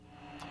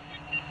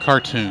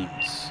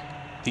Cartoons,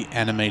 the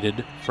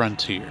animated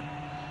frontier.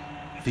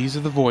 These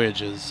are the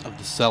voyages of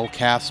the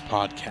Cellcast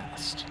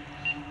podcast.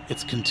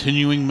 Its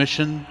continuing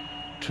mission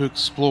to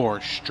explore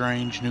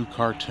strange new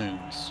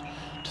cartoons,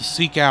 to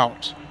seek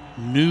out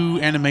new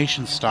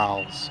animation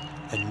styles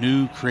and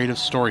new creative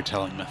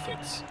storytelling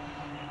methods,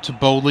 to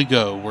boldly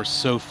go where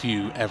so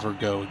few ever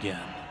go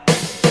again.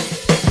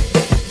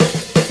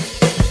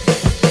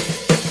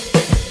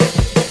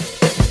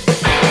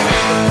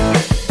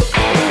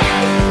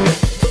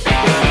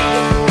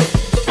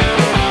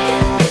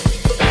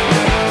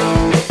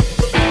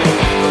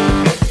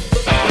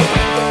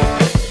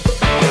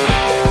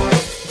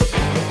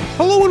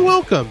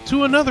 Welcome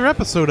to another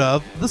episode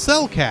of The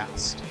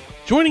Cellcast.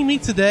 Joining me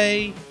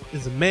today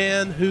is a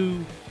man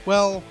who,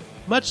 well,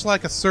 much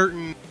like a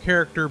certain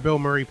character Bill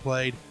Murray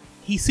played,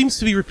 he seems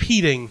to be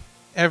repeating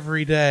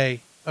every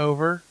day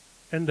over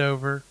and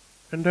over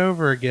and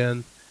over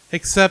again.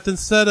 Except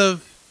instead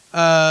of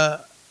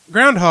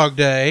Groundhog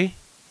Day,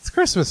 it's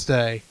Christmas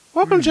Day.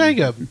 Welcome,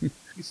 Jacob. You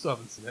still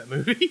haven't seen that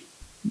movie.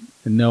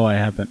 No, I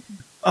haven't.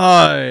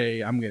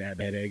 I'm going to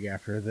have a headache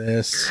after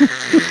this.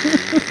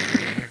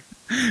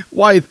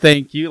 Why,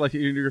 thank you. I'd like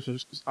to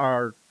introduce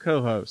our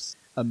co-host.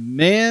 A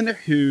man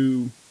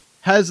who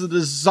has a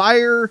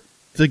desire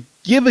to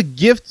give a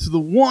gift to the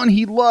one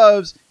he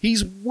loves.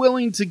 He's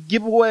willing to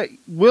give away,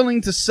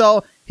 willing to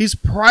sell his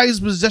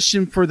prized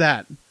possession for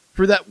that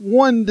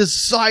one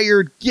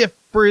desired gift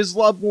for his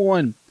loved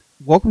one.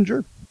 Welcome,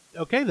 Drew.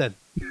 Okay, then.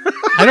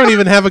 I don't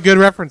even have a good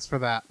reference for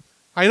that.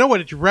 I know what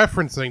it's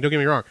referencing, don't get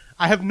me wrong.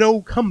 I have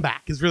no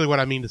comeback, is really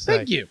what I mean to say.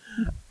 Thank you.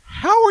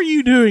 How are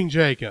you doing,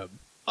 Jacob?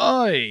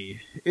 Well,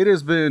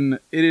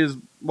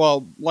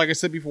 like I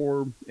said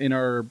before in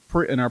our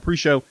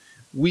pre-show,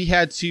 we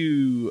had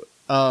to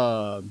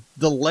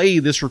delay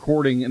this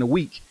recording in a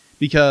week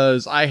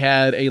because I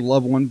had a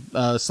loved one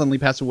suddenly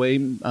pass away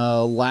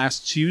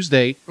last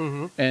Tuesday.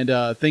 Mm-hmm.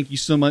 And thank you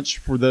so much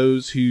for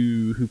those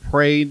who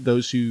prayed,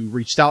 those who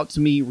reached out to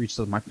me, reached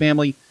out to my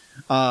family.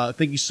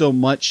 Thank you so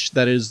much.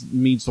 That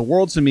means the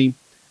world to me.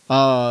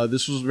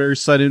 This was very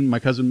sudden. My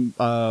cousin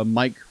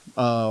Mike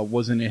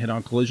was in a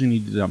head-on collision. He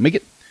did not make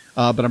it.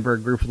 But I'm very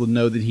grateful to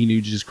know that he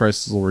knew Jesus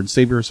Christ as Lord and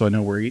Savior, so I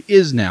know where he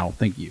is now.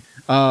 Thank you.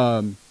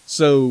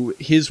 So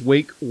his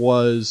wake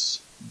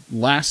was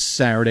last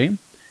Saturday,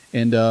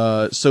 and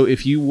so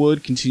if you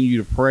would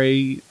continue to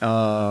pray,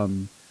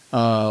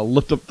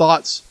 lift up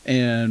thoughts,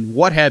 and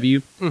what have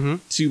you,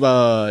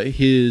 to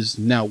his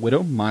now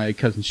widow, my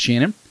cousin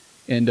Shannon,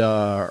 and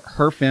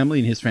her family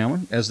and his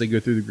family as they go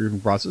through the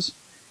grieving process.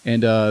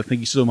 And thank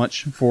you so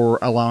much for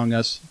allowing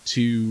us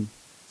to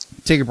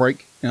take a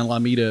break and allow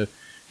me to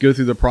go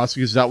through the process,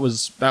 because that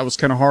was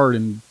kind of hard.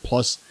 And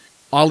plus,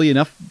 oddly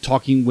enough,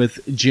 talking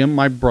with Jim,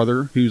 my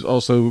brother, who's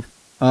also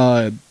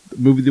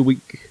Movie of the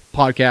Week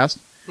podcast,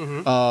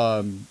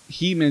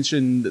 he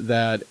mentioned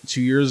that 2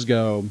 years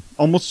ago,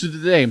 almost to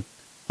the day,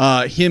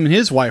 him and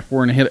his wife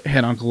were in a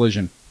head-on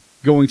collision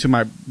going to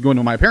my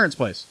parents'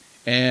 place,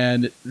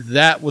 and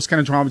that was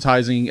kind of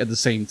traumatizing at the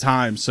same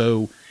time.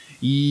 So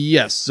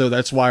yes, so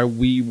that's why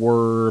we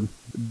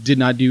did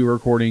not do a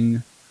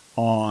recording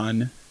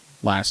on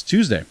last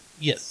Tuesday.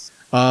 Yes.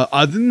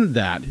 Other than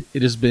that,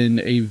 it has been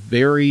a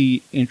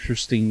very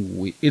interesting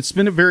week. It has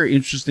been a very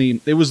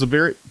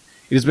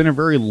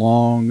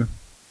long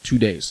 2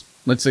 days.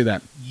 Let's say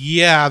that.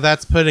 Yeah,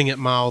 that's putting it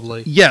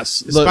mildly. Yes.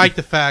 Despite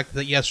the fact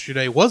that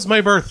yesterday was my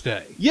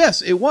birthday.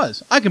 Yes, it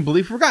was. I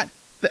completely forgot.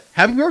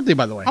 Happy birthday,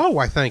 by the way. Oh,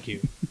 why, thank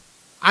you.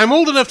 I'm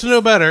old enough to know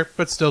better,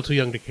 but still too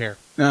young to care.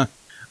 All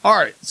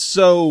right,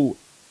 so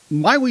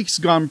my week's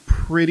gone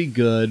pretty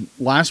good.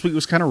 Last week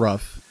was kind of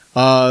rough.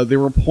 There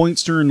were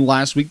points during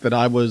last week that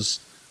I was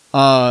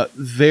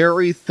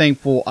very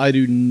thankful I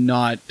do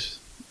not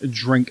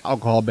drink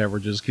alcohol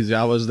beverages, because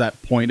I was that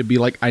point to be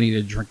like, I need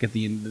a drink at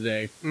the end of the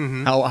day.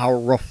 Mm-hmm. How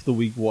rough the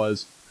week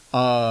was.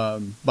 But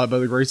by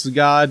the grace of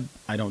God,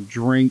 I don't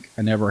drink.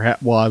 I never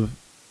have. Well, I've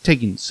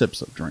taken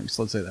sips of drinks.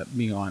 Let's say that,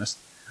 being honest.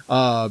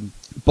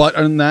 But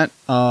other than that,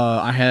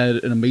 I had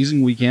an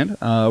amazing weekend.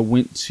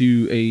 Went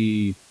to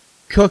a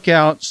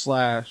cookout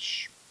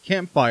 /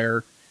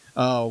 campfire.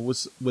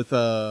 Was with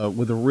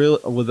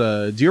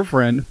a dear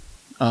friend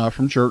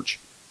from church,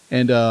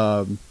 and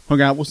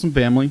hung out with some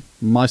family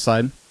on my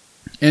side,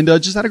 and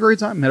just had a great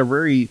time. Had a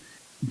very,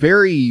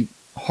 very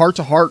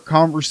heart-to-heart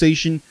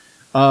conversation.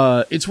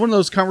 It's one of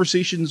those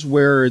conversations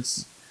where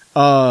it's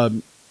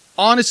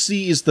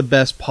honesty is the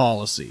best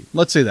policy.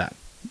 Let's say that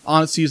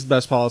honesty is the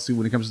best policy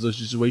when it comes to those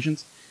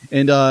situations,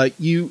 and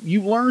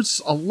you learn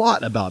a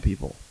lot about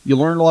people. You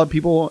learn a lot of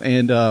people,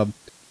 and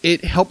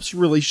it helps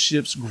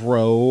relationships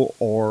grow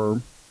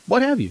or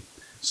what have you.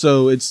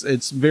 So it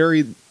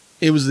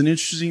was an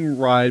interesting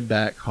ride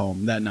back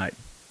home that night.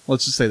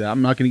 Let's just say that.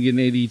 I'm not going to get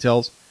into any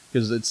details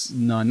because it's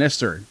not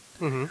necessary.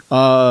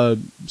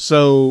 Mm-hmm.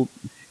 So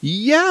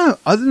yeah,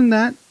 other than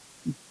that,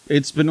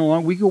 it's been a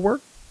long week of work.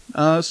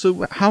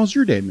 So how's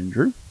your day been,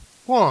 Drew?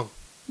 Long.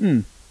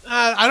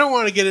 I don't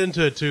want to get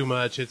into it too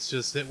much. It's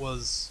just, it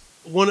was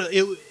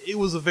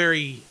a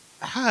very,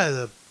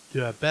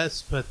 do I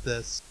best put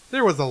this?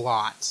 There was a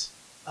lot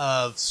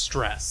of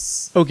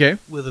stress Okay.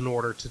 with an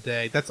order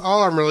today. That's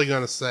all I'm really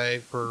going to say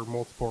for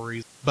multiple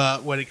reasons.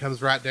 But when it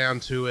comes right down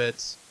to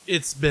it,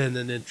 it's been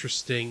an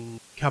interesting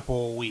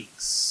couple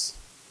weeks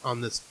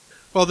on this.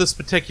 Well, this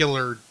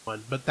particular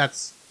one, but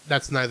that's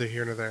neither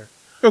here nor there.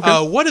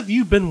 Okay. What have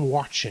you been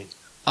watching?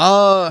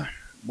 Well,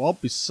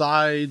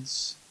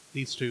 besides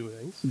These two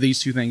things. these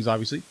two things,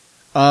 obviously,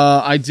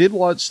 I did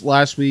watch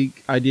last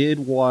week. I did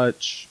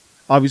watch,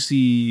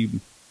 obviously,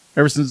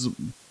 ever since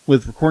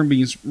with recording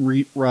being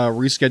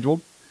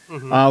rescheduled.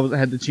 Mhm. I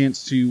had the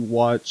chance to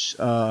watch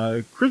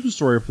Christmas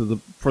Story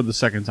for the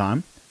second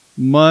time.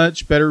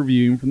 Much better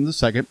viewing from the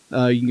second.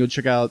 You can go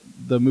check out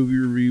the movie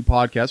review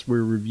podcast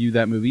where we review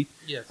that movie.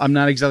 Yes. I'm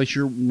not exactly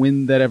sure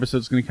when that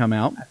episode's going to come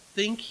out. I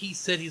think he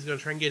said he's going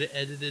to try and get it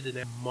edited in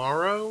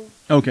tomorrow,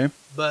 Okay.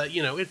 but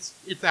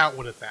it's out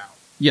when it's out.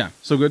 Yeah,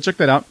 so go check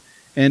that out.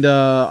 And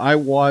I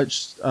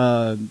watched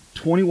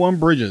 21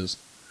 Bridges,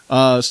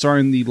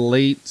 starring the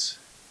late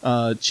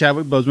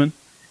Chadwick Boseman.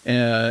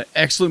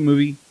 Excellent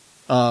movie.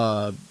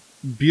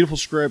 Beautiful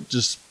script,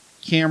 just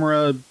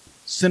camera,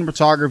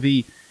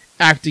 cinematography,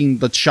 acting,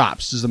 the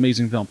chops. Just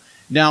amazing film.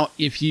 Now,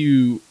 if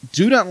you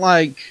do not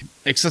like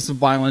excessive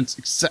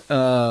violence,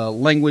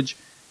 language,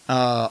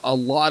 a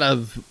lot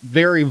of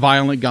very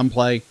violent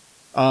gunplay,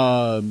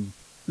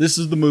 this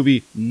is the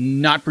movie.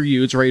 Not for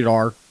you. It's rated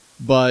R.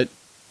 But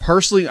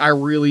personally, I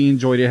really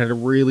enjoyed it. It had a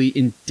really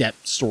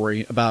in-depth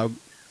story about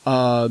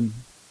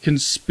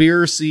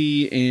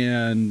conspiracy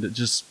and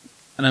just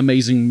an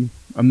amazing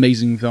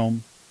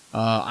film.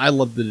 I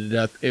loved it to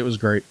death. It was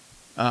great.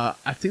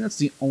 I think that's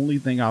the only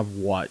thing I've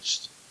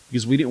watched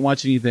because we didn't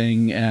watch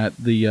anything at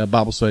the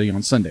Bible study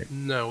on Sunday.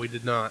 No, we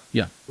did not.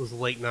 Yeah. It was a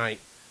late night.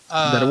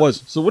 That it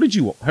was. So what did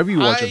you? Have you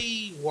watched?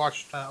 I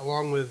watched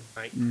along with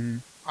Mike. Mm.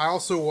 I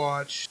also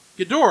watched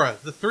Ghidorah,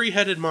 the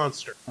three-headed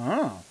monster.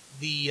 Ah.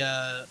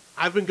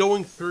 I've been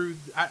going back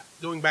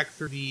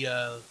through the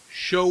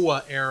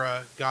Showa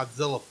era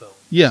Godzilla film,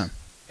 Yeah.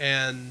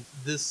 and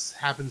this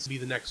happens to be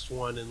the next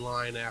one in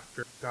line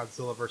after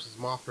Godzilla vs.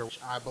 Mothra, which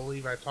I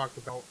believe I talked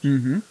about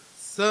Mm-hmm.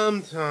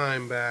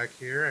 sometime back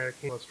here.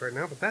 I can't list right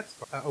now, but that's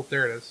fine. Oh,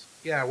 there it is.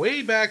 Yeah,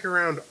 way back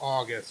around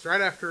August,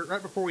 right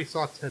before we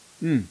saw 10.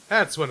 Mm.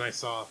 That's when I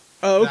saw.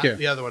 Oh, okay.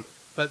 The other one,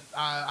 but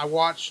I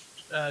watched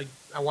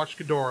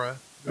Ghidorah.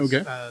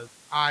 Okay.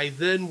 I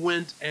then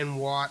went and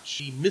watched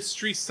the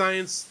Mystery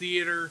Science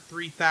Theater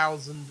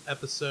 3000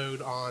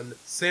 episode on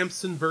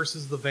Samson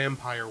versus the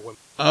Vampire Woman.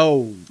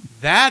 Oh.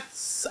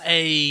 That's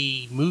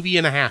a movie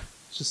and a half.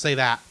 Let's just say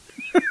that.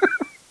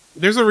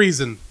 There's a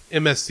reason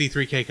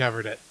MSC3K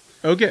covered it.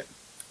 Okay.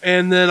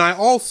 And then I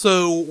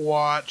also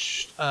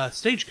watched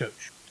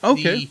Stagecoach.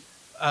 Okay.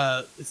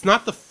 It's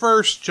not the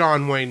first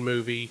John Wayne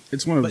movie,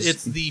 It's one of. but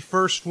it's the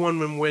first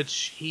one in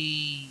which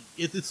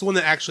it's the one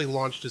that actually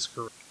launched his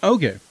career.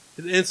 Okay.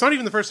 And it's not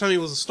even the first time he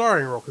was a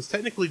starring role, because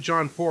technically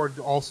John Ford,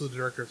 also the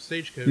director of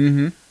Stagecoach,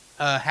 Mm-hmm.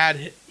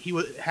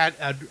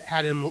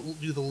 had him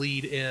do the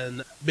lead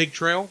in Big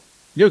Trail,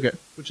 Okay.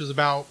 which is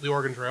about the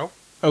Oregon Trail,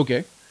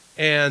 Okay.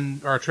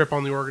 or a trip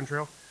on the Oregon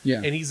Trail.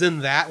 Yeah. And he's in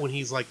that when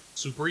he's like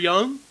super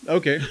young,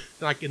 Okay.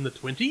 like in the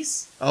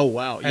 20s. Oh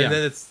wow. And Yeah.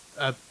 then it's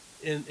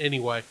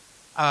anyway.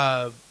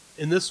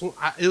 In this one,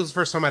 it was the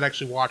first time I'd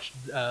actually watched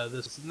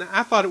this. And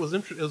I thought it was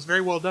interesting. It was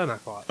very well done. I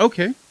thought.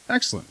 Okay.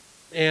 Excellent.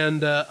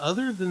 And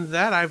other than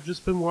that, I've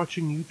just been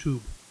watching YouTube.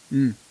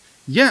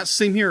 Yeah,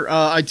 same here.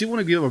 I do want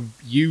to give a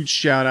huge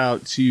shout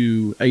out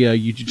to a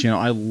YouTube channel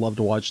I love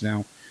to watch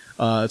now.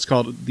 It's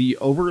called The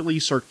Overly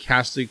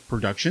Sarcastic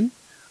Production.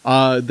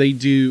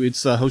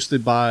 It's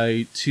hosted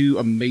by two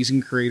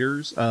amazing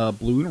creators,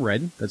 Blue and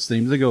Red. That's the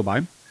name they go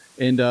by.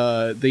 And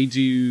they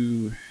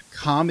do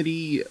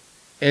comedy,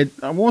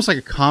 almost like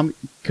a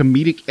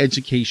comedic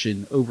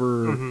education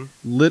over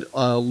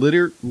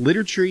literature.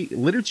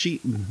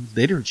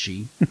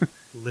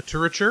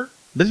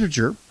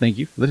 Literature. Thank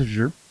you.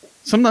 Literature.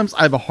 Sometimes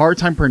I have a hard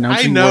time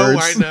pronouncing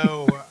words. I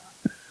know.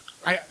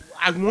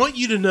 I want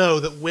you to know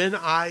that when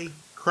I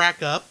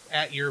crack up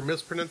at your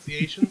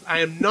mispronunciations, I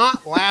am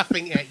not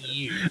laughing at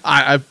you.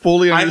 I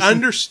fully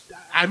understand.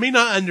 I may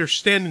not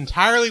understand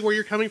entirely where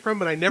you're coming from,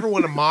 but I never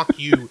want to mock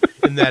you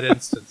in that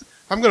instance.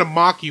 If I'm going to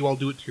mock you, I'll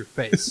do it to your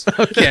face.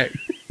 Okay.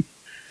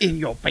 In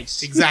your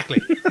face.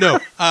 Exactly. No,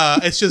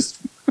 it's just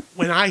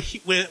when I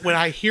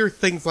hear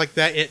things like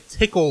that, it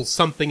tickles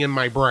something in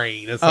my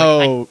brain. It's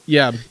like,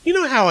 yeah. you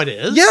know how it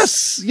is. Yes.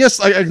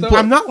 So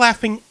I'm not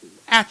laughing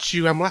at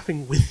you. I'm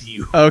laughing with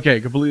you.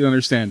 Okay, completely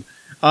understand.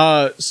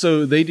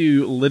 So they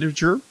do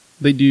literature,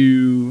 they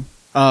do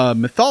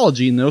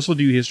mythology, and they also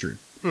do history.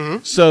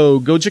 Mm-hmm. So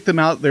go check them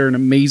out. They're an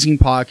amazing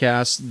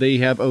podcast. They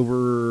have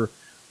over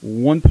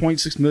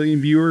 1.6 million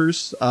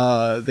viewers.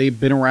 They've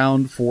been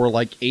around for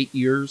like 8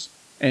 years.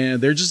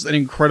 And they're just an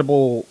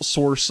incredible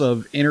source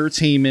of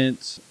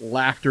entertainment,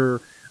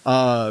 laughter,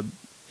 and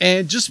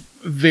just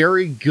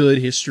very good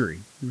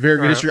history. Very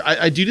good history.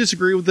 I do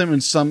disagree with them in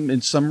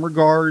some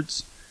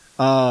regards.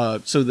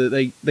 So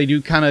that they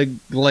do kind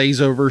of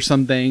glaze over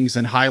some things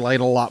and highlight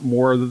a lot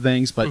more of the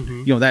things, but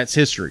that's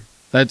history.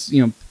 That's,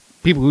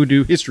 people who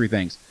do history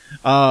things.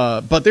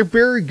 But they're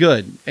very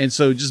good. And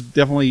so just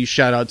definitely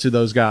shout out to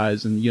those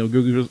guys and,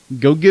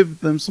 go give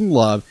them some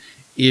love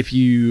if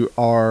you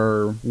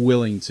are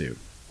willing to.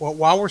 Well,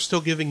 while we're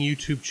still giving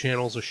YouTube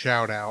channels a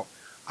shout out,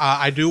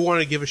 I do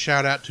want to give a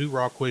shout out to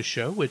Raw Quiz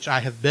Show, which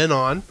I have been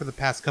on for the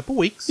past couple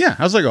weeks. Yeah,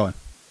 how's that going?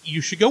 You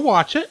should go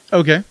watch it.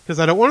 Okay. Because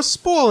I don't want to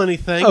spoil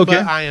anything, Okay.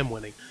 but I am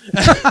winning.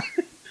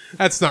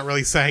 That's not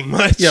really saying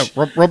much. Yeah,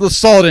 rub the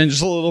salt in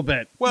just a little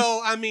bit.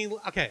 Well, I mean,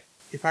 okay.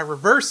 If I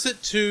reverse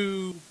it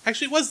to...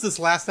 Actually, it was this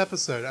last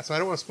episode, so I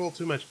don't want to spoil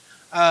too much.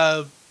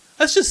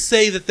 Let's just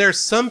say that there's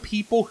some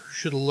people who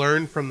should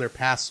learn from their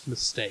past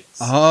mistakes.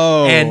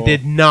 Oh. And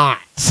did not.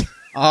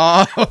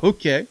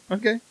 Okay.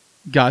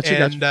 Gotcha.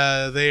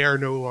 And they are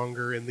no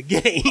longer in the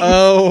game.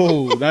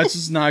 Oh, that's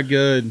just not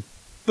good.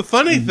 The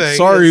funny thing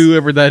Sorry, is,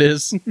 whoever that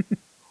is.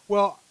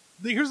 well,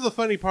 here's the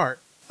funny part.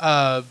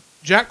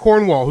 Jack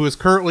Cornwall, who is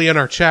currently in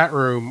our chat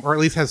room, or at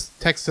least has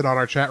texted on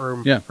our chat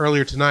room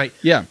earlier tonight,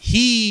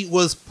 he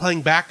was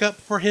playing backup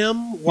for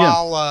him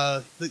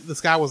while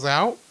this guy was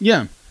out.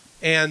 Yeah.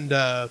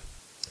 And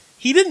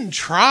he didn't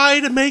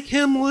try to make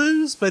him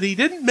lose, but he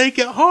didn't make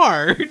it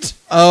hard.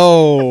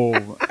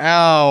 Oh,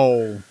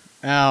 ow.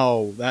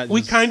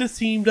 We kind of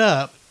teamed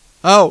up.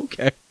 Oh,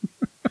 okay.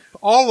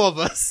 All of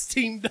us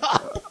teamed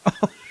up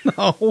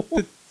No.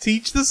 to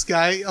teach this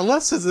guy a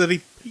lesson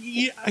that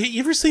you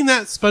ever seen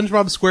that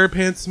SpongeBob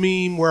SquarePants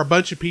meme where a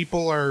bunch of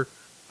people are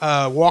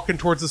walking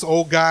towards this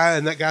old guy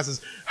and that guy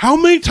says, "How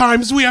many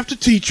times do we have to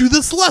teach you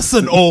this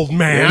lesson, old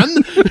man?"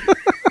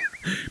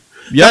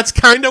 Yep. That's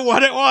kind of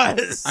what it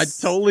was. I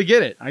totally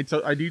get it. I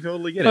do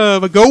totally get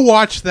it. But go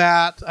watch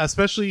that,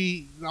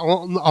 especially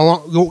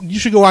you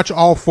should go watch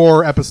all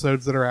 4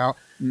 episodes that are out,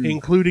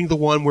 including the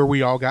one where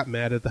we all got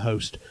mad at the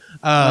host.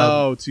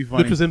 Too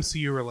funny. Which was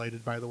MCU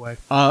related, by the way.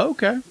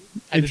 Okay.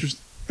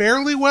 Interesting.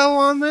 Fairly well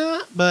on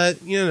that, but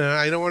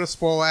I don't want to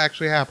spoil what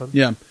actually happened.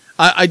 Yeah.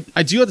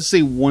 I do have to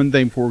say one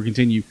thing before we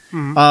continue.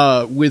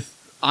 I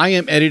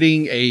am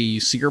editing a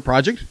secret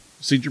project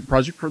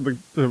for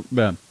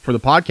the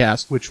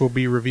podcast, Which will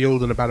be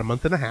revealed in about a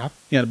month and a half.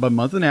 Yeah, about a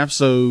month and a half.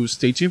 So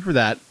stay tuned for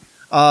that.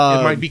 It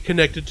might be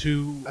connected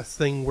to a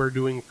thing we're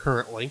doing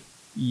currently.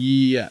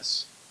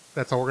 Yes.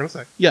 That's all we're gonna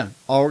say. Yeah.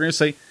 All we're gonna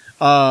say.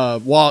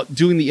 While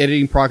doing the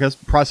editing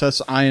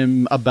process, I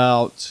am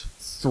about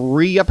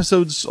 3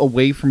 episodes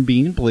away from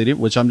being completed,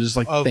 which I'm just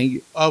like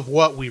of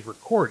what we've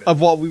recorded.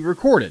 Of what we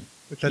recorded.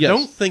 Which I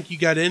don't think you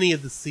got any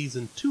of the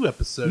season 2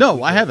 episodes.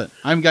 No, I haven't.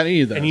 I haven't got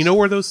any of those. And you know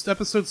where those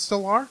episodes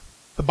still are?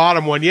 The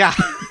bottom one, yeah.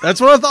 That's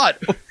what I thought.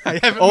 I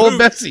haven't Old moved.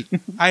 Bessie.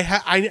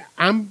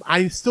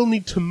 I still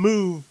need to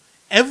move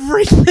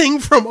everything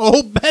from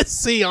Old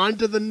Bessie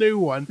onto the new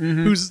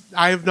one,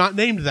 I have not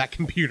named that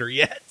computer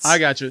yet. I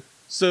got you.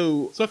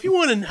 So if you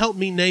want to help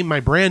me name my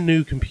brand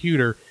new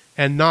computer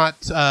and not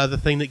the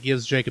thing that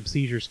gives Jacob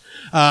seizures,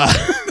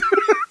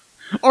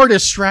 or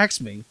distracts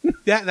me.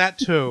 that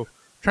too.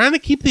 Trying to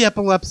keep the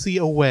epilepsy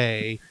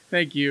away.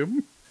 Thank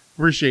you.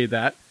 Appreciate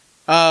that.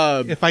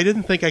 If I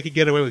didn't think I could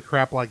get away with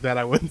crap like that,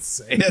 I wouldn't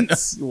say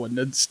it. You wouldn't.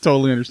 It's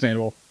totally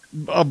understandable.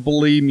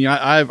 Believe me,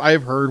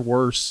 I've heard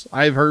worse.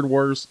 I've heard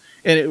worse,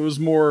 and it was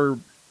more.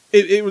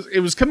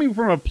 It was coming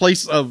from a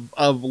place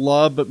of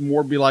love, but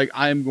more be like,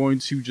 I am going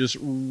to just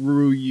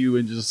rue you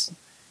and just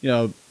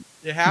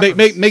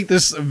make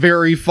this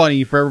very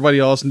funny for everybody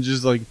else, and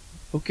just like,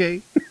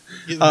 okay.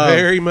 It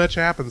very much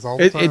happens all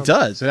the time. It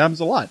does. It happens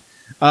a lot.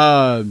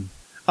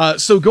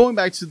 So going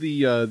back to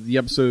the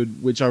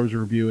episode which I was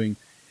reviewing,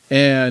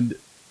 and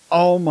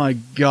oh my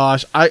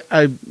gosh,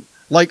 I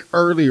like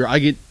earlier, I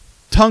get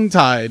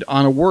tongue-tied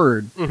on a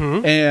word,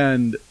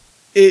 and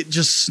it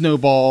just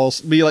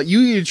snowballs. Be like,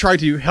 you need to try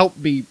to help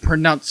me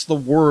pronounce the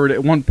word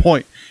at one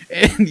point,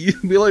 and you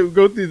be like,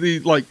 go through the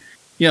like,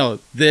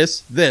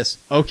 this.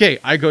 Okay,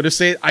 I go to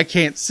say it, I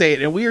can't say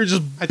it, and we are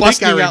just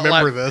busting out. I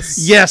remember this.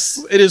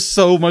 Yes, it is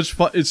so much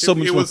fun. It's so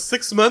much fun. It was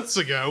 6 months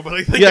ago, but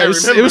I think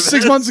it was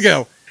 6 months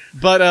ago.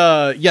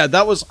 But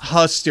that was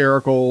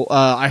hysterical.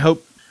 I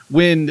hope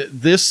when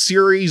this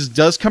series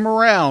does come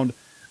around,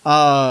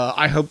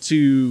 I hope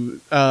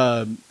to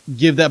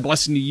give that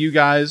blessing to you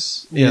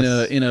guys in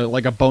a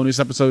like a bonus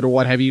episode or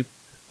what have you.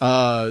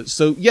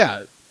 So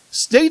yeah,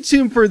 stay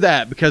tuned for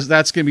that because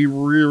that's going to be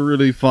really,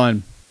 really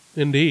fun.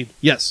 Indeed.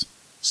 Yes.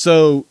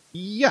 So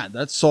yeah,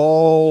 that's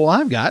all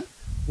I've got.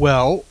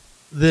 Well,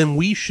 then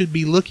we should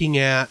be looking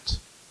at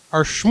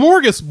our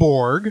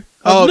smorgasbord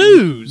of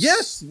news.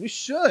 Yes, we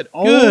should.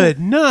 Good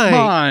night.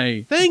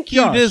 My Thank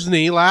you, gosh.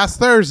 Disney, last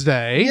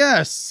Thursday.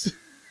 Yes.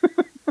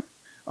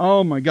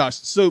 Oh my gosh.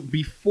 So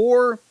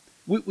before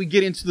we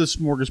get into the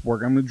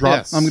smorgasbord, I'm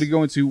going to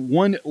go into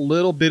one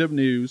little bit of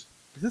news.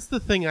 Is this the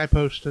thing I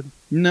posted?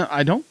 No,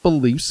 I don't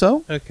believe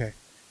so. Okay.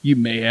 You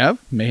may have,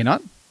 may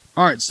not.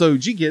 All right, so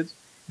G-Kids,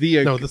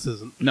 no, this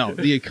isn't. No,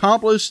 the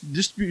accomplished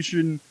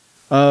distribution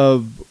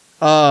of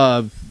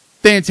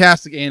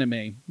fantastic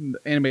anime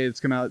that's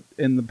come out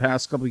in the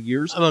past couple of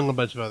years, among a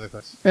bunch of other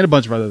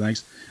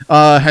things,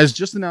 has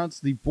just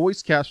announced the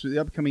voice cast for the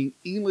upcoming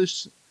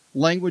English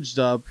language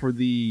dub for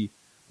the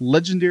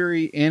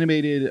legendary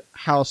animated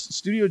house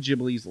Studio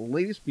Ghibli's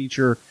latest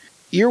feature,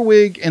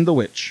 Earwig and the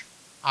Witch.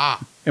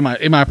 Ah, Am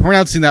I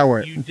pronouncing that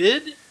right? you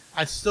did?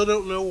 I still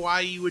don't know why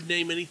you would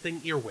name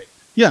anything Earwig.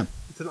 Yeah,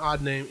 It's an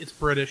odd name. It's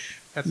British.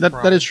 That's the that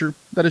problem. is true.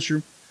 That is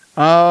true.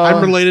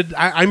 I'm related.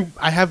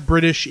 I have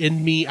British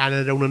in me, and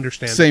I don't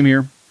understand. Same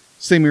here.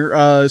 Same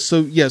here.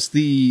 So yes,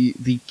 the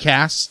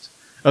cast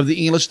of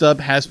the English dub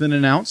has been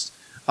announced.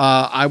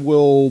 I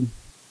will,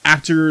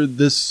 after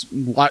the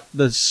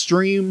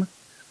stream,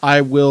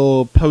 I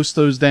will post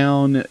those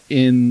down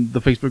in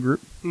the Facebook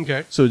group.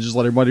 Okay, So just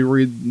let everybody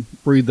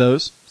read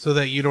those. so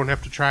that you don't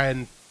have to try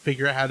and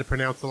figure out how to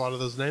pronounce a lot of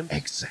those names.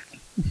 Exactly.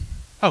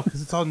 Oh,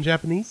 because it's all in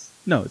Japanese.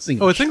 No, it's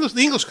English. Oh, it's English.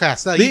 The English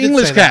class. No, The you did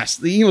English say that.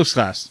 cast. The English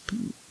cast.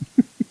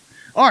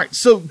 All right.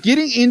 So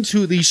getting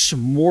into the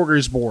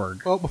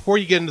smorgasbord. Well, before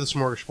you get into the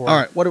smorgasbord, All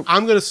right. What?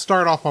 I'm going to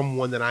start off on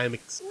one that I am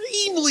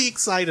extremely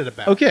excited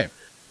about. Okay.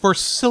 For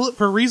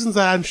reasons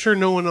that I'm sure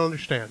no one will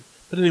understand.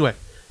 But anyway,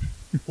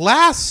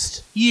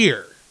 last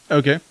year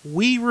Okay.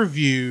 we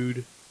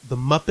reviewed The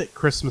Muppet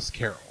Christmas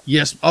Carol.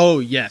 Yes. Oh,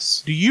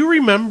 yes. Do you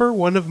remember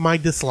one of my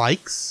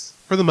dislikes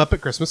for The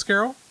Muppet Christmas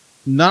Carol?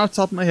 Not off the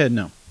top of my head.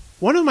 No.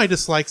 One of my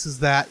dislikes is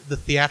that the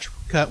theatrical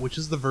cut, which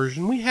is the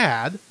version we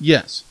had,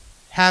 Yes.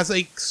 has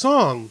a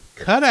song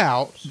cut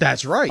out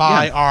That's right.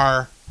 by yeah.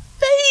 our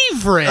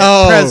favorite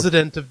Oh.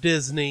 president of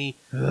Disney,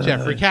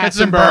 Jeffrey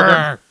Katzenberger.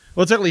 Katzenberger.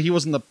 Well, technically, he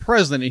wasn't the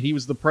president. He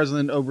was the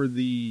president over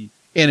the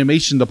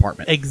animation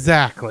department.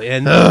 Exactly,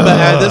 and but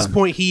at this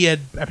point, he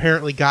had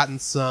apparently gotten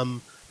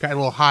a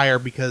little higher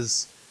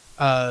because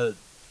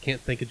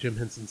can't think of Jim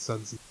Henson's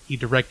son. He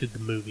directed the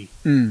movie.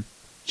 Mm.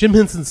 Jim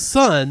Henson's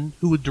son,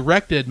 who had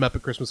directed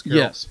Muppet Christmas Carol,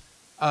 Yes.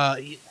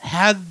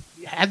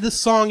 had this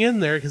song in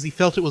there because he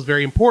felt it was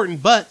very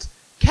important. But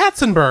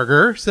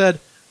Katzenberger said,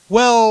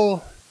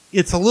 "Well,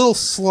 it's a little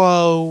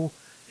slow.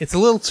 It's a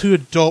little too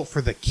adult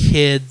for the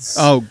kids.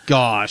 Oh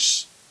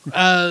gosh.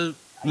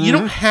 You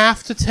don't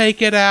have to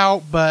take it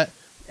out, but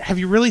have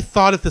you really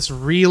thought if this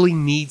really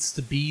needs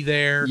to be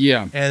there?"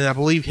 Yeah. And I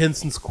believe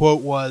Henson's quote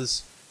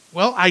was,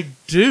 "Well, I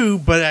do,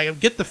 but I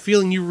get the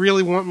feeling you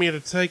really want me to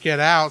take it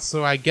out,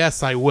 so I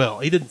guess I will."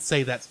 He didn't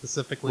say that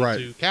specifically Right.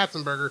 to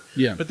Katzenberger,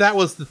 Yeah. but that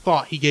was the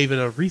thought he gave in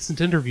a recent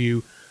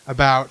interview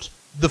about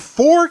the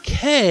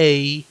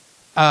 4K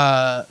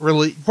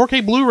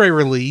 4K Blu-ray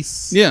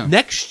release Yeah.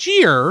 next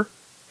year,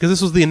 because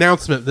this was the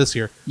announcement this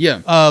year,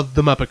 Yeah. of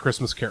The Muppet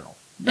Christmas Carol.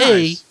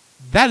 Nice.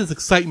 That is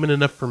excitement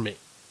enough for me.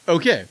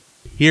 Okay.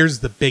 Here's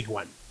the big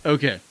one.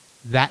 Okay.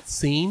 That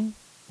scene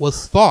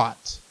was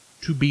thought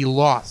to be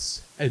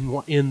lost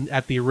in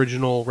at the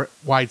original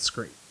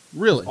widescreen.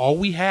 Really? All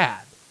we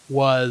had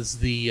was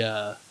the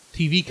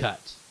TV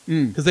cut,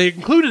 Mm. because they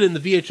included in the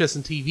VHS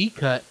and TV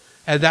cut,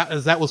 and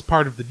that was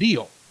part of the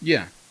deal.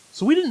 Yeah.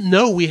 So we didn't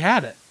know we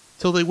had it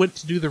till they went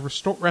to do the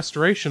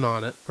restoration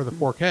on it for the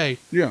 4K,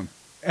 Yeah.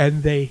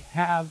 and they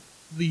have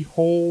the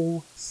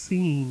whole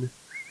scene,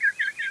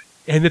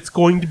 and it's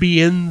going to be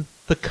in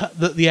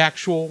the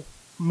actual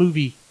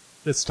movie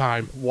this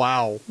time.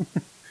 Wow.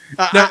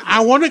 Now, I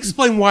want to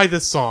explain why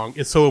this song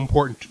is so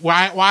important.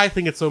 Why I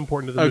think it's so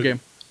important to the movie. Okay.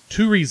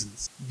 2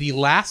 reasons. The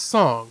last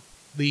song,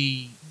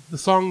 the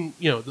song,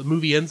 the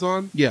movie ends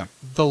on, Yeah.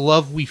 The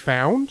Love We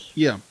Found,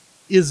 Yeah.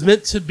 is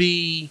meant to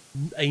be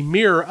a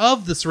mirror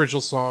of this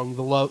original song,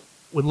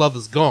 When Love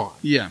Is Gone.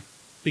 Yeah.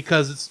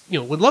 Because it's,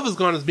 When Love Is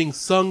Gone is being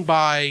sung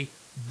by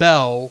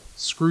Belle,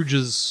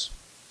 Scrooge's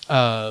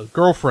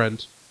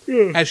girlfriend,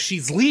 as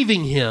she's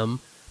leaving him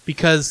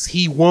because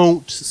he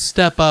won't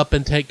step up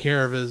and take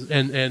care of his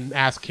and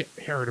ask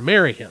her to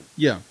marry him.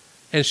 Yeah.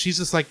 And she's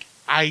just like,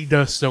 "I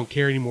just don't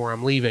care anymore.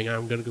 I'm leaving.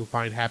 I'm going to go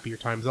find happier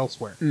times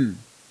elsewhere." Mm.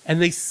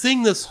 And they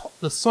sing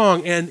the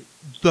song, and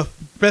the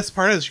best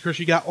part is, of course,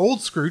 you got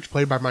old Scrooge,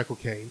 played by Michael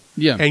Caine,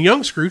 Yeah. and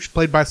young Scrooge,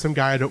 played by some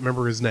guy I don't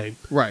remember his name.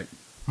 Right.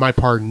 My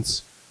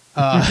pardons.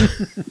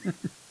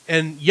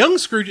 And young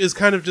Scrooge is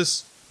kind of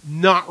just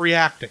not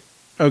reacting.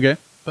 Okay.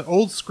 But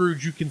old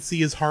Scrooge, you can see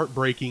his heart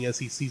breaking as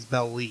he sees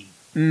Belle leave.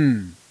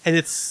 Mm.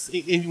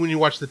 And when you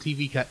watch the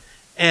TV cut.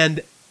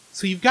 And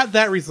so you've got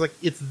that reason, like,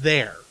 it's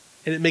there.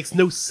 And it makes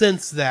no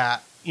sense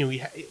that,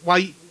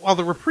 while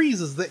the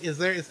reprise is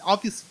there, it's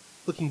obvious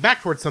looking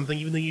back towards something,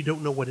 even though you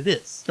don't know what it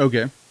is.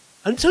 Okay.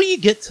 Until you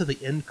get to the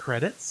end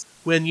credits,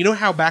 when,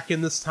 how back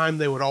in this time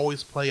they would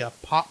always play a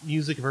pop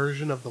music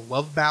version of the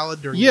Love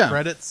Ballad during the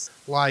credits,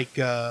 like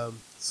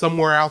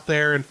Somewhere Out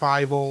There in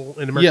Fievel,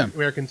 in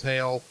American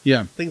Tail,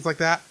 Yeah. things like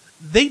that.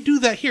 They do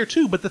that here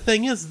too, but the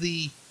thing is,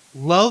 the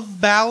Love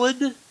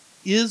Ballad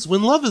is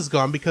When Love Is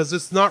Gone, because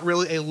it's not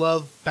really a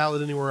love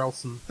ballad anywhere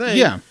else in the thing.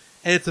 Yeah.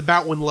 And it's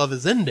about when love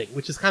is ending,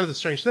 which is kind of the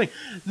strange thing.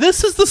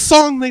 This is the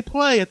song they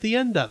play at the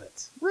end of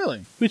it,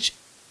 Really? which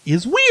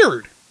is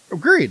weird,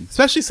 Agreed.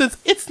 especially since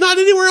it's not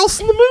anywhere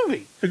else in the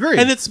movie. Agreed.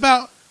 And it's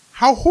about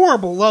how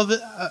horrible love,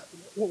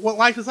 what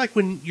life is like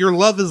when your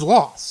love is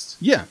lost.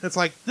 Yeah. It's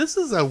like, this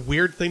is a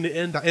weird thing to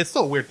end on. It's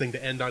still a weird thing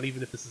to end on,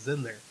 even if this is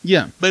in there.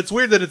 Yeah. But it's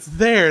weird that it's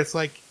there. It's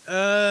like,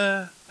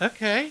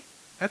 okay,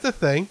 that's a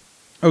thing.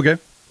 Okay.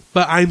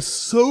 But I'm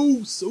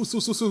so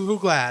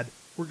glad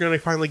we're going to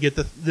finally get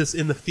this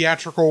in the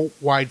theatrical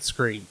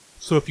widescreen.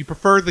 So if you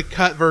prefer the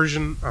cut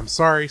version, I'm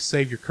sorry,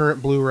 save your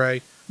current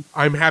Blu-ray.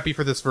 I'm happy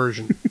for this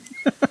version.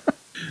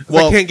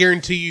 Well, I can't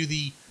guarantee you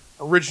the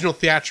original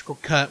theatrical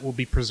cut will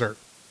be preserved.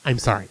 I'm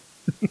sorry.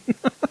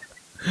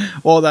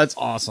 Well, that's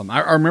awesome.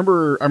 I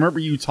remember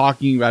you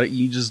talking about it.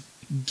 You just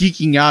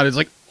geeking out. It's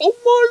like, oh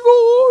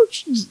my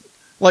gosh!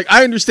 Like,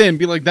 I understand.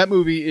 Be like, that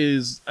movie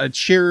is a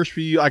cherish for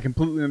you. I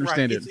completely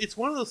understand it. It's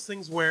one of those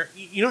things where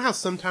you know how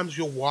sometimes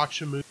you'll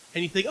watch a movie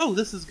and you think, oh,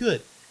 this is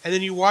good, and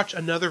then you watch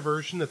another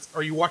version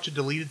or you watch a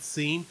deleted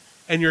scene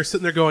and you're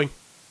sitting there going,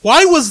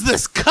 why was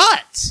this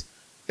cut?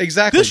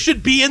 Exactly. This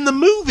should be in the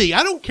movie.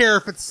 I don't care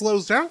if it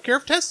slows down. I don't care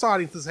if test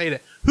audiences hate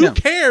it. Who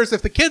cares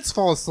if the kids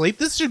fall asleep?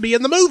 This should be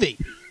in the movie.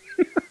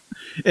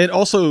 And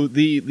also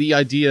the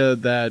idea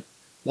that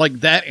like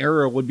that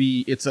era would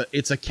be it's a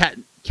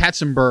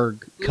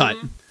Katzenberg cut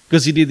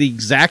because he did the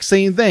exact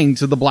same thing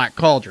to the Black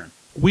Cauldron.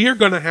 We are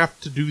going to have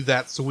to do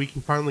that so we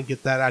can finally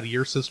get that out of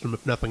your system,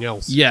 if nothing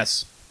else.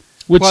 Yes.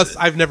 Plus,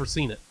 I've never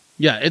seen it.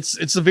 Yeah,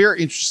 it's a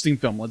very interesting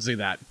film. Let's say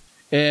that.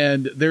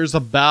 And there's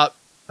about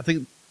I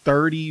think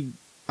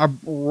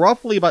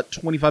roughly about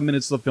 25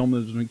 minutes of the film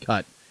that has been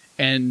cut,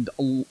 and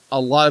a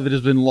lot of it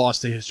has been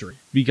lost to history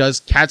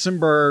because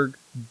Katzenberg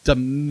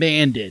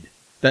demanded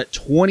that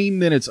 20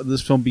 minutes of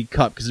this film be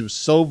cut because it was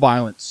so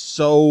violent,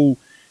 so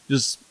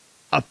just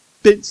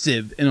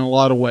offensive in a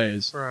lot of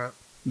ways, right,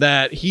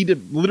 that he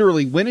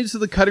literally went into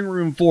the cutting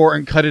room floor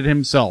and cut it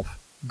himself.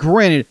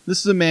 Granted, this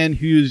is a man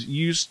who's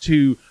used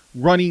to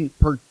running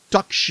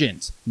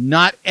productions,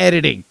 not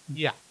editing.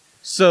 Yeah.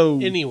 So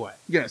anyway,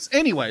 yes.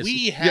 Anyways,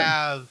 we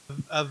have.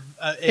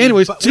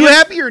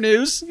 Happier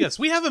news. Yes,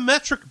 we have a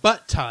metric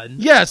butt ton.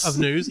 Yes. Of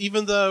news,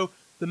 even though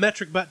the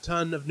metric butt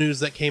ton of news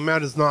that came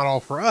out is not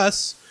all for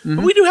us,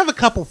 but we do have a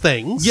couple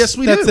things. Yes,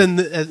 we do.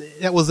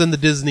 That was in the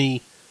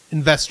Disney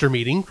investor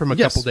meeting from a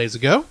couple days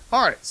ago.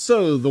 All right,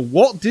 so the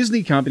Walt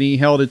Disney Company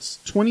held its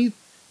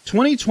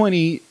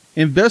 2020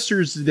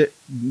 Investors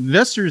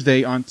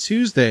Day on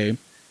Tuesday,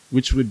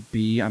 which would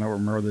be I don't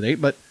remember the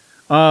date, but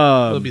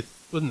wasn't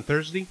it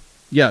Thursday?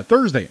 Yeah,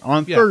 Thursday.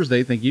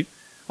 Thursday, thank you.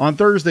 On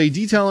Thursday,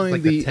 detailing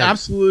like the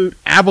absolute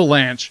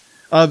avalanche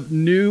of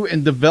new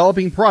and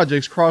developing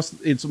projects across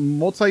its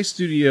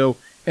multi-studio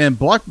and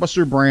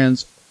blockbuster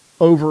brands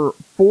over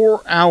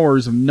 4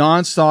 hours of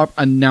non-stop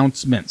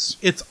announcements.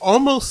 It's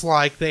almost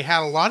like they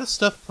had a lot of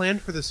stuff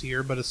planned for this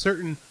year, but a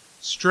certain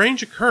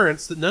strange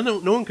occurrence that no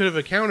one could have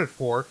accounted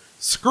for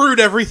screwed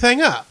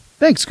everything up.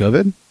 Thanks,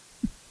 COVID.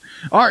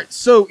 All right,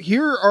 so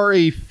here are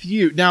a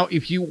few. Now,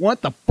 if you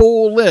want the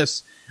full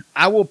list,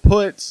 I will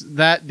put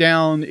that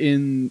down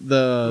in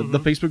the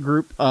Facebook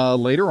group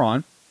later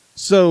on.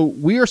 So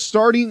we are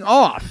starting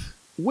off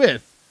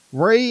with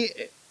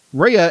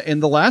Raya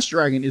and the Last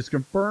Dragon is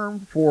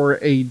confirmed for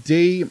a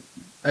day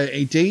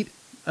and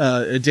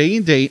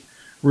date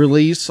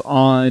release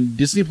on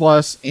Disney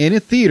Plus and in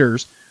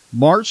theaters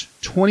March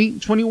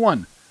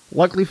 2021,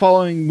 likely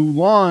following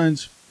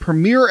Mulan's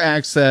premiere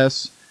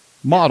access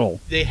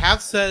model. They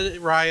have said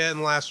Raya and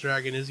the Last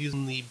Dragon is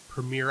using the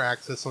premiere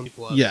access on Disney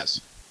Plus.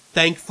 Yes.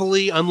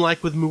 Thankfully,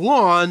 unlike with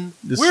Mulan,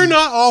 we're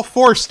not all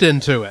forced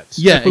into it.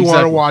 Yeah, if we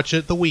want to watch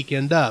it the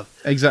weekend of.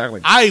 Exactly.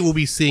 I will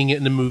be seeing it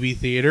in the movie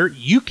theater.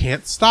 You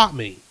can't stop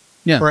me.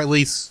 Yeah. Or at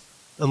least,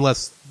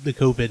 unless the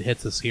COVID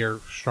hits us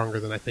here stronger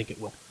than I think it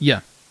will.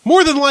 Yeah.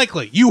 More than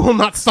likely, you will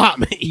not stop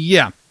me.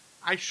 Yeah.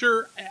 I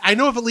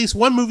know of at least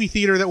one movie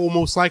theater that will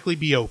most likely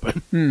be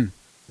open.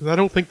 Because I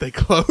don't think they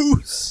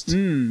closed.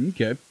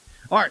 Okay.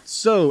 All right,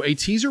 so a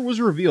teaser was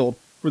revealed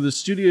for the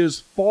studio's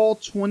fall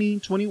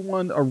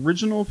 2021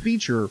 original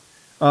feature,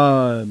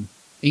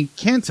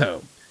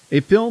 Encanto.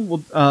 The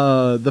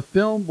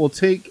film will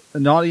take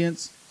an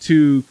audience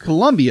to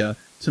Colombia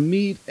to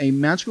meet a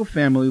magical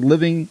family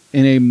living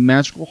in a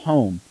magical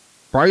home.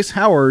 Bryce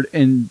Howard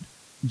and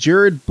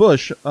Jared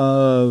Bush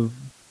of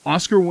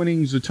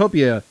Oscar-winning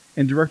Zootopia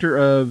and director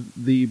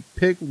of The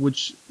Pick,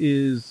 which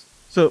is...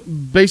 So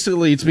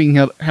basically, it's being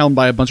held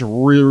by a bunch of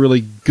really,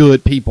 really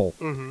good people.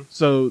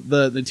 So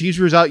the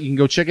teaser is out. You can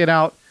go check it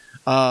out.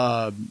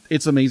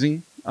 It's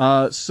amazing.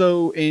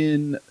 So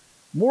in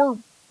more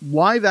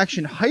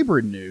live-action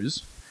hybrid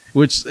news,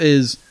 which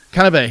is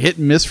kind of a hit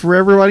and miss for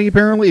everybody,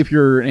 apparently, if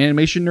you're an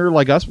animation nerd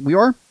like us, we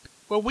are.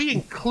 Well, we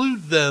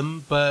include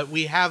them, but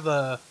we have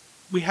a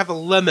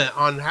limit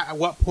on at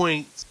what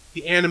point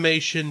the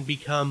animation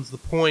becomes the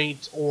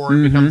point or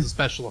it becomes a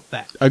special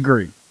effect.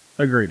 Agreed.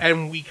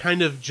 And we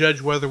kind of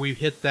judge whether we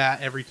hit that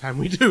every time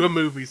we do a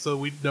movie, so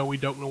we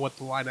don't know what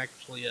the line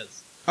actually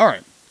is. All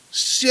right.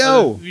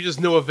 So we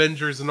just know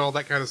Avengers and all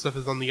that kind of stuff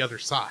is on the other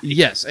side.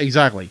 Yes,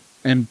 exactly.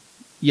 And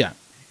yeah,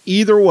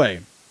 either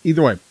way.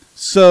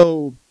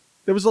 So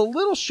there was a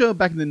little show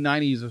back in the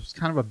 90s that was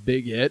kind of a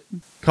big hit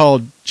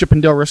called Chip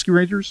and Dale Rescue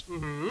Rangers.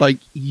 Like,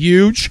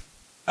 huge.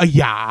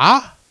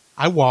 Yeah.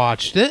 I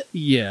watched it.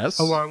 Yes.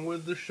 Along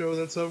with the show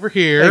that's over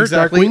here.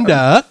 Exactly. Darkwing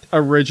Duck.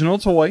 Original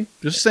toy.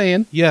 Just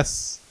saying.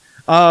 Yes.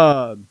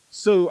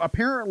 So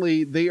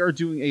apparently they are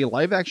doing a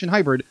live action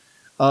hybrid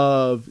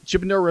of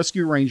Chip 'n Dale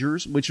Rescue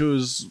Rangers, which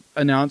was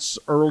announced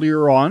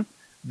earlier on.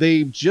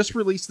 They just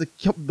released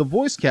the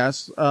voice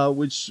cast,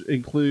 which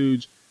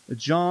includes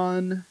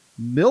John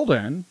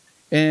Milden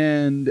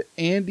and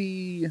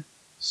Andy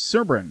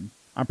Serban.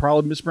 I'm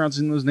probably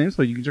mispronouncing those names,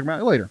 but you can check them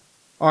out later.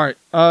 All right,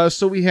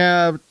 so we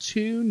have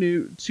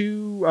two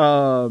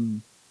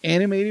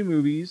animated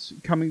movies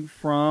coming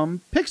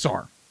from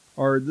Pixar,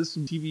 or this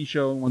is a TV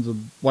show and one's a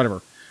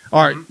whatever.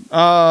 All right,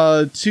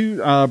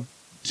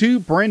 two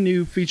brand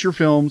new feature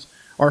films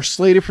are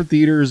slated for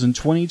theaters in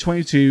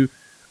 2022,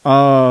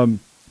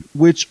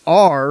 which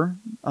are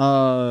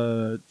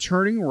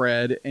Turning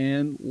Red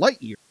and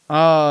Lightyear.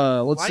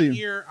 Let's see.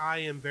 Lightyear, I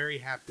am very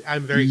happy.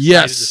 I'm very excited.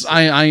 Yes,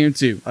 I am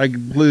too. I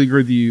completely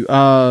agree with you.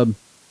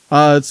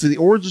 It's the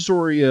origin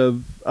story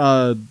of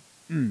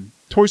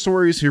Toy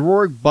Story's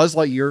heroic Buzz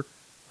Lightyear.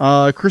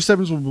 Chris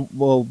Evans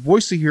will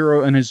voice the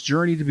hero in his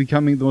journey to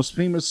becoming the most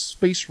famous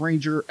space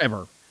ranger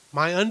ever.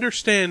 My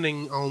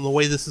understanding on the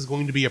way this is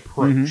going to be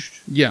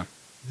approached, Yeah.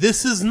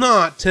 this is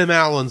not Tim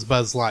Allen's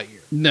Buzz Lightyear.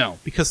 No.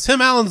 Because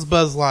Tim Allen's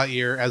Buzz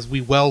Lightyear, as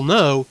we well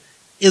know,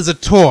 is a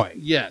toy.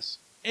 Yes.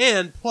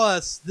 And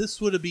plus, this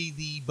would be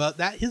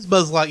his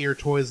Buzz Lightyear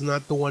toy is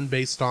not the one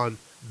based on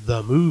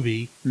the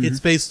movie. It's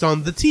based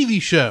on the TV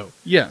show.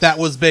 Yes. That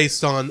was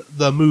based on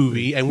the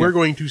movie, and we're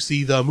going to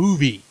see the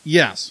movie.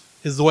 Yes.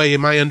 Is the way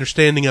my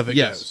understanding of it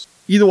goes.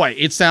 Either way,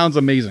 it sounds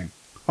amazing.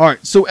 All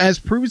right. So as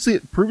previously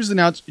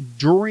announced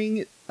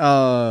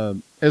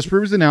the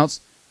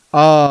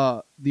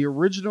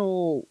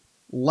original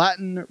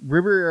Latin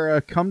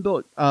Riviera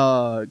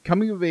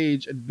coming of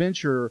age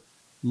adventure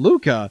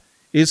Luca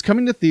is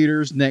coming to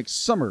theaters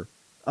next summer.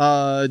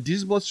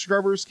 Disney Plus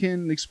subscribers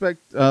can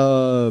expect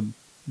their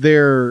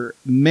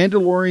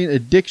Mandalorian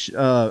addiction.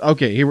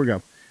 Okay, here we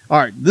go. All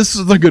right, this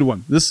is the good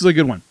one.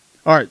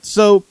 All right,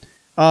 so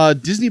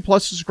Disney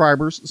Plus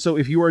subscribers. So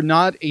if you are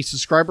not a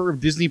subscriber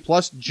of Disney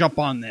Plus, jump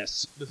on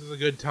this. This is a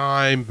good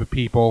time for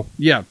people.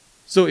 Yeah.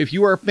 So if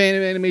you are a fan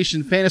of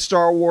animation, fan of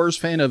Star Wars,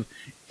 fan of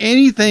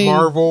anything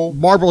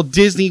Marvel,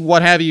 Disney,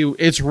 what have you,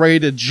 it's ready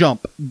to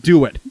jump.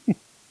 Do it.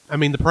 I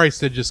mean, the price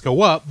did just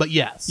go up, but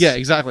yes. Yeah,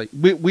 exactly.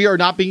 We are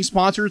not being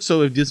sponsored,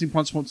 so if Disney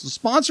Plus wants to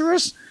sponsor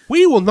us,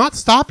 we will not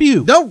stop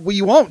you. No,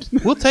 we won't.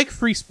 We'll take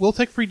free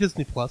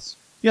Disney Plus.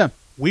 Yeah.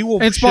 We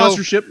will and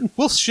sponsorship.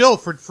 We'll shill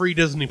for free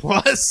Disney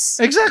Plus.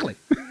 Exactly.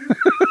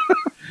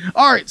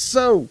 All right,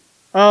 so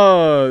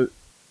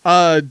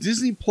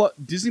Disney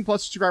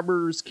Plus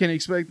subscribers can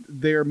expect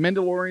their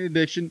Mandalorian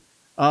addiction.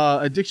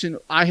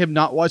 I have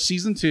not watched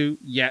season 2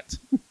 yet.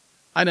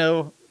 I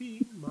know.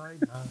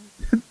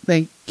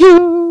 Thank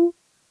you.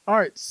 All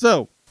right,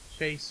 so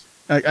Chase,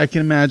 I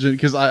can imagine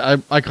because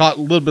I caught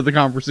a little bit of the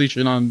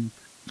conversation on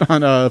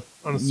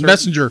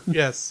Messenger.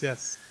 Yes.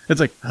 It's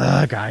like,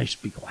 guys,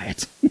 be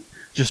quiet.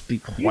 Just be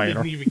quiet.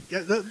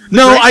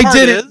 No, I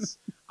didn't.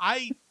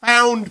 I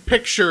found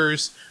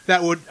pictures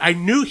that I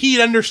knew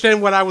he'd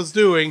understand what I was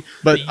doing,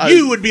 but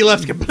you would be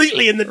left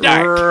completely in the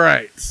dark.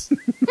 Right.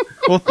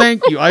 Well,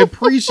 thank you. I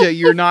appreciate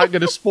you're not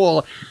going to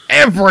spoil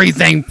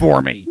everything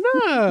for me.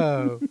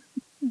 No.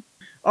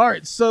 All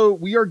right, so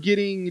we are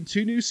getting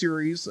 2 new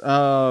series.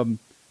 The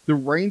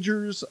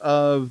Rangers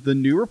of the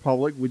New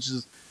Republic, which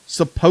is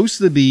supposed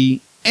to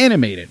be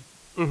animated,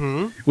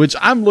 which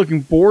I'm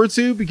looking forward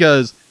to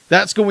because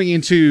that's going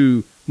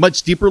into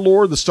much deeper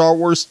lore, the Star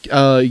Wars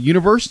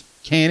universe,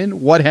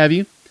 canon, what have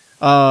you.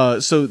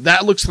 So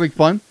that looks like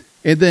fun.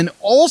 And then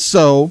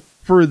also,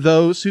 for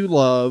those who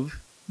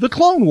love the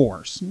Clone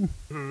Wars,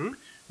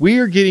 we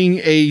are getting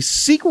a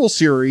sequel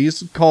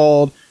series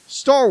called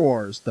Star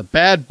Wars: The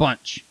Bad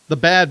Batch.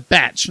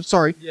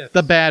 Yes.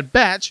 The Bad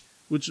Batch,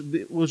 which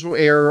will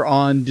air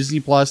on Disney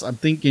Plus, I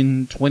think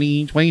in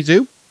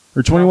 2022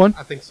 or 21.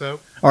 I think so.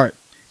 All right.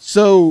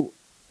 So,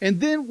 and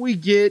then we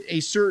get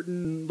a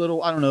certain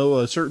little,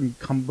 a certain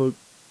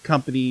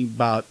company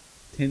about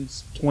 10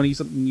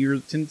 something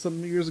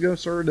years ago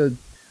started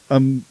a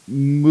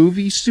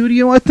movie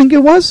studio, I think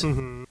it was,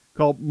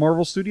 called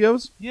Marvel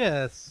Studios.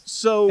 Yes.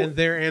 So, and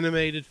their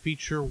animated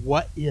feature,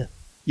 What If?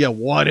 Yeah,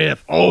 What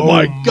If? Oh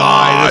my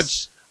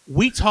gosh!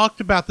 We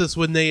talked about this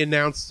when they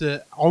announced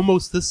it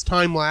almost this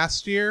time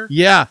last year.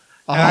 Yeah.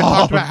 And I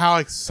talked about how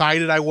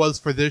excited I was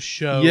for this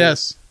show.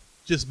 Yes.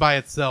 Just by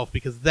itself,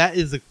 because that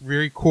is a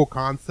very cool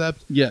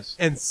concept. Yes.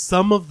 And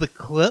some of the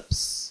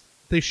clips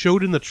they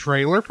showed in the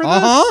trailer for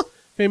this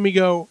made me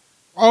go,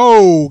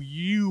 oh,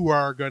 you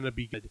are going to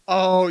be good.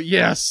 Oh,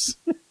 yes.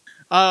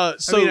 I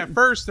mean, at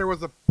first, there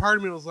was a part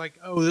of me that was like,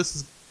 oh, this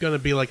is going to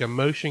be like a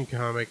motion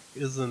comic,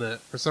 isn't it?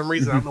 For some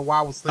reason, I don't know why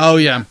I was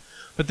thinking that.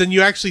 But then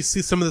you actually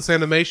see some of this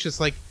animation.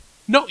 It's like,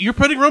 no, you're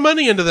putting real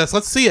money into this.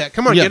 Let's see it.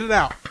 Come on, get it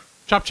out.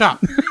 Chop,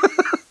 chop.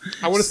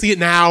 I want to see it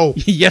now.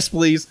 Yes,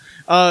 please.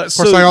 Of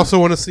course, I also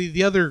want to see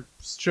the other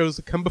shows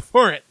that come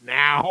before it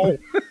now.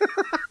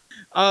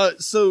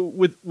 So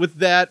with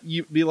that,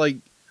 you'd be like,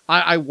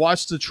 I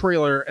watched the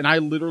trailer and I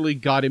literally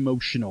got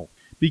emotional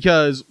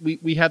because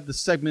we have the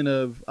segment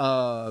of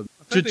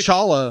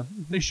T'Challa.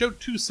 They showed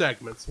 2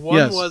 segments.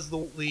 One was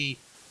the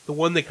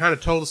one they kind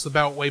of told us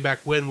about way back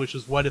when, which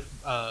is what if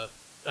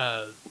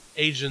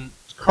Agent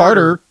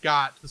Carter.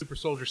 got the super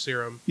soldier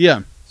serum.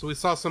 Yeah. So we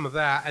saw some of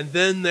that. And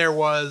then there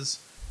was,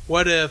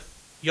 what if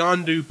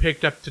Yondu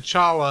picked up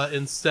T'Challa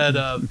instead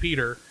of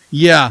Peter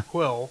Yeah.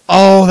 Quill?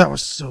 Oh, that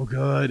was so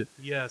good.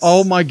 Yes.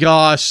 Oh my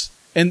gosh.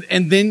 And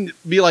then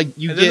be like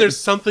and then there's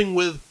something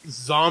with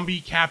zombie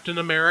Captain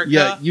America.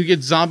 Yeah, you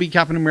get zombie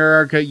Captain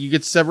America. You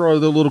get several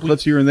other little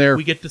clips here and there.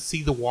 We get to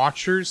see the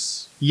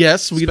Watchers.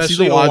 Yes, we get to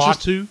see the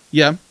Watchers.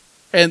 Yeah,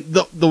 and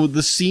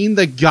the scene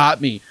that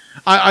got me,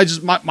 I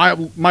just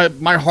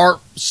my heart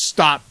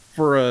stopped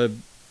for a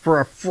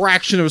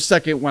fraction of a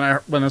second when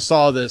I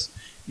saw this.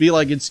 Be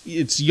like it's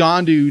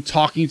Yondu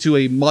talking to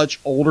a much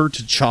older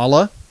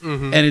T'Challa,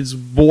 and it's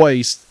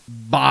voiced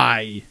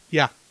by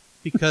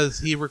because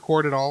he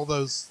recorded all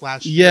those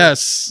last year.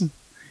 Yes,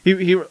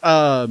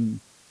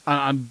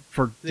 I'm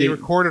forgetting. They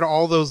recorded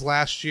all those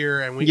last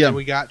year, and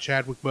we got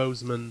Chadwick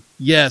Boseman.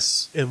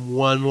 Yes, in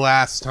one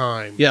last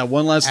time. Yeah,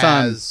 one last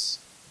time as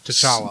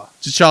T'Challa.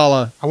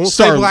 T'Challa. I won't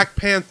say Black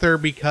Panther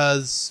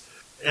because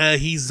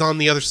he's on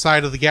the other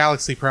side of the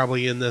galaxy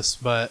probably in this,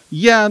 but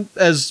yeah,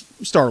 as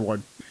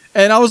Star-Lord.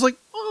 And I was like,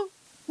 oh,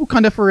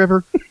 Wakanda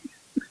forever. Of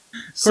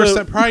course,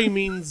 that probably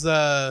means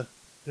they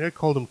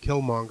called him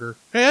Killmonger.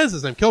 Hey, that's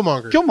his name,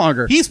 Killmonger.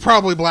 Killmonger. He's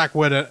probably Black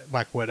Widow.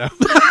 Black Widow.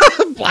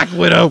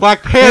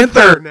 Black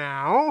Panther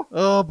now.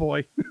 Oh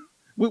boy,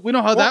 we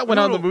know how that went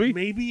on in the movie.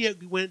 Maybe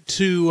it went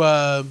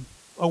to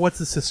what's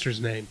the sister's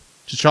name?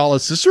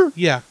 T'Challa's sister?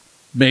 Yeah,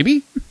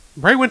 maybe.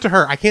 Right, went to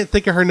her. I can't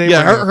think of her name.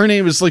 Yeah, her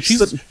name is like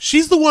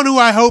she's the one who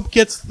I hope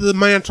gets the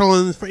mantle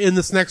in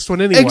this next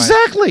one anyway.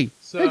 Exactly.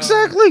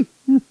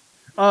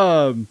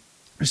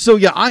 So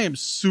yeah, I am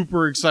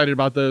super excited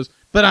about those,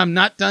 but I'm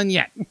not done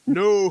yet.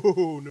 No.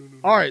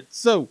 All right,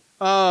 so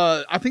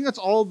I think that's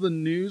all the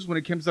news when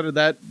it comes out of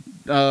that.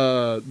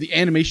 The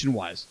animation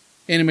wise.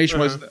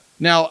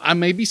 Now I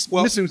may be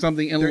missing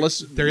something unless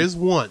there is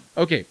one.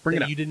 Okay, bring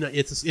it up. You did not.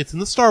 It's in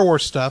the Star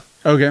Wars stuff.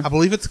 Okay, I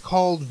believe it's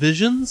called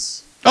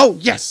Visions. Oh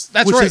yes,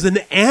 that's right. Which is an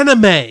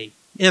anime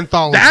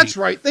anthology. That's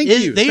right. Thank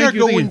you. They are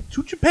going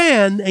to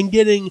Japan and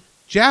getting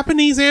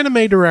Japanese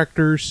anime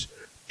directors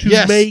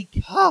to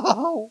make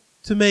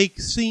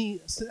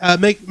scenes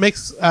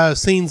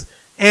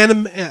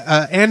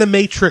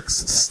animatrix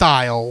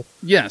style.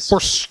 Yes, for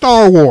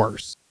Star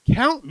Wars.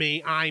 Count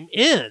me, I'm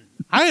in.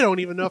 I don't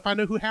even know if I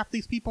know who half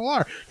these people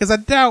are because I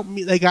doubt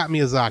they got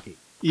Miyazaki.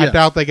 Yeah. I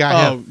doubt they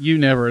got him. Oh, you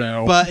never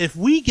know. But if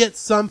we get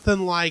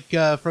something like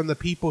from the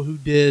people who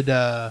did,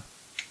 of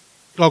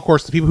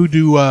course, the people who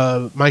do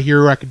My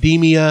Hero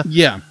Academia,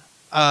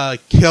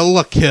 Kill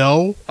la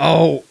Kill.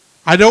 Oh,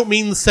 I don't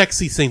mean the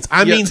sexy scenes.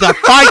 I mean the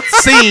fight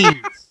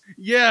scenes.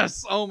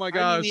 Yes. Oh my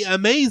gosh. I mean the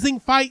amazing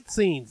fight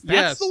scenes.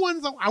 That's the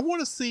ones I want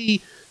to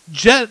see. A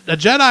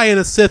Jedi and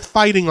a Sith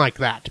fighting like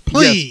that,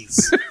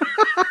 please.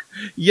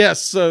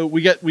 Yes. So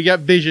we got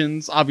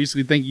Visions.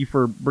 Obviously, thank you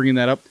for bringing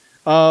that up.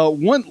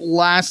 One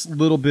last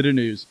little bit of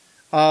news.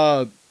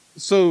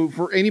 So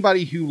for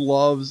anybody who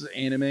loves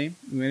anime,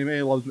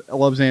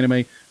 loves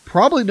anime,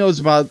 probably knows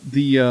about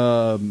the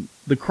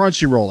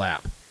Crunchyroll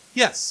app.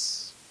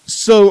 Yes.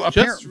 So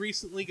just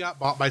recently got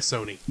bought by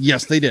Sony.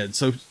 Yes, they did.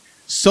 So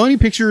Sony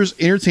Pictures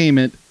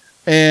Entertainment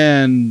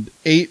and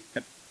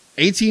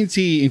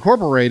AT&T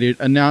Incorporated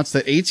announced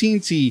that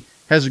AT&T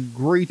has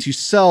agreed to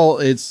sell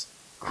its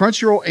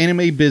Crunchyroll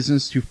anime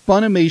business to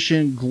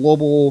Funimation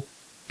Global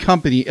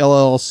Company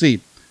LLC.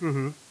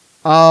 Mm-hmm.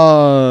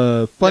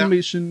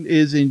 Funimation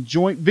is in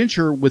joint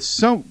venture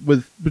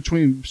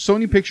between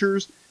Sony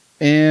Pictures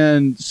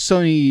and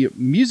Sony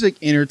Music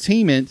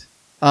Entertainment.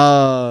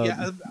 So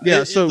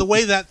the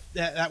way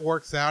that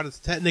works out is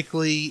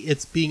technically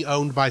it's being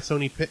owned by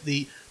Sony,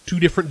 the two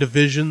different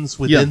divisions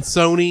within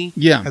Sony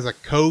as a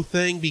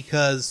co-thing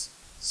because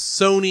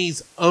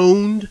Sony's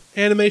owned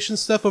animation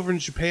stuff over in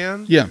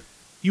Japan. Yeah.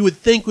 You would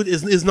think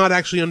is not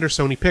actually under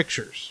Sony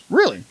Pictures.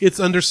 Really? It's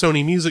under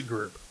Sony Music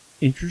Group.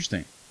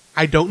 Interesting.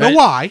 I don't know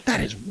why. That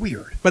is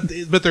weird. But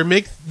their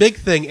big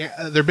thing,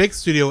 their big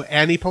studio,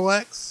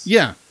 Aniplex.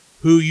 Yeah.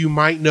 Who you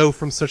might know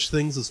from such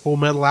things as Full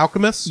Metal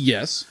Alchemist.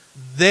 Yes.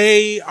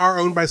 They are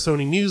owned by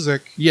Sony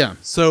Music. Yeah.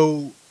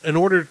 So in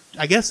order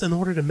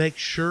to make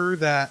sure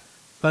that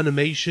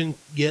Funimation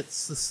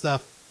gets the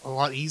stuff a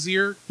lot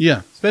easier.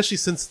 Yeah. Especially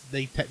since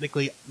they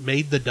technically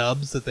made the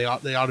dubs that they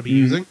ought to be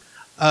using.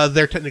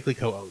 They're technically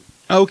co-owned.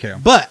 Okay.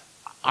 But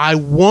I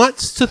want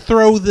to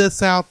throw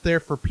this out there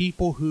for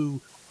people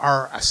who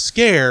are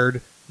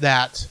scared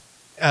that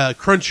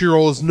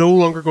Crunchyroll is no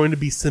longer going to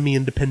be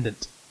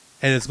semi-independent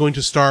and it's going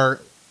to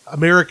start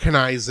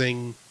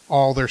Americanizing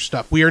all their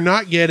stuff. We are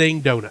not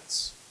getting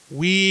donuts.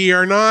 We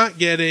are not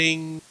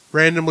getting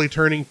randomly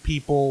turning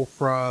people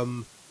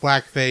from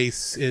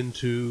blackface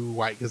into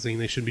white, because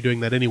they shouldn't be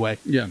doing that anyway.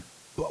 Yeah.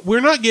 But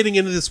we're not getting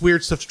into this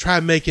weird stuff to try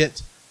and make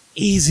it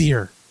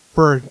easier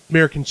for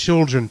American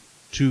children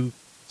to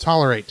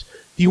tolerate.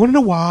 Do you want to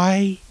know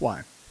why?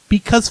 Why?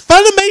 Because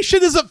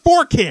Funimation isn't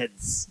for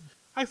kids.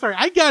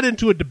 I got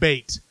into a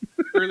debate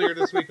earlier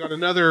this week on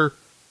another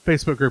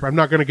Facebook group. I'm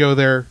not going to go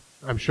there.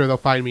 I'm sure they'll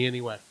find me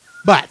anyway.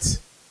 But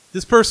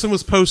this person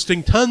was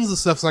posting tons of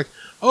stuff. It's like,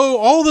 oh,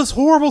 all this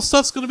horrible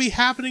stuff's going to be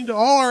happening to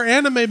all our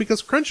anime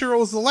because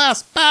Crunchyroll is the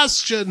last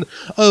bastion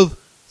of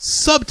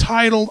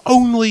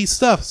subtitled-only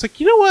stuff. It's like,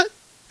 you know what?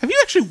 Have you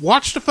actually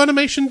watched a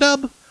Funimation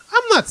dub?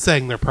 I'm not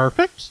saying they're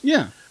perfect.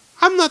 Yeah.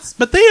 I'm not,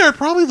 but they are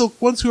probably the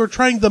ones who are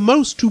trying the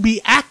most to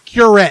be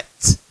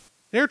accurate.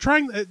 They're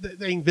trying,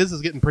 Viz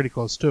is getting pretty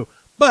close too.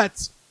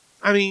 But,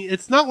 I mean,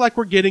 it's not like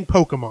we're getting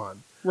Pokemon.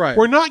 Right.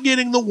 We're not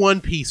getting the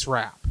One Piece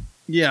rap.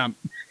 Yeah.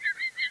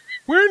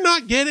 We're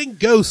not getting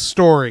Ghost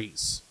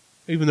Stories.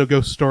 Even though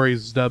Ghost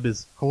Stories dub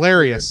is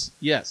hilarious.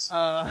 Yes.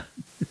 But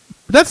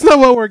that's not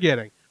what we're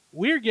getting.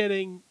 We're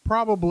getting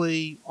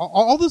probably,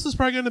 all this is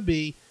probably going to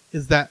be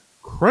is that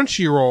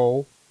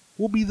Crunchyroll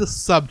will be the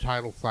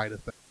subtitle side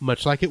of things.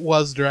 Much like it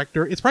was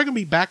director. It's probably going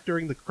to be back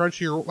during the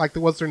Crunchyroll, like it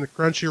was during the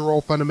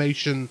Crunchyroll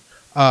Funimation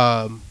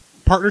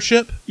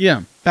partnership.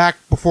 Yeah. Back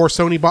before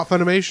Sony bought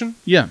Funimation.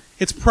 Yeah.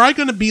 It's probably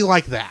going to be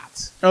like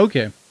that.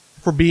 Okay.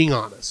 For being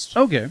honest.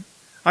 Okay.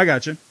 I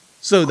gotcha.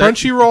 So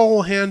Crunchyroll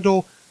will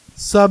handle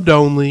subbed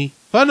only.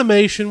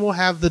 Funimation will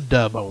have the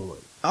dub only.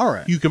 All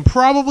right. You can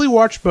probably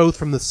watch both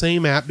from the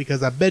same app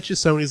because I bet you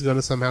Sony's going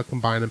to somehow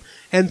combine them.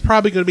 And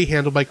probably going to be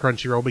handled by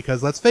Crunchyroll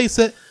because, let's face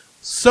it,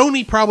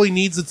 Sony probably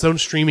needs its own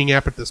streaming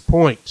app at this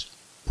point.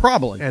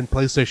 Probably. And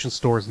PlayStation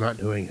Store is not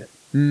doing it.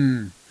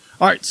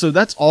 All right, so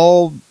that's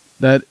all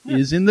that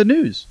is in the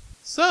news.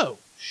 So,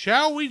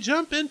 shall we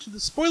jump into the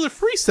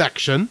spoiler-free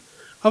section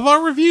of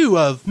our review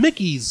of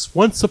Mickey's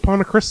Once Upon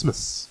a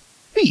Christmas?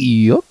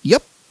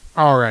 Yep.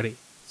 Alrighty.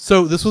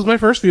 So, this was my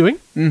first viewing.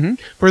 Mm-hmm.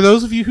 For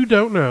those of you who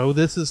don't know,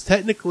 this is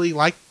technically,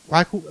 like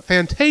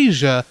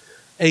Fantasia,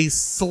 a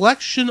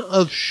selection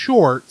of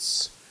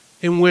shorts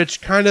in which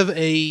kind of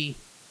a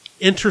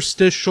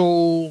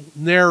interstitial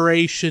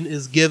narration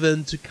is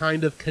given to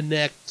kind of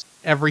connect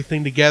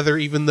everything together,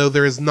 even though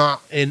there is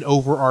not an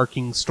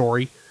overarching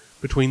story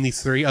between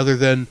these three, other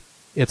than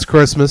it's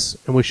Christmas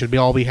and we should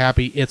all be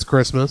happy it's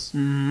Christmas.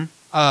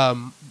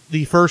 Mm-hmm.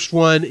 The first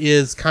one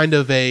is kind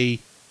of a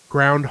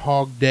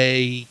Groundhog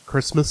Day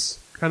Christmas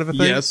kind of a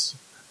thing. Yes.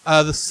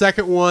 The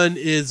second one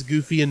is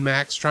Goofy and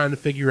Max trying to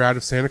figure out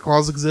if Santa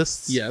Claus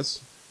exists. Yes.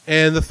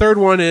 And the third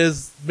one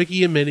is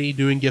Mickey and Minnie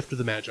doing Gift of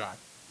the Magi.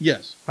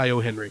 Yes. By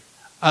O. Henry.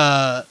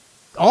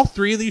 All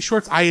three of these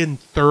shorts I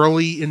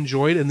thoroughly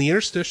enjoyed, and the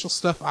interstitial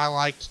stuff I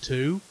liked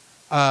too.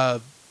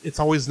 It's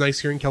always nice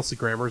hearing Kelsey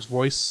Grammer's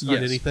voice on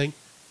anything.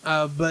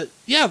 But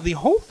yeah, the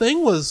whole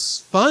thing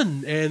was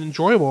fun and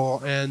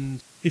enjoyable,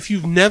 and if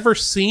you've never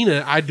seen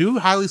it, I do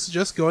highly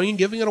suggest going and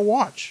giving it a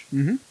watch.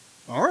 Mm-hmm.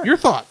 All right. Your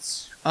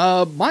thoughts?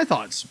 My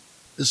thoughts.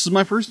 This is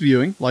my first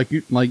viewing, like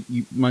you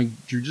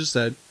just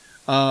said.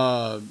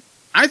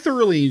 I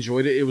thoroughly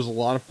enjoyed it. It was a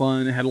lot of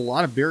fun. It had a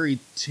lot of very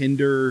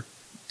tender,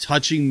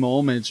 touching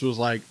moments. It was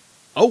like,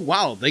 oh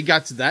wow, they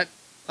got to that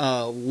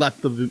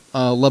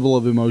level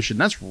of emotion.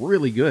 That's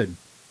really good,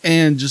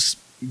 and just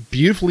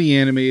beautifully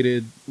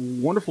animated,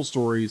 wonderful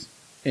stories,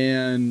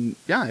 and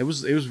yeah, it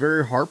was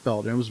very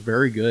heartfelt and it was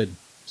very good.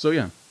 So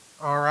yeah.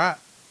 All right.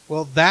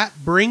 Well, that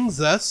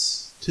brings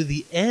us to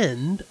the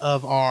end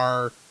of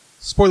our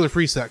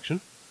spoiler-free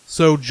section.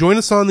 So join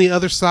us on the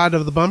other side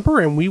of the bumper,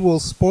 and we will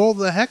spoil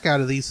the heck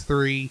out of these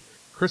three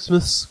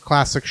Christmas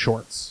classic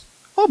shorts.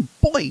 Oh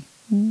boy!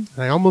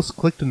 I almost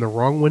clicked in the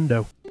wrong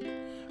window.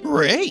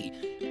 Ray,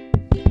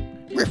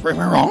 we're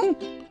wrong.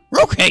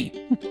 Okay.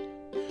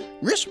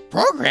 This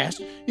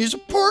progress is a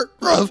part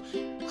of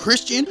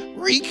Christian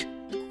Geek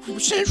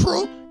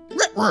Central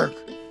Network.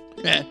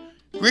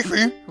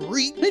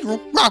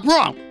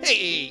 Wrong.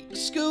 Hey,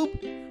 Scoop,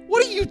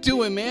 what are you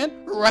doing, man?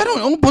 I don't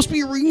know. I'm supposed to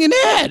be reading an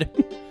ad.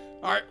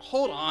 All right,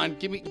 hold on.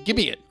 Give me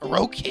it.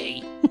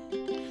 Okay.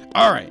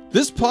 All right.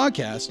 This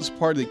podcast is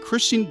part of the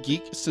Christian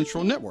Geek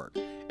Central Network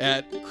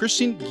at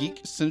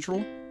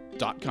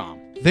ChristianGeekCentral.com.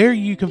 There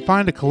you can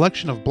find a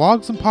collection of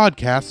blogs and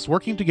podcasts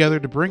working together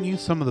to bring you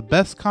some of the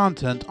best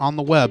content on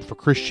the web for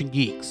Christian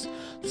geeks,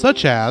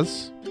 such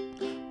as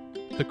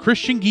the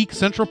Christian Geek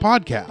Central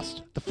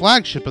Podcast, the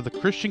flagship of the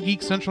Christian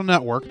Geek Central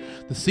Network,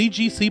 the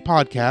CGC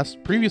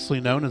Podcast,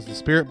 previously known as the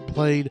Spirit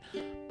Blade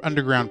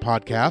Underground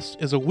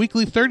Podcast, is a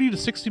weekly 30 to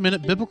 60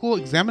 minute biblical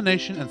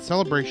examination and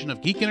celebration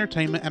of geek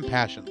entertainment and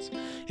passions.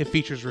 It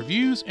features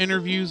reviews,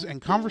 interviews,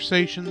 and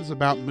conversations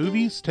about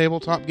movies,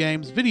 tabletop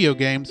games, video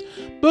games,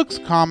 books,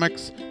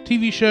 comics,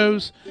 TV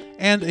shows,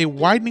 and a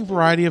widening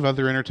variety of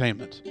other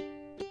entertainment.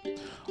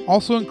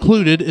 Also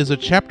included is a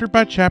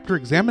chapter-by-chapter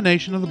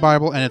examination of the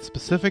Bible and its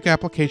specific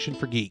application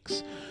for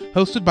geeks.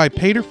 Hosted by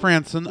Peter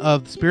Franson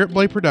of Spirit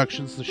Blade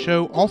Productions, the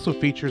show also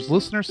features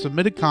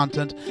listener-submitted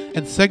content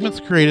and segments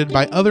created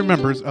by other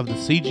members of the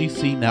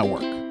CGC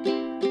network.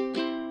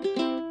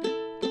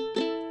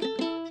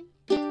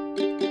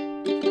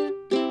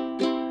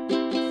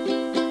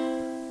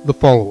 The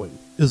following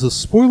is a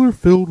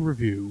spoiler-filled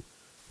review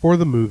for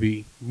the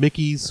movie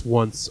Mickey's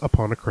Once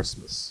Upon a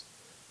Christmas.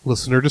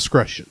 Listener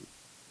discretion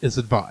is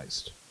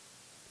advised.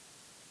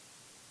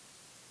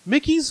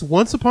 Mickey's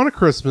Once Upon a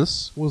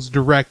Christmas was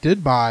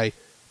directed by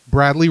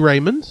Bradley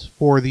Raymond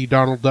for the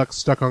Donald Duck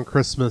Stuck on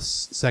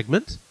Christmas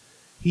segment,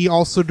 He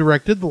also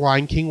directed The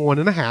Lion King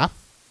 1.5.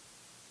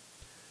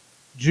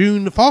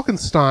 June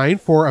Falkenstein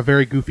for A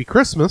Very Goofy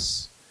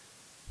Christmas.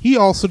 He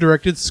also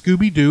directed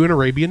Scooby-Doo and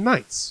Arabian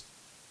Nights.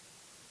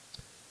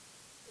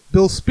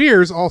 Bill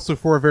Spears, also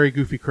for A Very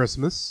Goofy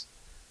Christmas,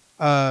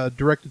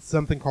 directed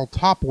something called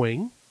Top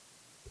Wing.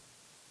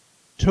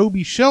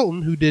 Toby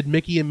Shelton, who did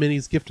Mickey and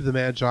Minnie's Gift to the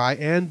Magi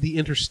and the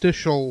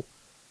interstitial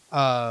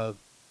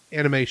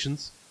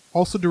animations,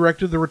 also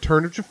directed The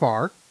Return of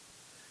Jafar.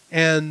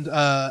 And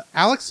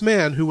Alex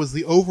Mann, who was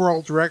the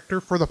overall director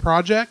for the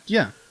project.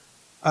 Yeah.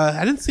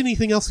 I didn't see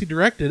anything else he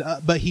directed,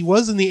 but he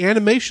was in the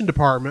animation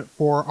department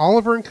for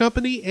Oliver and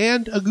Company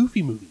and a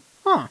Goofy movie.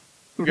 Huh.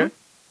 Okay.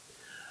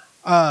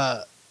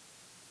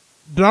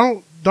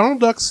 Donald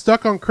Duck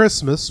Stuck on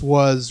Christmas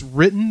was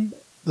written,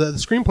 the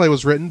screenplay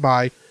was written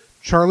by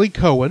Charlie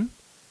Cohen.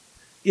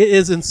 It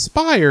is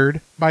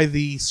inspired by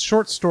the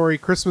short story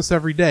Christmas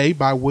Every Day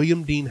by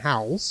William Dean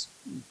Howells.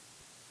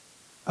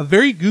 A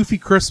Very Goofy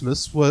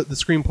Christmas, the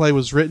screenplay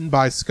was written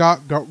by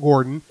Scott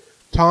Gordon,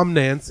 Tom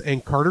Nance,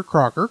 and Carter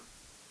Crocker.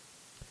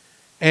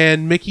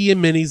 And Mickey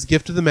and Minnie's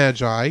Gift to the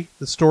Magi,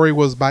 the story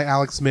was by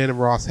Alex Mann and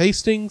Ross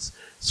Hastings,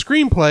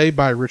 screenplay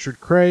by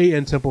Richard Cray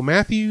and Temple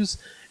Matthews,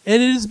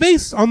 and it is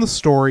based on the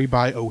story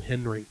by O.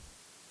 Henry.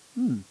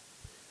 Which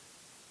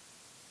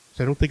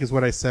I don't think is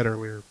what I said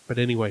earlier, but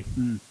anyway.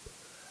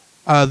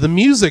 The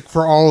music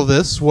for all of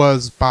this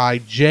was by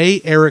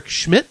J. Eric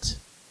Schmidt.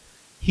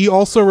 He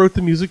also wrote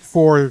the music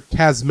for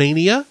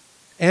Tasmania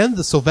and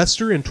the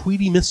Sylvester and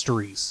Tweety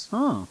Mysteries.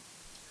 Huh.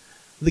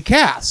 The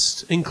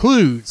cast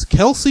includes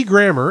Kelsey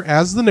Grammer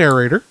as the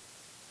narrator,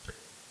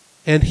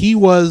 and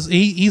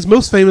he's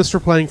most famous for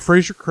playing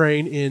Frasier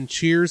Crane in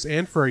Cheers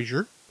and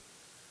Frasier,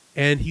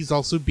 and he's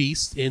also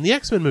Beast in the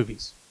X-Men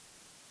movies,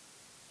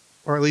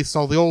 or at least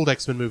all the old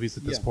X-Men movies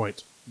at this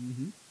point.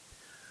 Mm-hmm.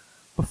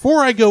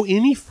 Before I go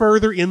any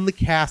further in the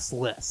cast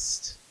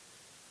list,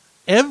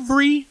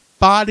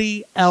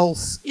 everybody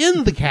else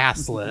in the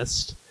cast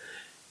list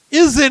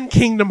is in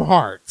Kingdom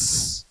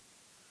Hearts.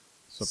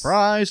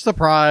 Surprise,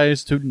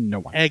 surprise to no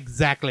one.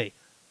 Exactly.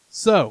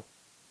 So,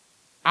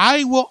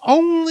 I will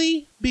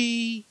only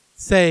be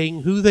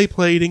saying who they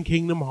played in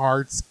Kingdom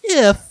Hearts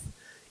if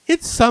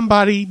it's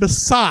somebody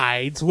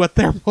besides what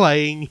they're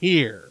playing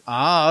here.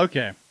 Ah,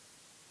 okay.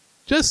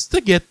 Just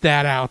to get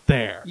that out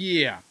there.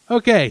 Yeah.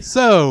 Okay,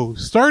 so,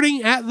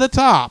 starting at the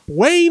top,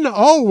 Wayne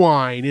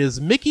Allwine is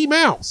Mickey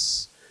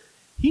Mouse.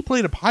 He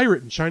played a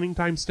pirate in Shining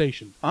Time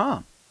Station.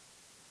 Ah.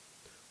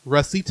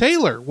 Russie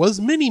Taylor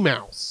was Minnie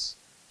Mouse.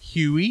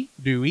 Huey,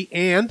 Dewey,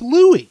 and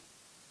Louie.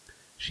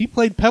 She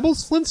played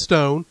Pebbles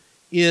Flintstone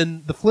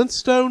in the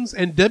Flintstones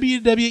and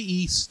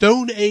WWE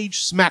Stone Age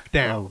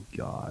SmackDown. Oh,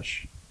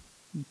 gosh.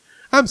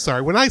 I'm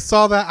sorry, when I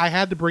saw that, I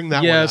had to bring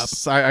that one up.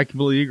 Yes, I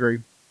completely agree.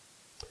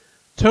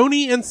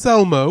 Tony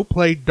Anselmo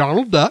played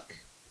Donald Duck.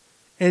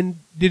 And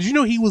did you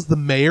know he was the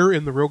mayor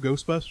in the Real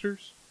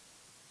Ghostbusters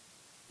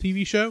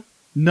TV show?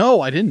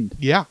 No, I didn't.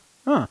 Yeah.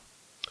 Huh.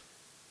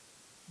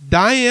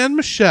 Diane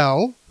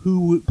Michelle,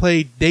 who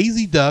played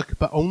Daisy Duck,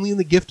 but only in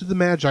the Gift of the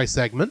Magi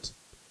segment,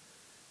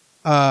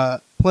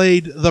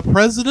 played the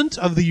President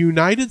of the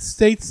United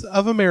States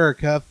of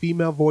America,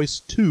 female voice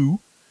 2,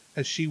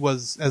 as she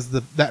was as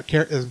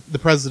the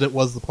President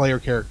was the player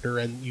character,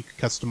 and you could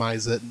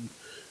customize it and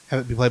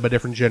have it be played by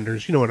different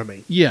genders. You know what I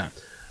mean? Yeah.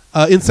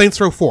 In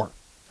Saints Row 4.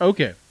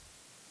 Okay.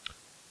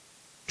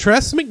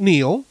 Tress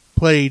MacNeille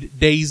played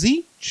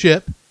Daisy,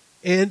 Chip,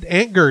 and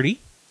Aunt Gertie,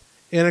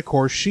 and of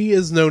course she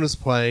is known as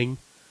playing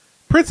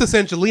Princess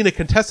Angelina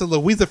Contessa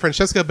Louisa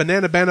Francesca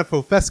Banana Bana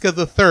Fofesca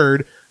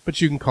III, but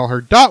you can call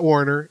her Dot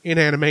Warner in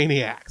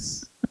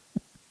Animaniacs.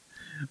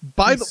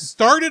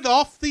 Started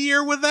off the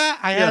year with that.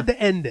 I had to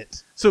end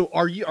it. So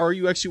are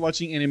you actually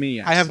watching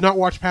Animaniacs? I have not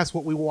watched past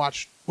what we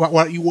watched.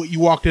 What you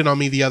walked in on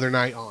me the other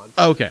night on.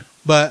 Okay.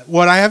 But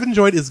what I have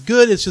enjoyed is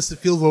good. It's just it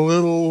feels a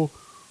little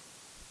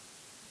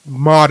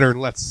modern,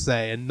 let's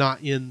say, and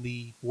not in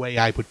the way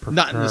I would prefer.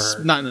 Not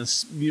in the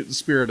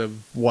spirit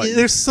of what?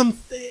 There's some.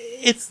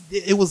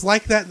 It was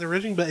like that in the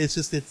original, but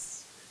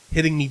it's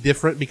hitting me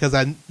different because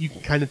you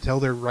can kind of tell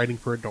they're writing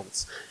for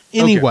adults.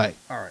 Anyway, okay.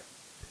 All right.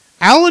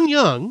 Alan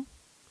Young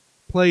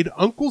played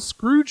Uncle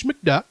Scrooge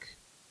McDuck.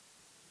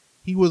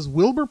 He was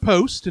Wilbur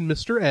Post in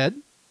Mr. Ed,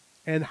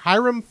 and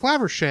Hiram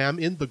Flaversham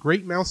in The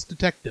Great Mouse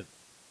Detective.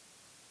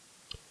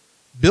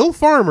 Bill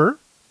Farmer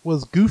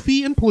was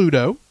Goofy in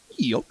Pluto.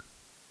 Yep.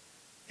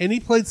 And he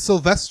played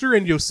Sylvester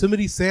and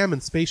Yosemite Sam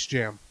in Space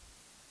Jam.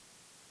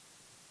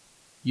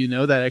 You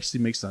know, that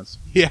actually makes sense.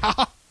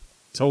 Yeah.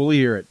 Totally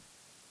hear it.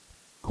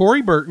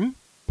 Corey Burton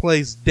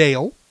plays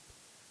Dale.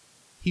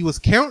 He was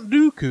Count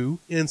Dooku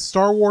in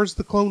Star Wars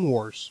The Clone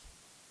Wars.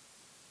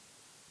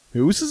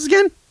 Who was this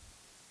again?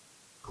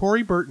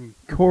 Corey Burton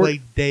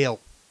played Dale.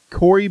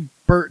 Corey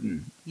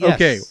Burton. Yes.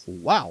 Okay.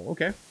 Wow.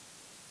 Okay.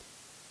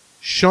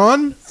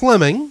 Sean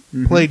Fleming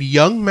played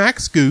young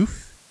Max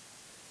Goof,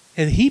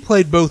 and he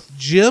played both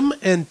Jim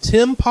and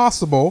Tim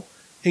Possible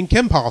in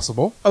Kim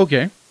Possible.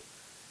 Okay.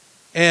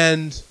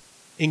 And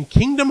in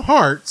Kingdom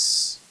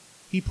Hearts,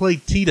 he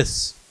played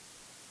Tidus.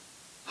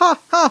 Ha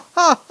ha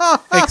ha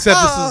ha! Except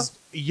this is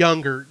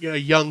younger,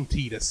 young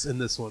Titus in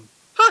this one.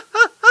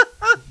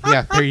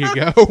 Yeah, there you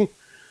go.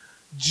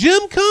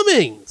 Jim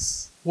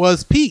Cummings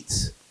was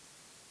Pete,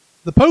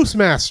 the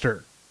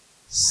postmaster,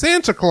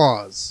 Santa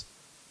Claus,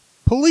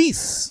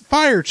 police,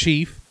 fire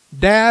chief,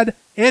 dad,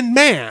 and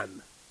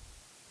man.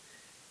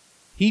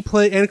 He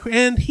played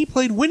and he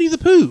played Winnie the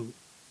Pooh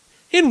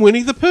in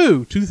Winnie the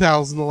Pooh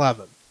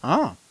 2011.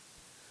 Ah.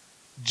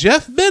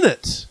 Jeff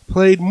Bennett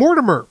played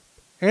Mortimer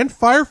and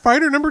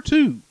firefighter number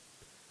 2,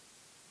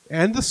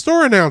 and the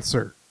store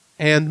announcer,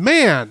 and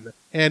man,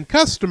 and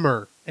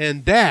customer,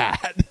 and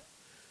dad.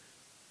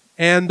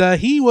 And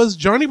he was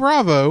Johnny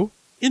Bravo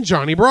in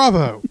Johnny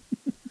Bravo.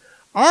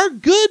 Our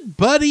good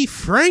buddy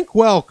Frank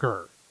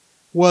Welker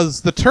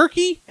was the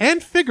turkey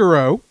and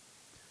Figaro,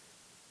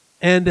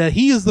 and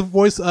he is the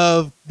voice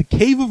of the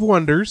Cave of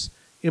Wonders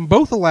in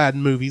both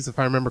Aladdin movies, if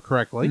I remember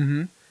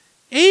correctly,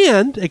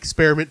 and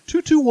Experiment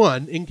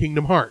 221 in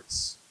Kingdom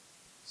Hearts.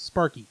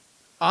 Sparky.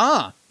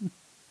 Ah.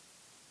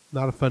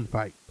 Not a fun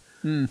fight.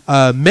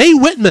 Mae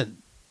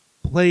Whitman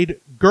played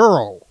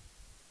Girl.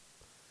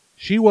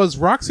 She was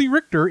Roxy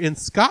Richter in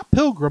Scott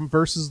Pilgrim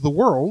vs. the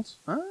World,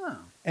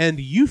 and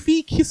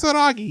Yuffie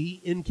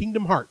Kisaragi in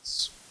Kingdom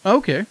Hearts.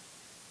 Okay.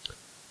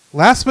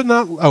 Last but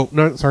not... Oh,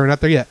 no, sorry, not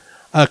there yet.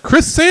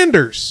 Chris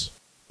Sanders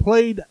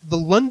played the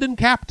London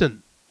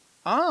Captain.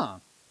 Ah.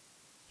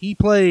 He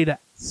played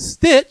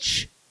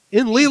Stitch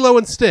in Lilo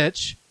and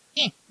Stitch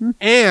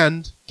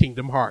and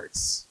Kingdom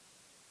Hearts.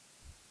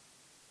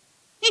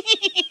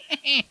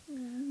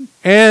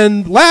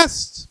 And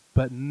last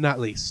but not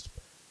least,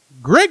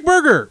 Greg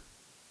Berger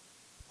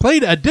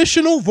played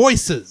additional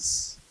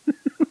voices.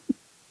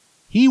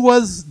 He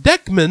was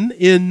Deckman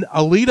in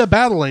Alita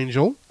Battle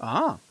Angel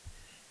Ah.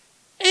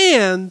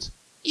 and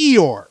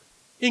Eeyore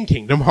in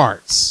Kingdom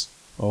Hearts.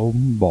 Oh,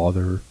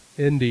 bother.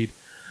 Indeed.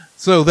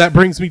 So that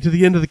brings me to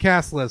the end of the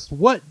cast list.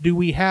 What do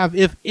we have,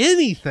 if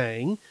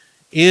anything,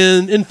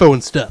 in info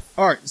and stuff?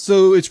 All right,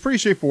 so it's pretty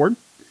straightforward.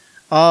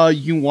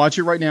 You can watch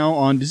it right now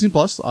on Disney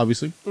Plus,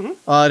 obviously. It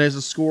has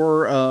a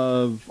score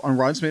on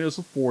Rotten Tomatoes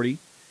of 40,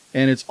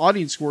 and its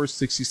audience score is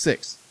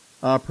 66.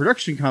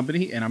 Production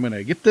company, and I'm going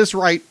to get this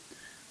right,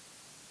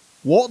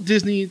 Walt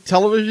Disney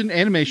Television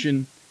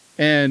Animation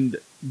and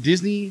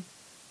Disney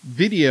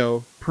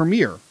Video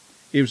Premiere.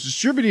 It was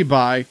distributed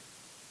by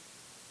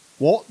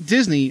Walt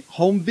Disney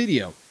Home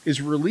Video. Its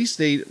release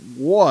date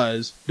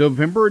was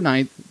November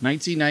 9th,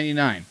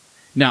 1999.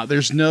 Now,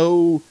 there's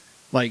no,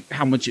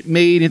 how much it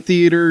made in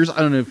theaters. I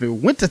don't know if it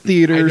went to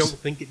theaters. I don't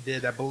think it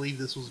did. I believe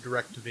this was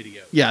direct to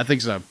video. Yeah, I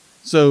think so.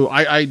 So,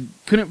 I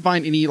couldn't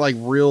find any,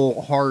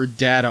 real hard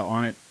data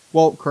on it.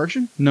 Well,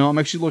 correction? No, I'm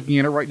actually looking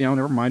at it right now.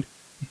 Never mind.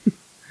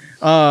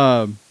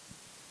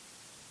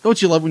 Don't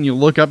you love when you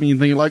look up and you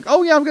think,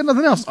 oh, yeah, I've got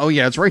nothing else. Oh,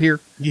 yeah, it's right here.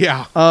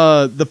 Yeah.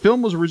 The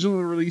film was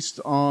originally released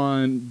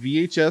on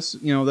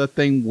VHS, that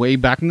thing way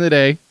back in the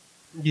day.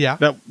 Yeah.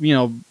 That,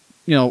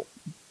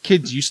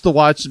 kids used to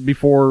watch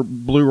before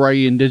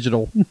Blu-ray and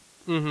digital.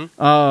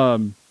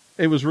 Mm-hmm.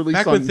 It was released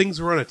back when things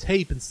were on a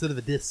tape instead of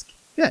a disc.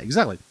 Yeah,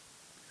 exactly.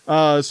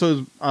 So it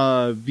was,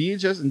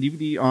 VHS and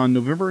DVD on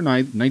November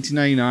 9th,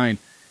 1999.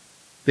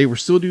 They were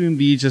still doing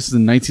VHS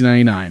in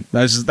 1999.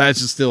 That's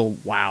just still,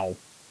 wow.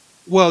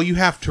 Well, you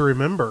have to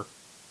remember,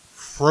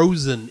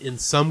 Frozen in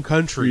some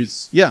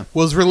countries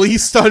was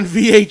released on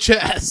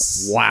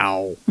VHS.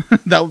 Wow.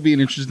 That would be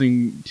an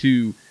interesting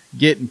to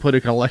get and put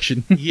a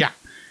collection. Yeah.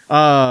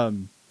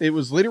 It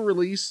was later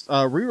re-released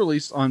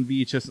on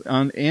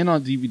VHS and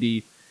on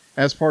DVD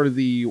as part of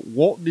the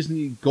Walt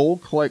Disney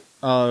Gold Classic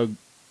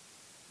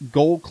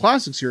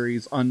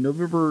Series on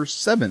November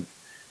 7th,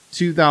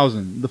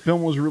 2000. The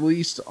film was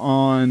released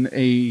on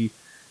a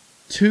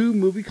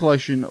 2-movie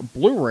collection,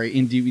 Blu-ray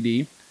and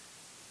DVD,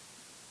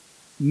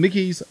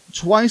 Mickey's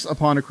Twice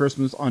Upon a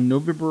Christmas on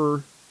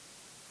November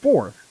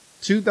 4th,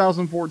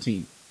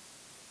 2014.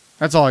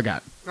 That's all I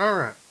got. All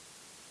right.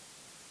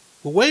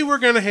 The way we're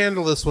going to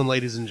handle this one,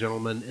 ladies and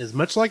gentlemen, is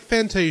much like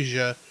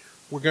Fantasia.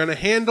 We're going to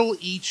handle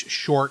each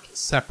short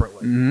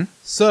separately.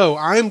 So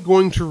I'm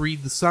going to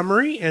read the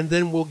summary, and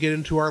then we'll get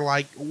into our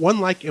one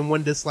like and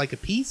one dislike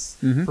apiece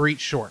for each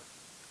short.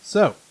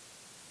 So,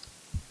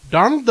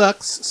 Donald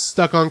Duck's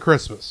Stuck on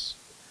Christmas.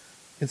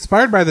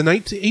 Inspired by the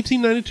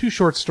 1892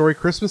 short story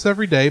Christmas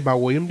Every Day by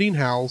William Dean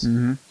Howells,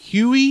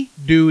 Huey,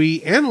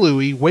 Dewey, and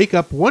Louie wake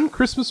up one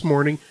Christmas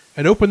morning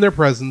and open their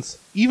presents,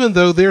 even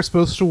though they're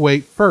supposed to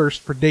wait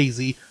first for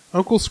Daisy,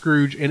 Uncle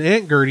Scrooge, and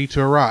Aunt Gertie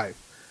to arrive.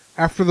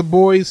 After the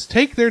boys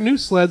take their new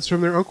sleds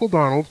from their Uncle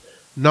Donald,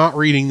 not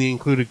reading the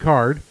included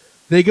card,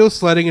 they go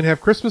sledding and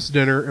have Christmas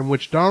dinner in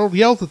which Donald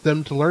yells at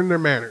them to learn their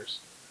manners.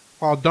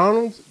 While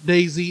Donald,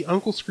 Daisy,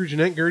 Uncle Scrooge,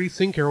 and Aunt Gertie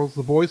sing carols,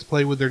 the boys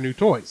play with their new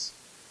toys.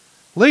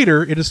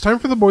 Later, it is time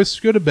for the boys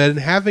to go to bed, and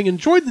having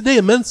enjoyed the day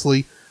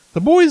immensely,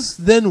 the boys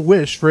then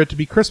wish for it to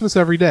be Christmas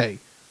every day.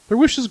 Their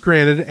wish is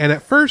granted, and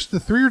at first the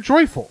three are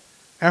joyful.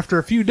 After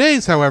a few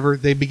days, however,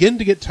 they begin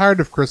to get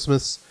tired of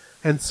Christmas,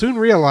 and soon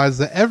realize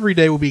that every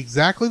day will be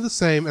exactly the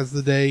same as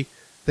the day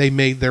they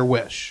made their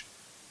wish.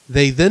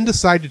 They then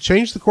decide to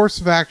change the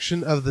course of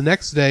action of the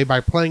next day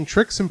by playing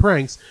tricks and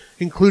pranks,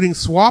 including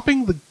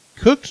swapping the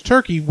cooked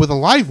turkey with a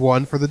live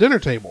one for the dinner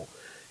table.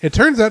 It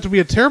turns out to be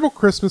a terrible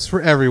Christmas for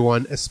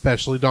everyone,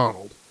 especially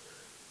Donald.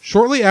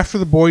 Shortly after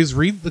the boys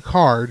read the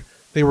card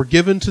they were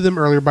given to them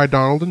earlier by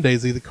Donald and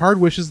Daisy, the card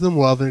wishes them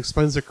love and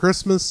explains that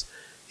Christmas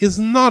is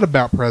not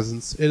about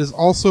presents, it is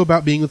also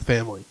about being with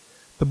family.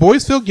 The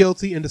boys feel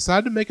guilty and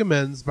decide to make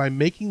amends by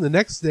making the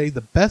next day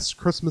the best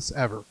Christmas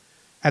ever.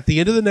 At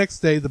the end of the next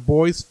day, the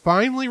boys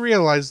finally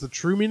realize the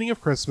true meaning of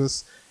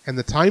Christmas, and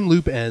the time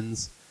loop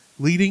ends,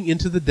 leading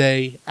into the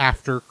day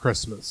after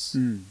Christmas.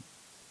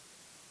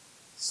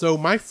 So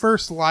my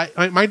first my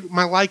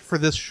like for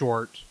this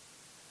short,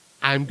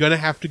 I'm going to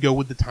have to go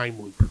with the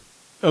time loop.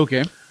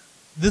 Okay.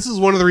 This is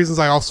one of the reasons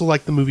I also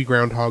like the movie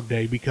Groundhog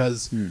Day,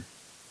 because, and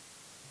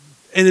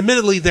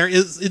admittedly,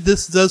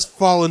 this does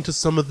fall into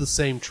some of the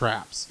same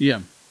traps. Yeah.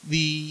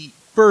 The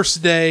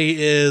first day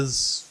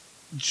is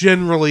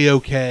generally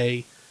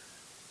okay.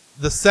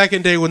 The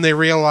second day, when they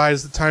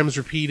realize the time's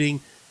repeating,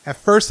 at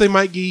first they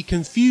might be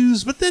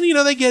confused, but then,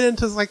 they get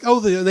into like, oh,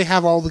 they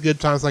have all the good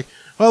times. Like,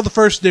 well, the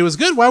first day was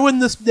good. Why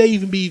wouldn't this day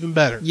even be even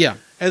better? Yeah.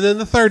 And then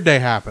the third day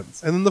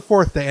happens, and then the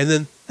fourth day, and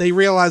then they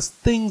realize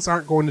things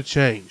aren't going to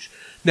change.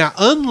 Now,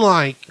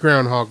 unlike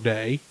Groundhog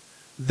Day,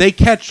 they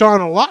catch on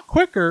a lot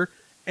quicker,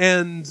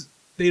 and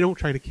they don't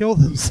try to kill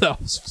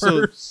themselves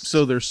first.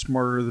 So they're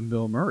smarter than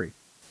Bill Murray.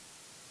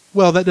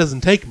 Well, that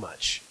doesn't take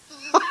much.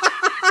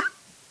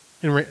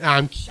 And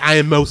I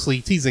am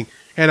mostly teasing,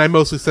 and I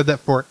mostly said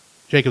that for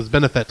Jacob's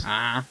benefit.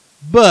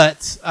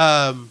 But,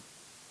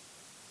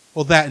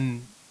 well, that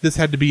and this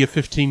had to be a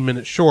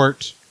 15-minute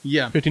short.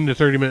 Yeah. 15 to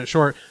 30-minute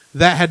short.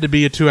 That had to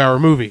be a 2-hour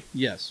movie.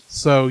 Yes.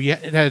 So, yeah,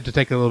 it had to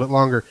take a little bit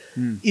longer.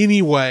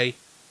 Anyway,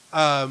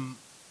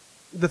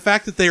 the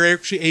fact that they're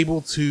actually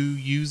able to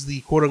use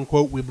the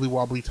quote-unquote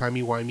wibbly-wobbly,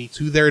 timey-wimey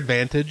to their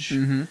advantage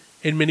in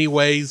many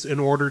ways in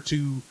order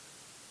to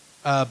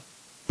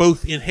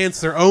both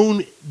enhance their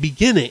own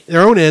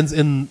ends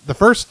in the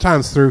first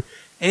times through,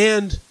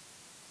 and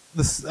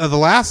the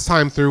last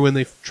time through when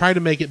they try to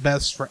make it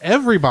best for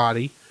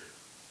everybody,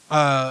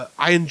 I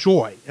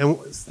enjoy. And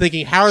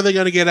thinking, how are they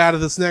going to get out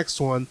of this next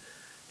one?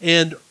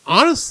 And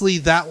honestly,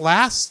 that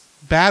last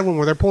bad one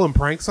where they're pulling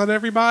pranks on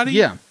everybody,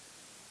 Yeah.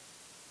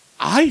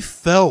 I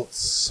felt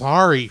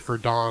sorry for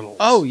Donald.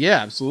 Oh, yeah,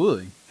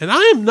 absolutely. And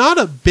I am not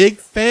a big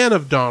fan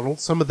of Donald,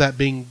 some of that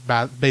being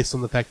based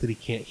on the fact that he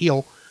can't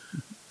heal.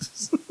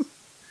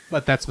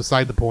 But that's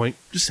beside the point.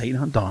 Just hating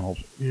on Donald.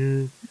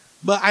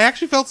 But I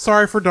actually felt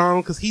sorry for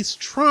Donald because he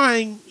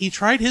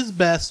tried his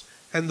best,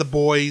 and the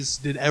boys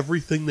did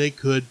everything they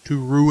could to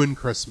ruin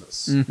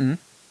Christmas.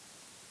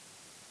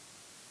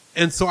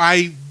 And so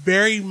I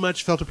very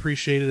much felt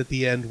appreciated at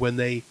the end when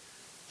they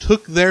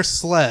took their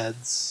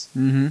sleds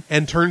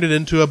and turned it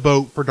into a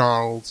boat for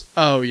Donald.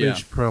 Oh, yeah.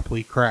 Which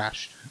promptly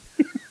crashed.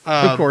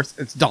 Of course,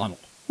 it's Donald.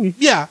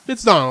 Yeah,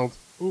 it's Donald,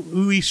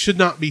 who we should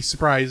not be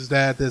surprised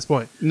at this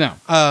point. No.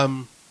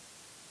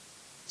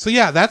 So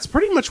yeah, that's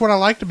pretty much what I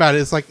liked about it.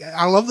 It's like,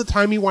 I love the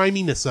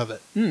timey-wiminess of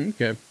it.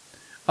 Okay.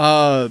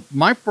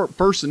 My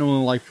first and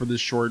only like for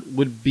this short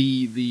would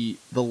be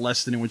the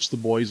lesson in which the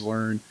boys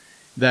learn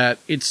that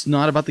it's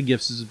not about the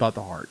gifts, it's about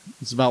the heart.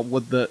 It's about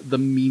what the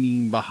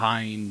meaning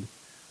behind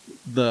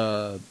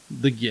the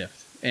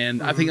gift.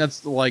 And I think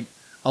that's like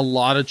a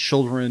lot of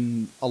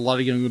children, a lot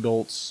of young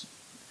adults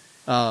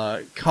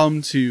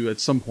come to at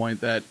some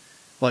point, that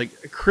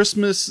like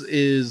Christmas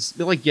is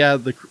like, yeah,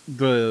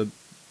 the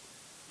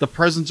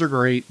presents are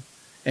great,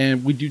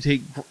 and we do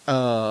take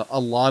a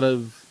lot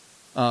of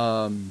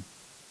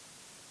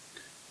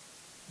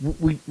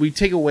we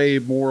take away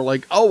more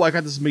like, oh, I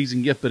got this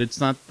amazing gift, but it's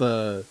not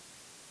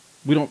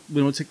we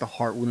don't take the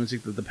heart, we don't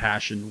take the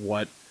passion,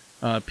 what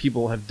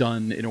people have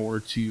done in order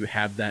to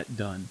have that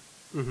done.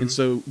 And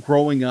so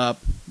growing up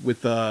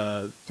with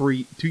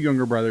two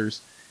younger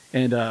brothers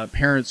and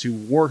parents who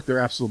work their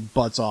absolute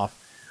butts off,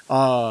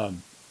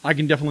 I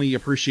can definitely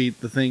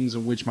appreciate the things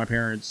in which my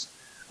parents,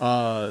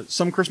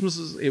 some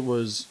Christmases it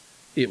was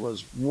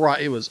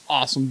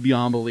awesome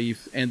beyond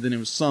belief, and then it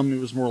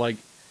was more like,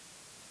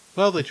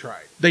 well, they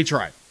tried. They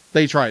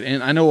tried,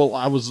 and I know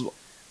I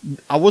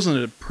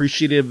wasn't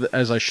appreciative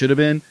as I should have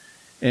been,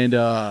 and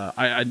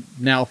I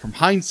now from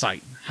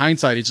hindsight,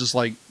 it's just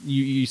like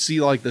you see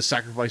like the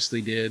sacrifice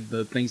they did,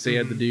 the things they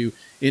had to do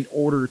in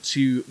order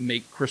to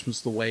make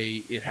Christmas the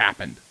way it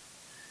happened,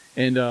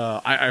 and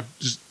I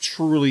just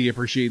truly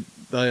appreciate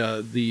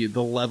the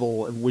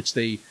level at which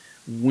they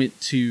went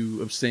to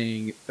of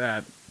saying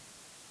that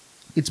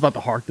it's about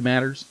the heart that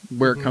matters,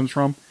 where it comes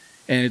from,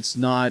 and it's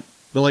not.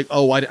 They're like,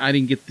 oh, I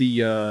didn't get the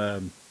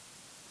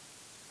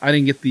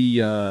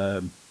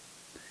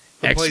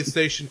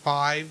PlayStation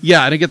 5.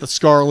 Yeah, I didn't get the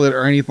Scarlet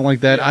or anything like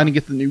that. Yeah. I didn't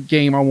get the new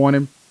game I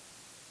wanted.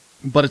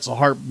 But it's a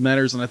heart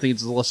matters, and I think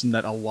it's a lesson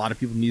that a lot of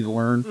people need to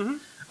learn.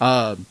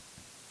 And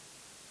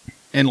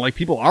like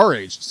people our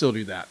age still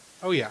do that.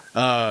 Oh yeah.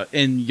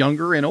 And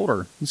younger and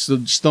older, so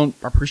just don't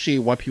appreciate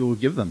what people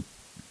would give them.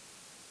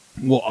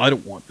 Well, I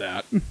don't want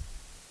that.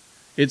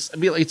 It's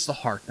the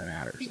heart that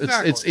matters.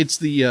 Exactly. It's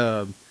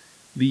the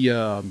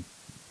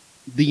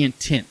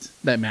intent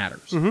that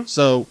matters. Mhm.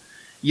 So,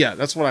 yeah,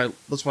 that's what I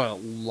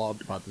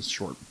loved about this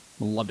short.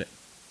 I loved it.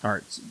 All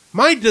right.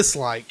 My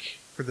dislike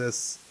for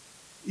this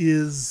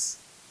is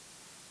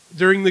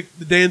during the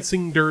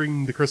dancing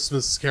during the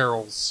Christmas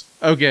carols.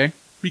 Okay.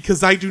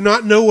 Because I do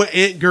not know what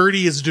Aunt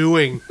Gertie is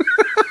doing.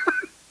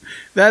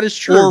 That is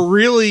true. Or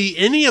really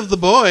any of the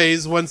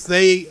boys once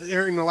they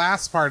are in the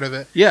last part of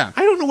it. Yeah.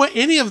 I don't know what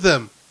any of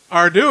them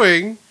are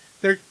doing.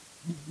 They're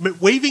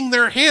waving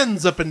their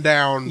hands up and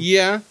down.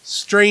 Yeah.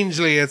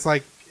 Strangely, it's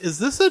like, is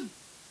this a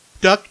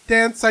duck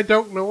dance I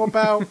don't know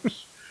about?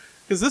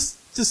 Because this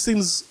just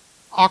seems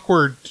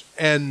awkward,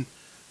 and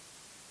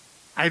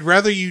I'd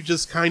rather you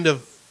just kind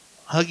of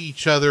hug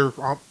each other,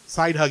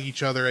 side hug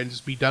each other, and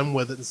just be done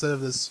with it instead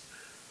of this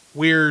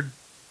weird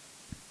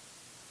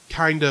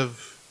kind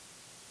of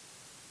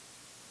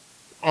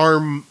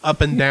arm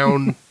up and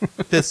down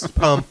fist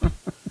pump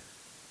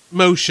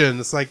motion.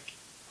 It's like,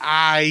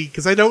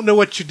 because I don't know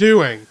what you're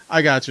doing.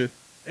 I got you.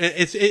 And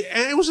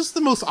it was just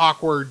the most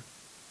awkward.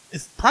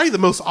 It's probably the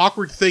most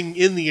awkward thing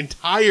in the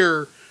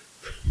entire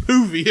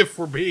movie, if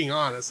we're being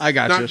honest. I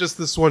got Not you. just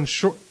this one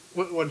short.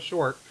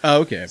 Oh,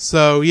 okay.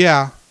 So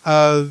yeah,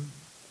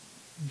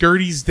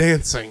 Gertie's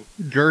dancing.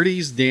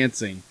 Gertie's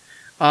dancing.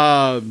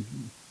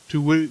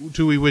 To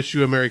we wish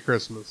you a Merry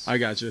Christmas. I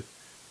got you.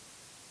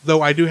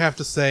 Though I do have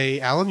to say,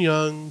 Alan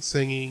Young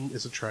singing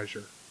is a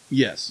treasure.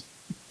 Yes.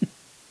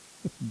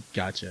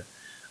 Gotcha.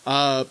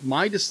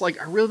 My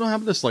dislike, I really don't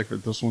have a dislike for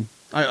this one.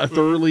 I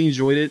thoroughly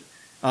enjoyed it.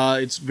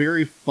 It's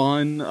very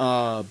fun.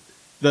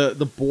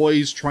 The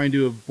boys trying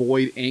to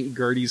avoid Aunt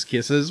Gertie's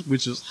kisses,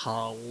 which is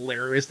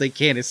hilarious. They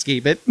can't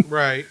escape it,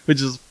 Right.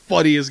 which is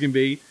funny as can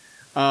be.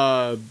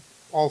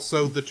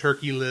 Also, the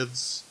turkey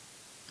lives,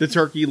 The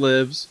turkey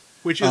lives.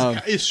 which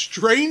is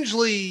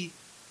strangely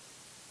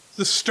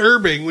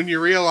disturbing when you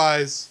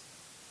realize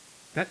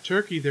that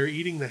turkey they're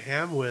eating the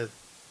ham with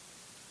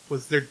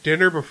was their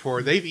dinner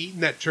before. They've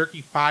eaten that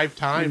turkey 5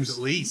 times at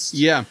least.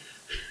 Yeah.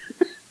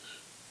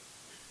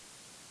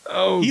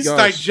 Oh, He's gosh.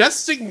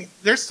 digesting.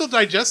 They're still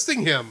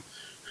digesting him,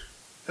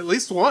 at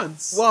least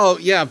once. Well,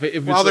 yeah, but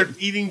if while it's they're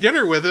eating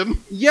dinner with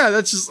him. yeah,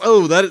 that's just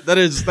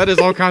that is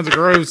all kinds of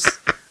gross.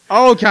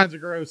 All kinds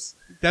of gross.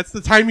 That's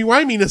the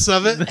timey-wiminess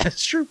of it.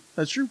 That's true.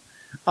 That's true.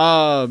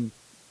 The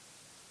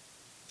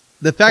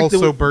fact Also,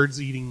 that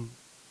birds eating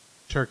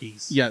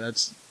turkeys. yeah,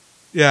 that's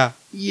Yeah.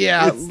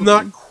 yeah. It's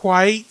not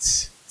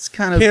quite It's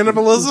kind of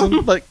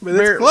cannibalism, but but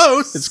it's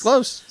close. It's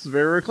close. It's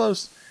very, very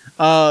close.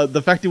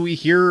 The fact that we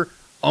hear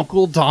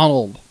Uncle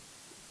Donald,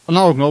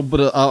 not Uncle,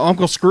 but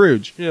Uncle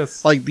Scrooge,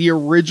 Yes. like the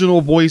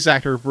original voice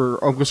actor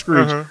for Uncle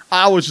Scrooge, Uh-huh.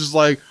 I was just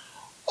like,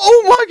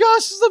 oh my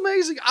gosh, this is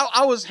amazing.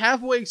 I was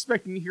halfway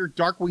expecting to hear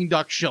Darkwing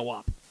Duck show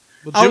up.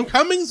 Well, Jim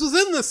Cummings was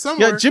in this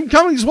somewhere. Yeah, Jim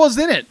Cummings was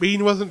in it. But he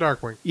wasn't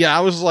Darkwing. Yeah, I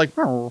was like,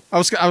 oh. I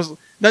was.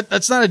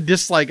 That's not a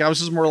dislike. I was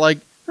just more like,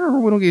 oh,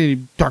 we don't get any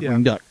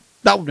Darkwing Duck.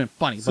 That would have been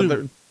funny. Soon. But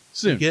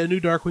soon. Get a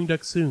new Darkwing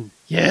Duck soon.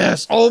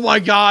 Yes. Oh my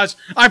gosh,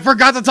 I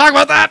forgot to talk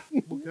about that.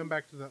 We'll come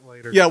back to that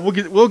later. Yeah,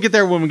 we'll get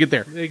there when we get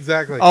there.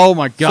 Exactly. Oh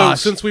my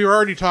gosh. So since we were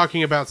already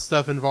talking about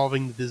stuff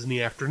involving the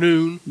Disney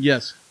afternoon,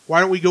 Yes.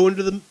 why don't we go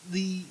into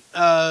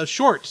the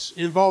shorts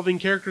involving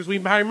characters we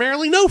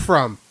primarily know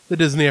from the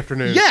Disney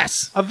afternoon?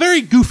 Yes. A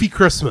very goofy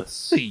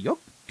Christmas. Yup.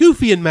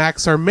 Goofy and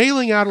Max are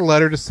mailing out a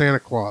letter to Santa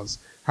Claus.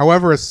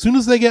 However, as soon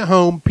as they get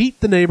home, Pete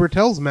the neighbor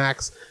tells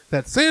Max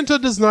that Santa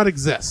does not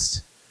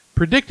exist.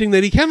 Predicting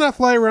that he cannot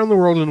fly around the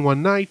world in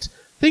one night,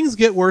 things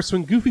get worse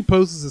when Goofy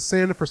poses as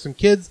Santa for some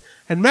kids,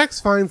 and Max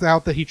finds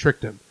out that he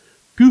tricked him.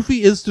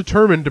 Goofy is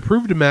determined to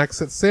prove to Max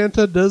that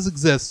Santa does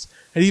exist,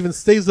 and even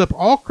stays up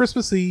all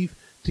Christmas Eve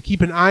to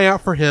keep an eye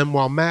out for him,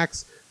 while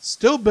Max,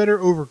 still bitter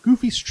over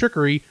Goofy's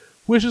trickery,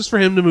 wishes for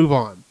him to move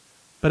on.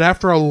 But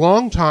after a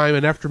long time,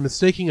 and after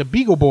mistaking a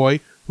Beagle Boy,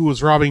 who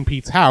was robbing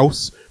Pete's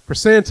house, for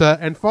Santa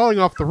and falling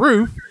off the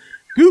roof,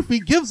 Goofy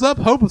gives up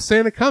hope of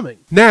Santa coming.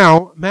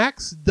 Now,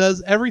 Max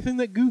does everything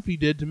that Goofy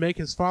did to make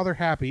his father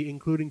happy,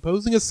 including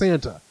posing as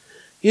Santa.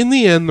 In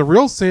the end, the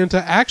real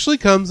Santa actually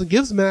comes and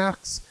gives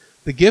Max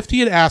the gift he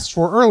had asked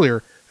for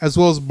earlier, as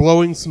well as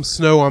blowing some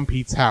snow on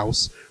Pete's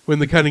house, when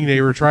the cunning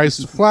neighbor tries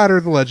to flatter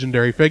the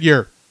legendary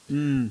figure.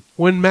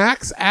 When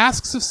Max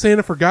asks if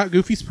Santa forgot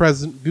Goofy's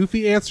present,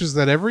 Goofy answers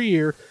that every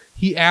year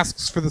he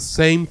asks for the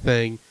same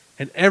thing,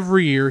 and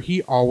every year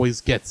he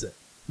always gets it.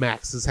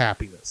 Max's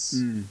happiness.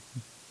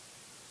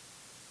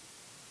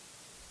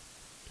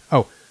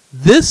 Oh,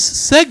 this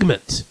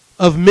segment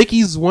of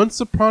Mickey's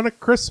Once Upon a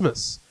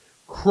Christmas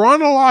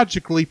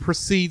chronologically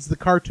precedes the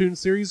cartoon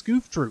series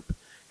Goof Troop,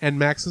 and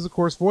Max is, of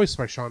course, voiced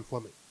by Sean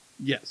Fleming,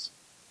 Yes.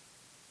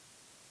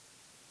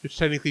 which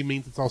technically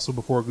means it's also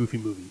before a Goofy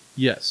movie.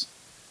 Yes.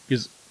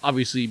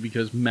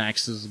 Because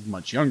Max is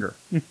much younger.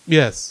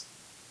 Yes.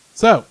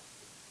 So,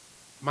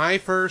 my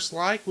first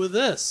like with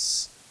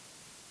this,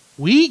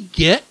 we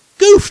get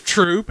Goof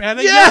Troop at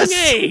a Yes!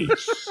 young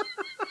age.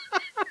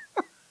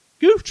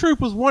 Goof Troop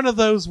was one of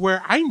those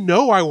where I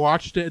know I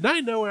watched it and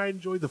I know I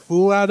enjoyed the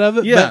fool out of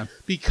it. Yeah. But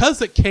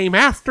because it came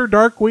after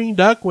Darkwing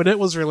Duck when it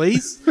was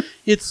released,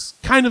 it's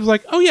kind of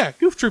like, oh yeah,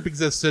 Goof Troop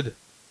existed.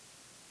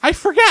 I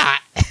forgot.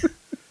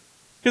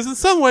 Because in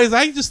some ways,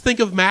 I just think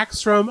of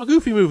Max from a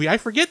Goofy movie. I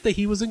forget that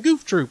he was in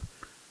Goof Troop.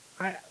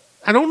 I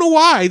don't know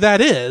why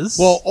that is.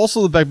 Well,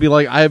 also the fact be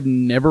like, I have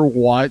never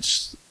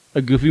watched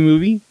a Goofy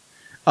movie,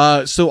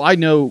 so I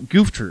know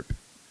Goof Troop.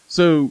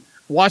 So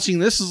watching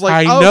this is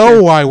like, I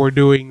know why we're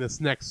doing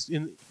this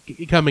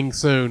coming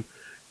soon.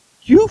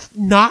 You've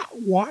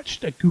not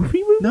watched a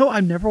Goofy movie? No,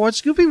 I've never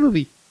watched a Goofy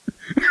movie.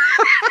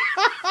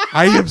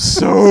 I am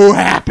so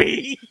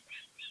happy.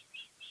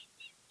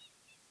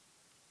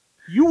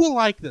 You will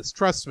like this,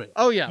 trust me.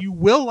 Oh yeah. You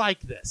will like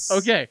this.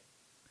 Okay.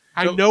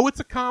 I know it's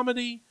a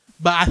comedy,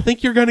 but I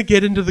think you're going to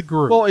get into the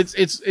groove. Well,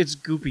 it's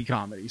goofy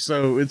comedy,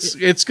 so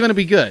it's going to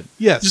be good.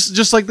 Yes.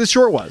 Just like this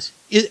short was.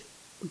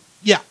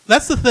 Yeah,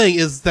 that's the thing,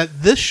 is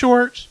that this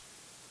short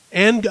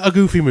and a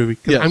Goofy movie,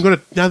 'cause Yes. I'm going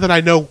to, now that I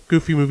know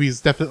Goofy movie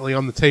is definitely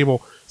on the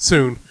table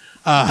soon,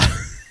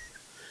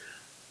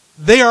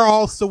 they are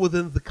also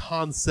within the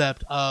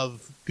concept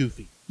of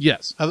Goofy,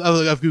 Yes.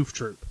 of Goof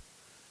Troop.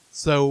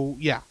 So,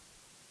 yeah.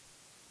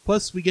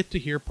 Plus, we get to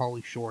hear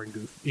Pauly Shore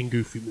in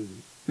Goofy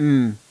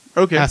movie.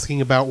 Okay.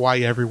 Asking about why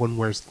everyone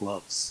wears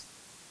gloves.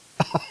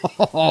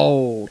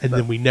 Oh. And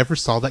then we never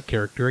saw that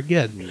character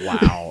again.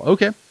 Wow.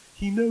 Okay.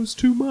 He knows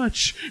too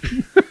much.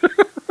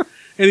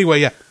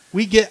 Anyway, yeah.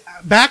 We get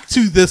back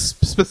to this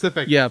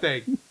specific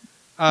thing.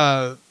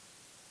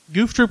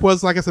 Goof Troop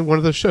was, like I said, one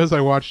of those shows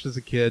I watched as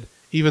a kid,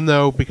 even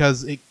though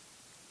because it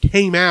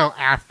came out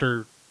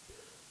after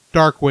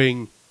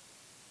Darkwing,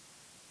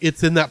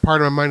 it's in that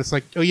part of my mind. It's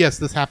like, oh yes,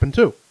 this happened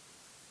too.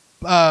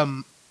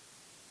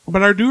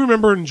 But I do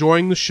remember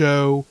enjoying the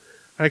show.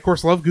 And of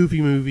course, love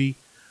Goofy movie.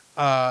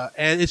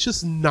 And it's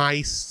just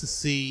nice to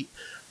see.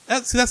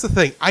 That's the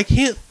thing. I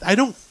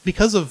don't,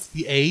 because of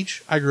the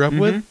age I grew up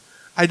with,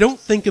 I don't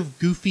think of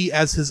Goofy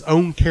as his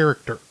own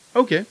character.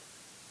 Okay.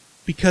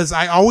 Because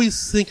I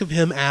always think of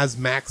him as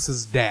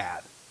Max's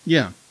dad.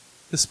 Yeah.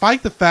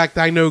 Despite the fact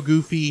I know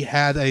Goofy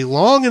had a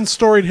long and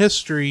storied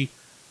history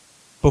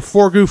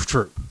before Goof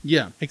Troop.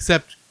 Yeah.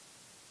 Except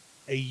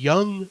a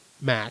young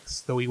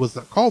Max, though he was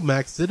not called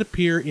Max, did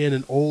appear in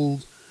an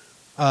old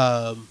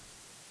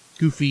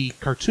Goofy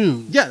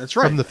cartoon. Yeah, that's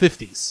right. From the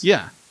 50s.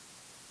 Yeah.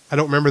 I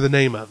don't remember the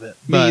name of it.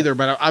 Me either,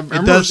 but I It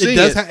remember does. seeing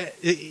It does.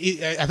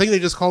 it. I think they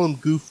just call him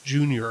Goof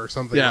Jr. or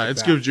something. Yeah, like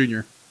it's that. Goof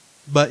Jr.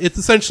 But it's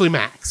essentially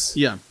Max.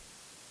 Yeah.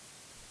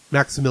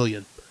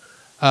 Maximilian.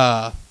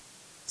 So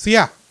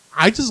yeah,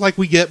 I just like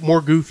we get more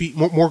Goofy,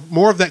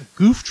 more of that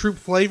Goof Troop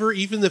flavor,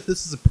 even if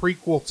this is a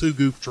prequel to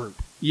Goof Troop.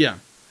 Yeah.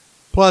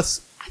 Plus,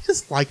 I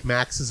just like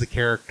Max as a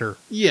character.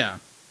 Yeah.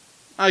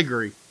 I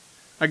agree.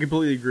 I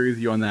completely agree with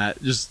you on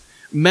that. Just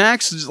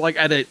Max, just like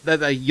at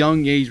a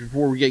young age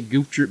before we get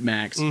Goof Troop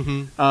Max,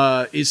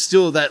 is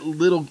still that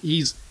little.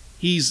 He's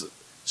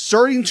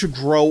starting to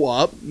grow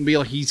up and be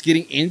like he's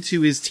getting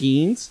into his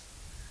teens,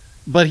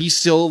 but he's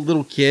still a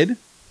little kid,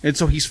 and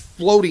so he's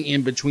floating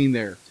in between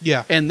there.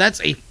 Yeah. And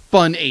that's a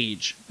fun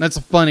age. That's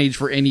a fun age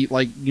for any,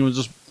 like, you know,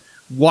 just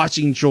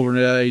watching children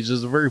at that age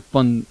is a very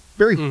fun,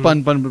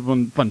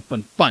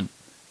 fun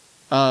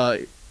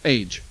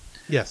age.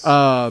 Yes.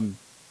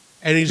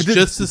 And he's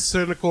just as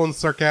cynical and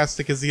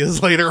sarcastic as he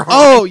is later on.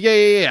 Oh,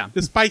 yeah.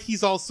 Despite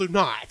he's also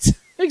not.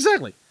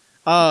 Exactly.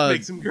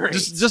 Makes him great.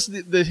 Just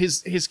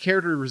his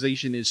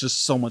characterization is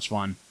just so much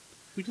fun.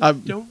 We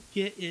just don't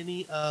get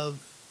any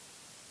of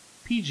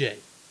PJ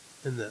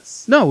in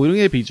this. No, we don't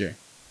get PJ.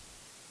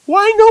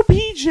 Why no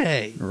PJ?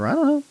 I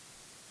don't know.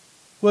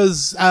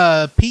 Was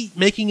Pete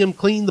making him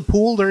clean the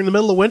pool during the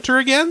middle of winter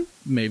again?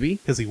 Maybe.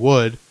 Because he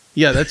would.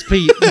 Yeah, that's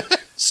Pete.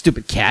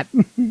 Stupid cat.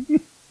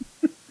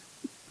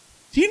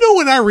 Do you know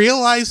when I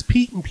realized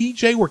Pete and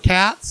PJ were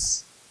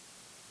cats?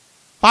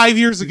 5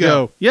 years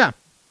ago. Yeah.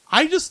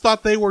 I just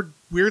thought they were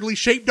weirdly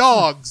shaped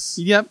dogs.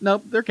 Yep,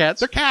 nope, they're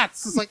cats. They're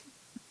cats. It's like,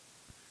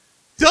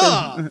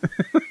 duh!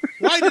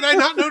 Why did I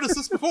not notice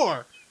this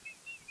before?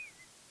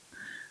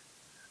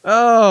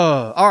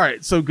 Oh, all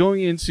right. So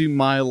going into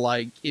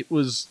my it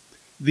was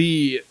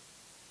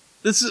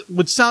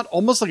would sound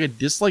almost like a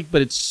dislike,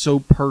 but it's so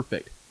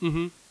perfect.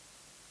 Mm-hmm.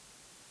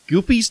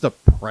 Goofy's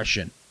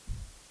depression.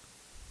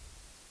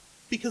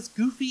 Because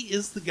Goofy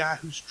is the guy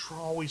who's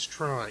always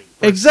trying.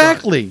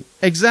 Exactly.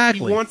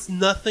 He wants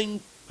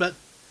nothing but...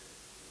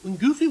 When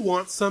Goofy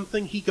wants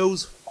something, he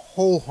goes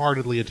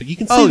wholeheartedly into it. You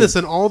can see this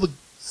in all the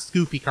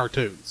Goofy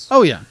cartoons.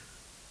 Oh, yeah.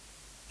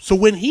 So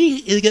when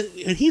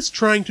he's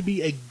trying to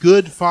be a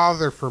good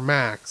father for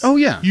Max... Oh,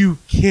 yeah. You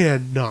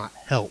cannot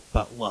help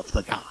but love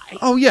the guy.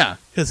 Oh, yeah.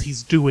 Because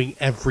he's doing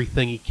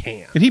everything he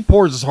can. And he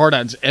pours his heart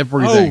out into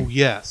everything. Oh,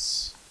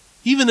 yes.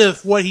 Even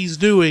if what he's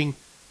doing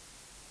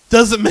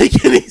doesn't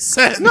make any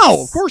sense.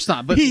 No, of course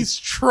not. But he's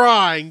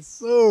trying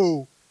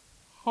so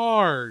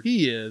hard.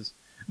 He is.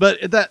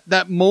 But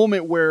that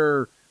moment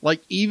where,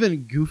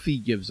 even Goofy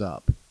gives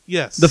up.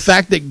 Yes. The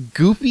fact that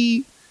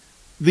Goofy,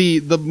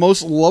 the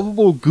most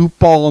lovable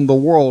goofball in the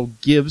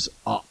world, gives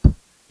up.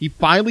 He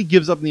finally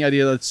gives up on the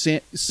idea that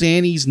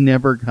Sandy's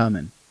never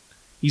coming.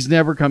 He's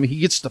never coming. He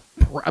gets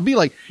depressed. I'd be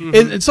like,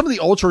 in some of the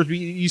old shorts,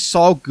 you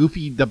saw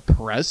Goofy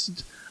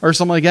depressed or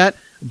something like that.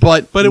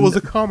 But it was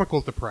a comical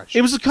depression.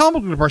 It was a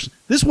comical depression.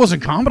 This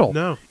wasn't comical.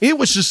 No. It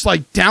was just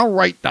like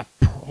downright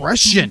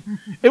depression.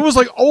 It was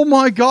like, oh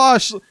my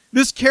gosh,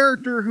 this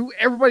character who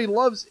everybody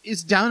loves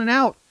is down and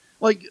out.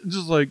 Like,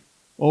 just like,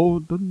 oh,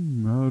 it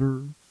doesn't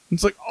matter.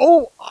 It's like,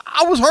 oh,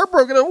 I was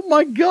heartbroken. Oh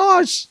my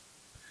gosh.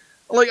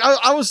 Like,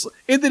 I was,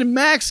 and then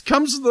Max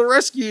comes to the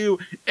rescue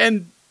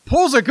and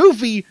pulls a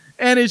Goofy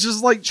and is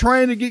just like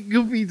trying to get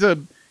Goofy to,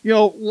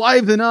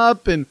 liven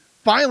up. And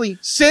finally,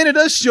 Santa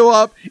does show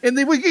up and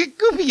then we get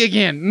Goofy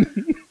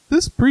again.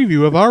 This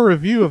preview of our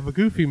review of a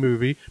Goofy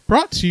movie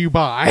brought to you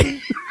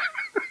by...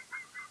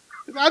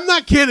 I'm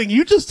not kidding.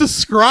 You just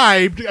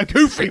described a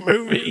Goofy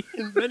movie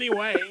in many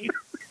ways.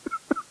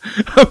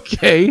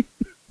 Okay.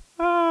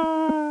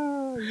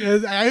 I'm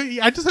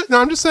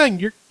just saying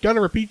you're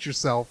gonna repeat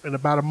yourself in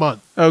about a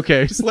month.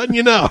 Okay. Just letting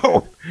you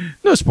know.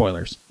 No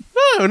spoilers.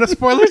 No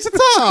spoilers at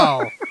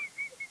all.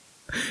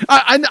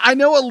 I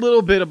know a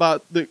little bit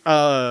about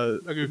a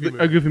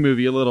Goofy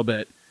movie, a little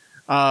bit.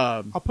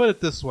 I'll put it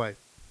this way.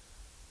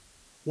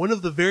 One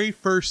of the very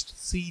first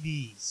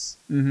CDs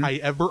I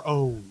ever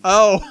owned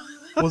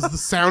was the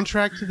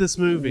soundtrack to this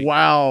movie.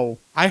 Wow.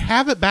 I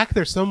have it back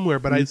there somewhere,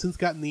 but I've since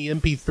gotten the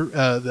MP3,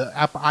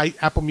 the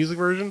Apple Music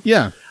version.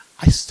 Yeah.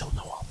 I still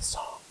know all the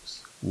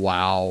songs.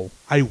 Wow.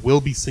 I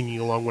will be singing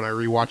along when I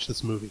rewatch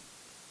this movie.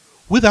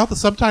 Without the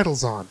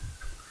subtitles on.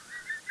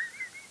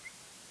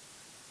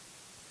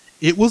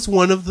 It was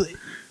one of the...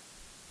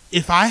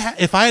 If I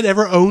had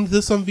ever owned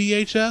this on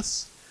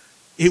VHS,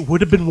 it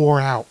would have been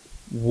wore out.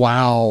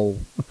 Wow.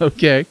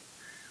 Okay.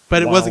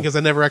 But it wasn't because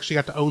I never actually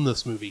got to own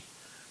this movie.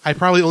 I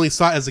probably only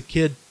saw it as a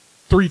kid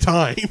 3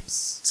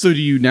 times. So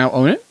do you now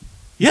own it?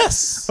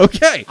 Yes.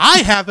 Okay.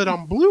 I have it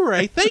on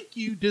Blu-ray. Thank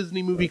you,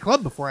 Disney Movie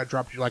Club, before I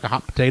dropped you like a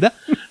hot potato.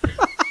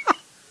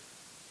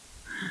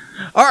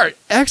 All right.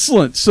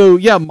 Excellent. So,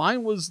 yeah,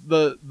 mine was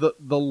the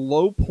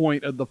low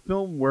point of the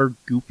film where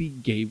Goofy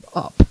gave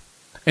up.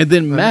 And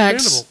then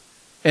Max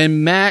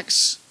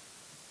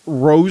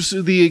rose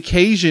to the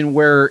occasion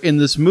where in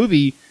this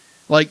movie,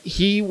 like,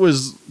 he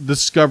was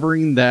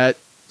discovering that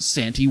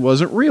Santa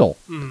wasn't real.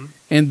 Mm-hmm.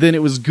 And then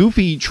it was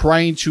Goofy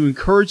trying to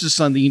encourage his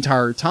son the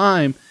entire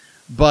time.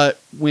 But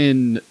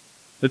when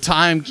the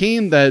time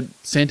came that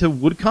Santa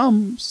would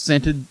come,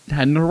 Santa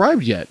hadn't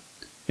arrived yet.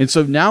 And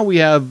so now we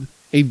have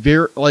a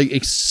very,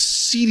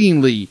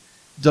 exceedingly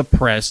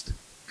depressed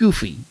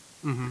Goofy.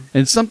 Mm-hmm.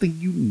 And something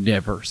you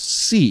never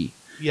see.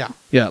 Yeah.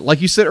 Yeah,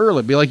 like you said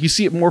earlier, you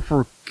see it more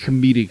for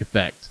comedic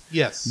effect.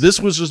 Yes.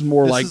 This was just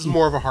more This is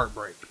more of a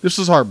heartbreak. This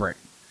was heartbreak.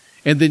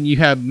 And then you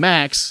have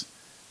Max,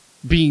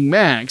 being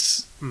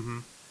Max,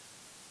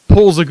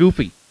 pulls a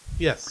Goofy.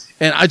 Yes.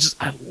 And I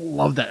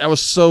love that. That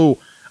was so,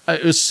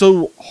 it was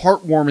so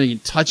heartwarming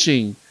and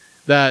touching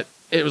that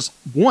it was,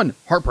 one,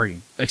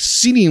 heartbreaking.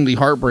 Exceedingly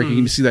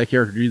heartbreaking to see that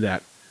character do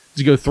that,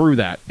 to go through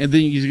that. And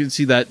then you can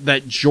see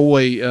that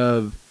joy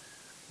of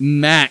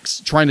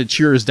Max trying to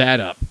cheer his dad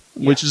up,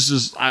 which is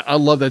just, I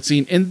love that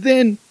scene. And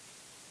then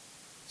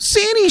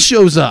Sandy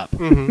shows up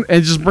and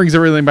just brings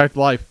everything back to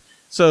life.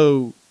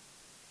 So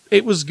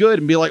it was good.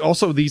 And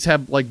also these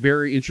have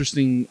very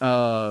interesting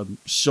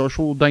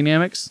social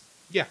dynamics.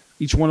 Yeah.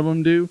 Each one of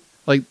them do.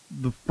 Like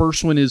the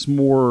first one is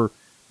more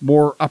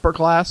upper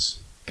class,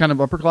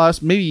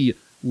 maybe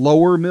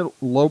lower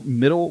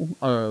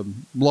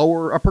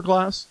upper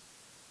class,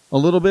 a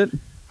little bit.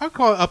 I'd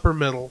call it upper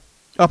middle.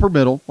 Upper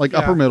middle.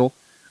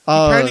 You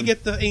kind of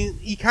get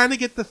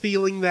the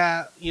feeling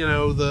that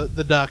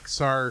the Ducks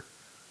are,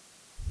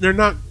 they're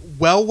not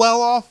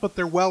well off, but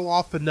they're well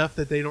off enough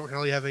that they don't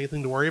really have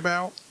anything to worry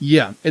about.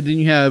 Yeah, and then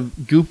you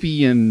have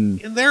Goofy and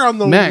they're on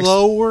the Max.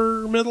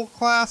 Lower middle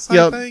class.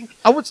 I think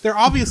they're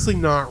obviously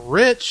not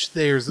rich.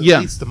 There's at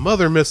least a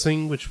mother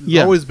missing, which has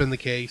always been the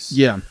case.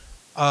 Yeah.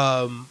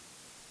 And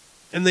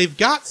they've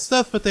got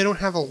stuff, but they don't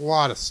have a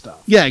lot of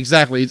stuff. Yeah,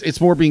 exactly. It's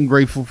more being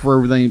grateful for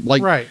everything,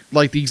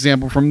 like the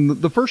example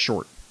from the first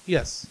short.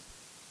 Yes.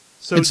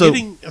 Sorry,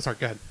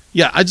 go ahead.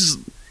 Yeah,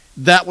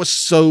 that was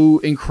so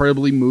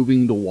incredibly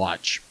moving to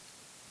watch.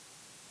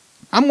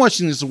 I'm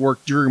watching this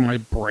work during my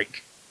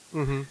break.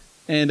 Mm-hmm.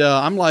 And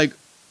I'm like,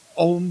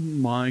 oh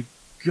my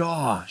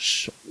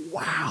gosh,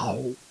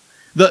 wow.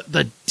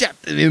 The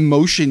depth and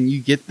emotion you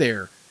get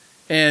there.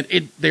 And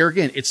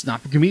it's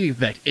not for comedic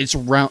effect. It's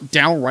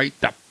downright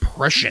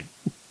depression.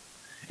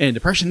 And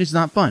depression is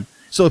not fun.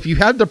 So if you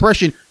have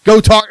depression,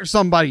 go talk to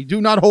somebody. Do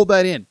not hold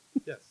that in.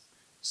 Yes.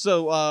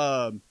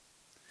 So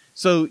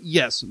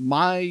yes,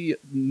 my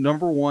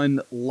number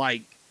one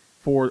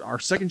for our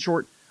second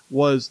short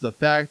was the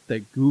fact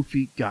that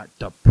Goofy got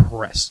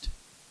depressed.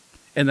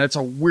 And that's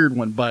a weird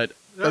one, but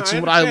that's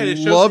what I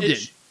loved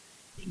it.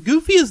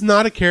 Goofy is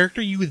not a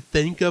character you would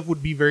think of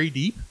would be very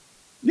deep.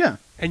 Yeah.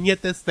 And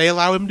yet they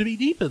allow him to be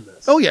deep in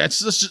this. Oh yeah,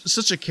 it's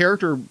such a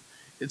character.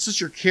 It's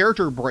such a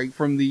character break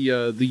from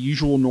the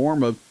usual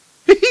norm of,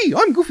 hey,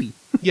 I'm Goofy.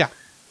 Yeah.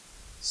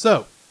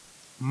 So,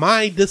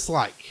 my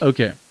dislike.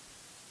 Okay.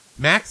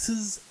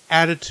 Max's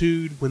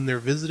attitude when they're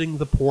visiting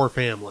the poor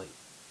family.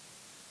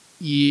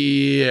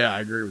 Yeah,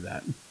 I agree with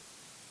that.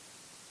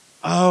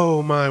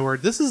 Oh my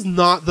word. This is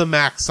not the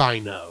Max I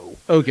know.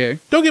 Okay.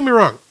 Don't get me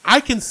wrong. I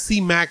can see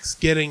Max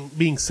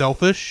being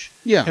selfish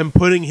Yeah. and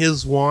putting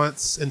his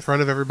wants in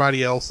front of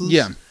everybody else's.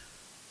 Yeah.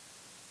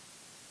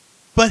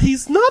 But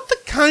he's not the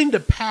kind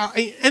of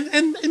and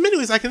in many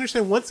ways I can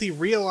understand once he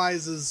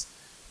realizes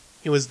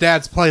his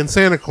dad's playing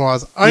Santa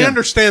Claus. I Yeah.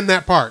 understand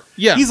that part.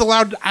 Yeah. He's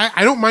allowed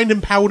I don't mind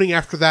him pouting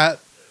after that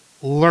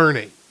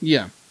learning.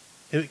 Yeah.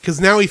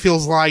 Because now he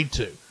feels lied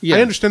to. Yeah.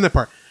 I understand that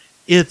part.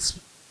 It's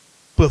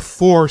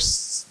before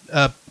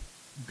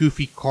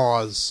Goofy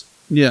Claus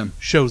Yeah.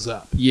 shows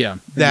up. Yeah.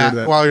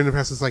 That while you're in the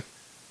past, it's like,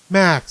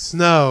 Max,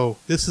 no,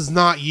 this is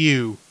not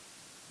you.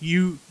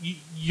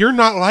 You're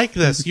not like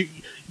this.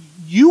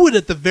 You would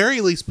at the very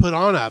least put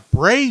on a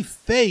brave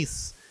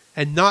face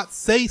and not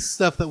say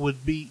stuff that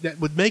would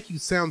make you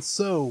sound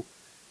so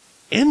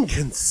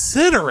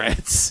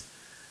inconsiderate.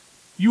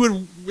 You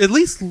would at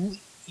least,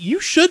 you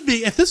should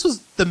be, if this was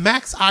the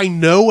Max I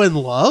know and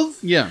love,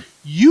 Yeah.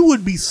 you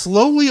would be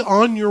slowly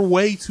on your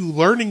way to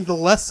learning the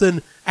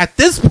lesson at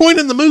this point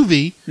in the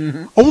movie,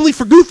 only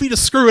for Goofy to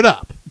screw it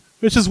up,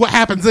 which is what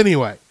happens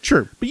anyway.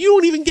 True. But you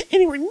don't even get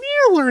anywhere near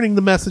learning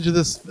the message of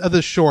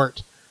this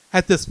short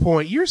at this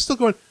point. You're still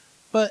going,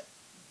 but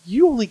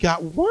you only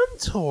got one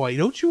toy.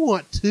 Don't you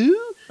want two?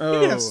 You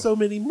can have so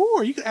many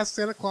more. You can ask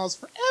Santa Claus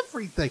for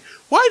everything.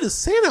 Why does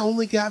Santa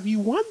only give you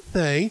one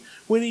thing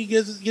when he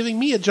is giving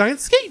me a giant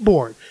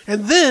skateboard?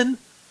 And then,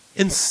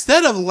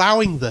 instead of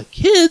allowing the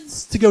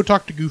kids to go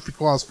talk to Goofy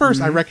Claus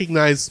first, I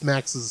recognize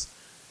Max is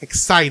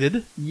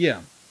excited Yeah.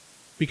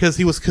 because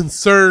he was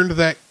concerned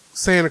that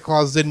Santa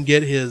Claus didn't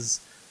get his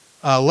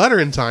letter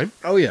in time.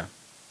 Oh, yeah.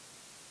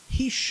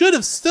 He should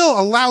have still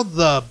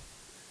allowed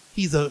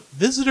he's a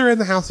visitor in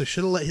the house. He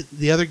should have let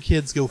the other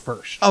kids go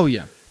first. Oh,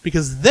 yeah.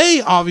 Because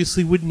they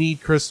obviously would need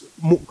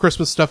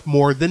Christmas stuff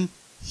more than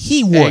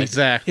he would.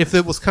 Exactly. If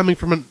it was coming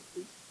from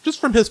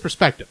just from his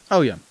perspective. Oh,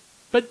 yeah.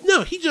 But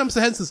no, he jumps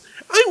ahead and says,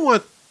 I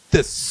want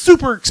this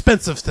super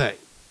expensive thing.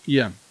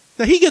 Yeah.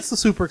 Now, he gets the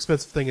super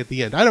expensive thing at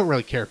the end. I don't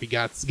really care if he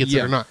gets it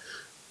Yeah. or not.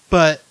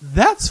 But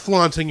that's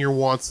flaunting your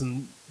wants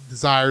and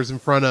desires in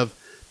front of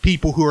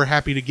people who are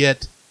happy to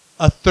get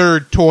a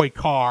third toy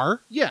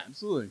car. Yeah,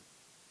 absolutely.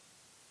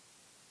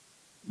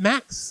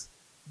 Max,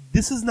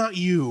 this is not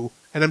you.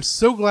 And I'm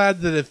so glad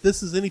that if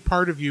this is any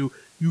part of you,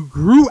 you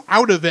grew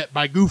out of it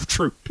by Goof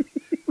Troop.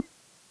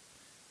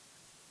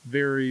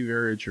 Very,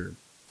 very true.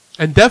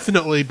 And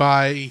definitely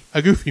by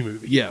a Goofy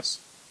movie. Yes.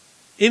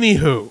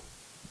 Anywho,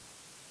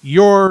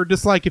 your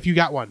dislike if you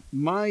got one.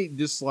 My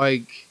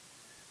dislike...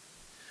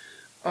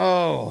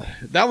 Oh,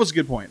 that was a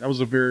good point. That was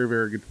a very,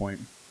 very good point.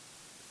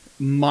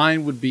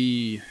 Mine would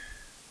be...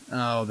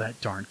 Oh,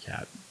 that darn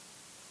cat.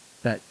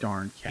 That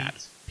darn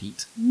cat.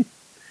 Pete.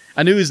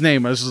 I knew his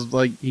name. I was just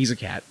like, he's a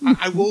cat.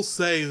 I will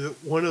say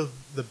that one of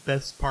the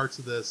best parts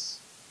of this,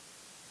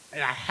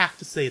 and I have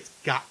to say it's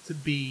got to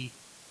be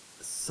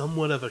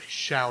somewhat of a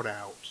shout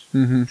out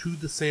to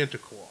the Santa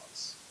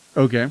Claus.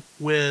 Okay.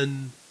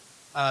 When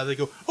they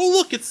go, oh,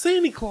 look, it's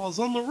Santa Claus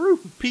on the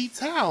roof of Pete's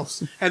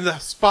house. And the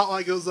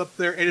spotlight goes up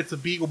there, and it's a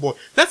Beagle Boy.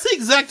 That's the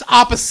exact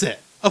opposite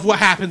of what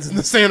happens in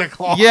the Santa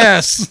Claus.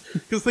 Yes.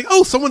 Because like,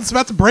 oh, someone's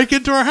about to break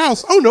into our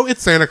house. Oh, no,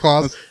 it's Santa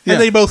Claus. Yeah.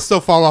 And they both still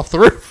fall off the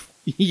roof.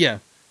 Yeah.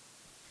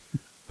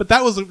 But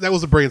that was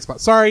a brilliant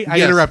spot. Sorry, I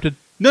Yes. interrupted.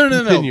 No.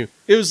 Continue.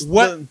 It was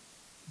What?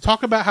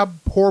 Talk about how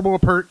horrible a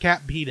pert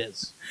cat Pete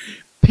is.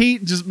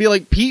 Pete, just be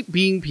like Pete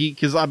being Pete,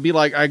 because I'd be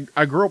like,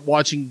 I grew up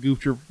watching Goof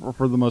Troop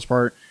for the most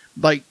part.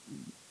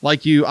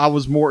 Like you, I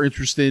was more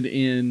interested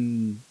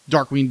in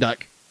Darkwing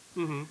Duck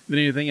than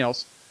anything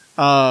else.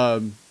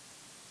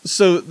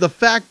 So the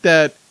fact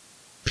that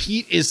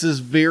Pete is this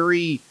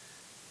very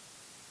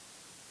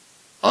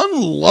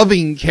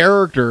unloving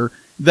character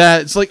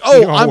that it's like, oh,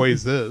 He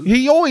always is.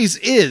 He always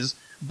is,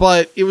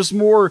 but it was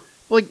more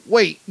like,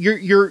 wait,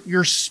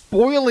 you're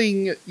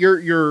spoiling,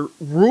 you're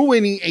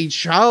ruining a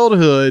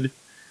childhood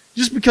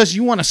just because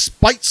you want to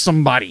spite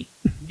somebody.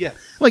 Yes.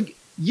 Like,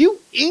 you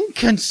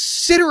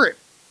inconsiderate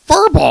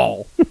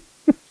furball.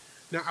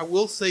 Now, I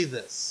will say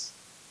this.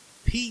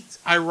 Pete,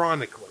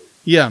 ironically,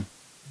 Yeah.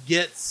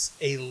 gets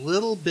a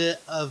little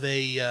bit of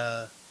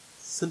a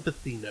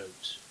sympathy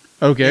note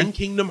Okay. in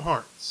Kingdom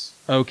Hearts,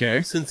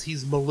 Okay. since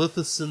he's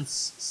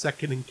Maleficent's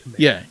second in command.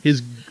 Yeah,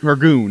 his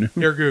Dragoon.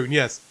 Dragoon,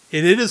 yes.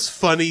 And it is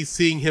funny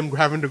seeing him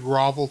having to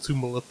grovel to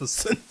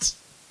Maleficent.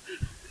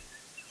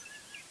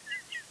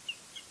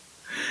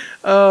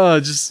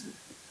 Just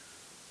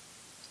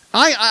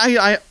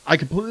I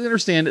completely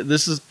understand that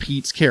this is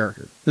Pete's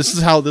character. This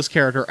is how this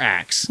character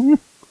acts.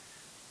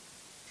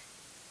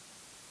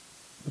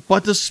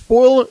 But to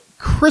spoil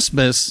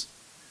Christmas,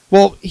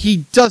 well, he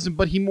doesn't,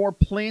 but he more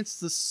plants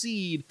the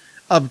seed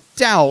of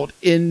doubt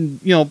in,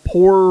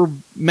 poor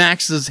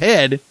Max's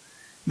head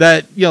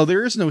that,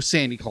 there is no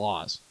Santa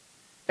Claus.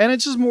 And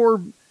it's just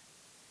more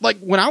like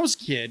when I was a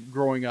kid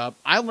growing up,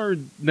 I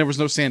learned there was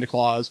no Santa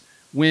Claus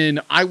when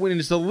I went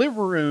into the living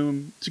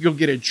room to go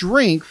get a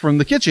drink from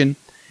the kitchen,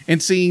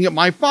 and seeing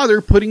my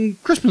father putting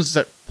Christmas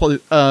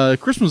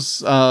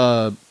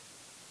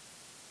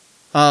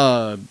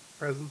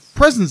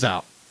presents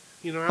out,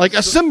 You know, like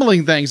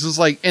assembling things. Is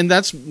like, and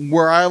that's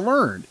where I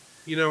learned.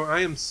 You know, I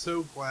am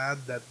so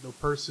glad that the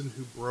person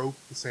who broke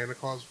the Santa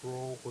Claus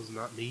rule was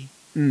not me.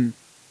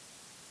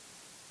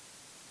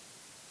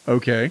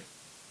 Okay.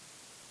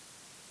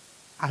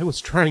 I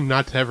was trying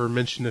not to ever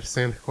mention if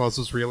Santa Claus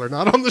was real or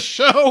not on the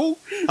show.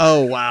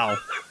 Oh, wow.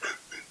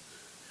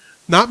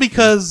 Not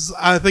because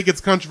I think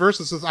it's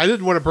controversial, since I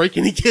didn't want to break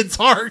any kid's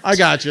heart. I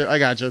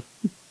gotcha.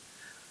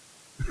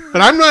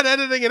 But I'm not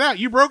editing it out.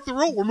 You broke the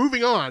rule. We're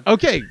moving on.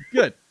 Okay,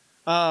 good.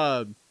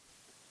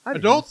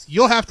 Adults,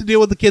 you'll have to deal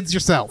with the kids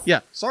yourself.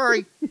 Yeah,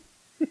 sorry.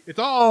 It's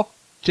all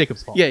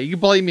Jacob's fault. Yeah, you can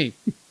blame me.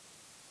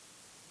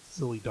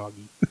 Silly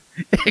doggy.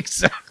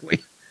 Exactly.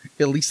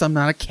 At least I'm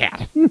not a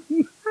cat.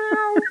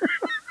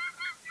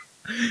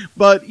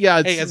 But yeah,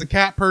 it's, Hey, as a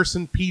cat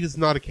person, Pete is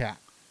not a cat.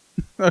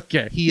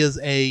 okay, He is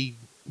a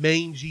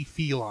mangy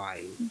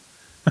feline.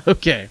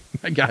 okay,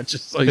 I gotcha.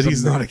 So But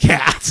he's not a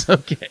cat.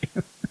 okay.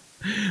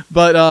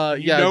 But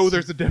yeah, You know it's-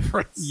 there's a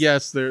difference.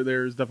 yes,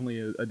 there's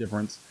definitely a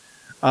difference.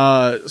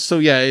 So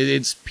yeah,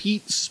 it's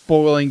Pete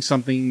spoiling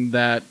something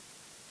that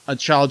a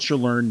child should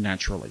learn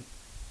naturally,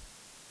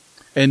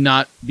 and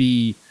not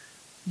be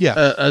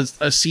Yeah.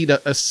 a seed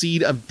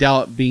of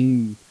doubt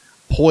being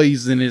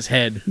poised in his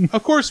head.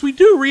 Of course, we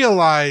do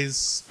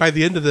realize by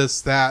the end of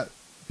this that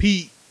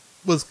Pete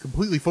was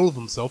completely full of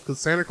himself because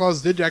Santa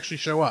Claus did actually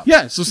show up.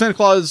 Yeah, so Santa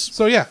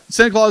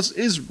Claus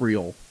is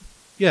real.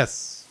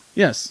 Yes.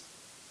 Yes,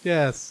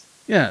 Yes.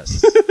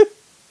 yes,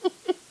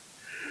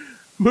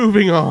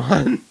 Moving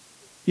on.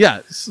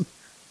 yes,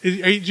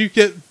 Did you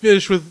get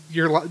finished with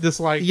your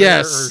dislike?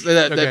 yes.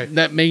 there, or-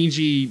 That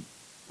mangy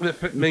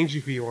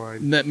mangy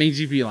feline.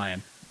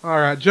 feline. All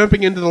right,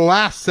 jumping into the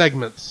last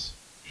segment.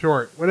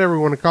 Short, whatever we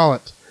want to call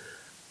it.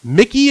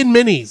 Mickey and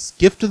Minnie's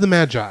Gift of the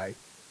Magi,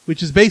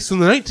 which is based on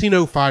the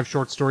 1905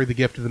 short story The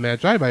Gift of the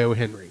Magi by O.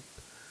 Henry.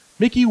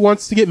 Mickey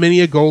wants to get Minnie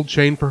a gold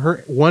chain for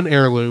her one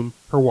heirloom,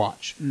 her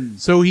watch.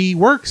 So he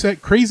works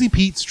at Crazy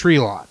Pete's tree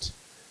lot.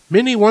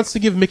 Minnie wants to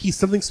give Mickey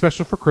something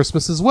special for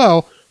Christmas as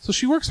well, so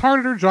she works hard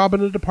at her job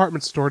in a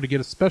department store to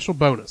get a special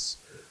bonus.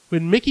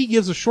 When Mickey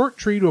gives a short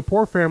tree to a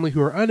poor family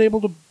who are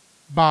unable to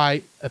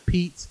buy a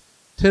Pete's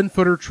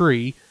 10-footer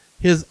tree,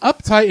 his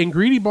uptight and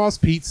greedy boss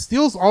Pete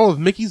steals all of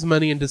Mickey's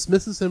money and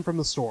dismisses him from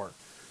the store.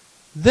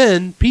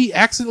 Then, Pete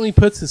accidentally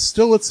puts his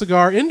still-lit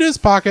cigar into his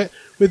pocket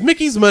with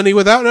Mickey's money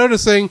without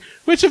noticing,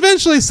 which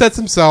eventually sets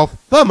himself,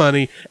 the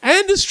money,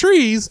 and his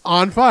trees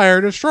on fire,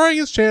 destroying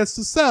his chance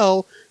to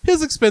sell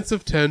his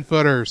expensive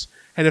 10-footers.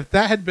 And if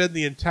that had been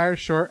the entire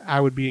short, I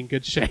would be in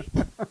good shape.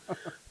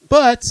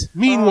 But,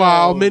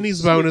 meanwhile,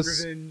 Minnie's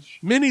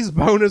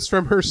bonus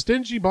from her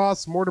stingy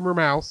boss, Mortimer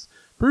Mouse,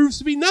 proves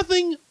to be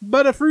nothing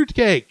but a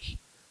fruitcake,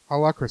 a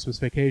la Christmas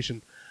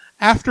Vacation.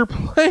 After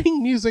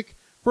playing music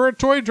for a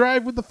toy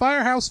drive with the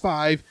Firehouse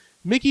 5,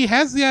 Mickey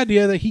has the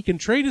idea that he can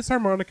trade his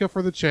harmonica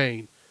for the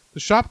chain. The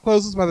shop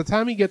closes by the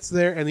time he gets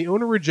there, and the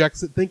owner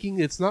rejects it, thinking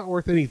it's not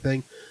worth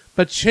anything,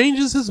 but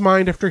changes his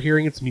mind after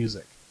hearing its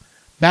music.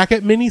 Back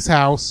at Minnie's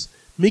house,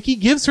 Mickey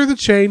gives her the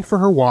chain for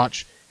her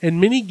watch, and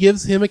Minnie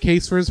gives him a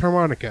case for his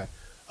harmonica.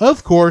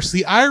 Of course,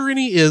 the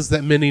irony is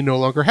that Minnie no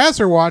longer has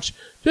her watch,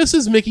 just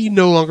as Mickey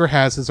no longer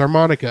has his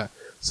harmonica.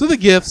 So the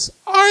gifts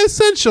are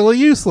essentially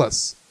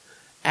useless.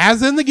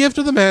 As in The Gift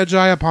of the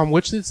Magi, upon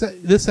which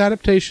this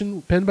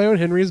adaptation, penned by O.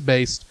 Henry, is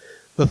based,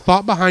 the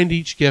thought behind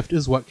each gift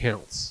is what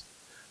counts.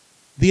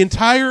 The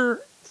entire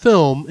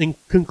film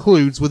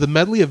concludes with a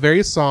medley of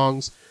various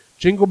songs,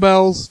 Jingle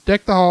Bells,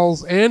 Deck the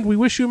Halls, and We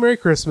Wish You a Merry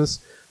Christmas,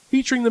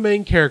 featuring the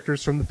main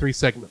characters from the three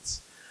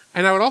segments.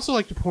 And I would also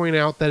like to point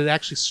out that it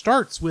actually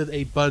starts with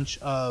a bunch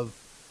of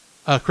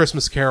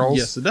Christmas carols.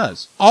 Yes, it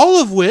does.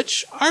 All of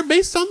which are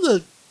based on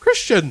the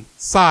Christian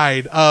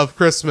side of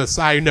Christmas,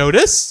 I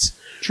noticed.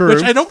 True.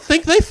 Which I don't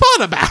think they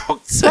thought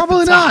about.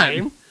 Probably at the not.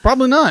 time.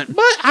 Probably not.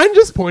 But I'm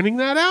just pointing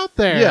that out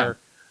there.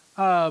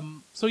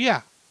 So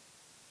yeah.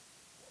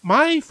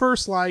 My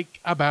first like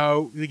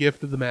about The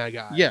Gift of the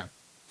Magi Yeah.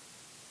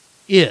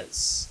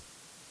 is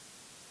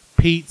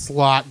Pete's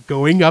lot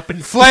going up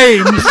in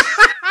flames.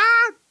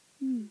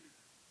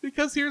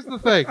 Because here's the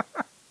thing.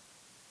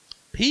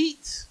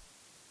 Pete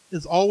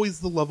is always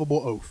the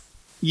lovable oaf.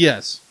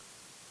 Yes.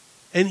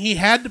 And he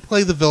had to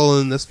play the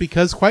villain in this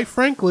because, quite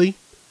frankly,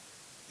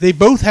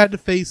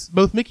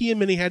 both Mickey and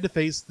Minnie had to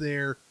face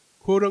their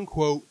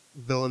quote-unquote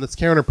villainous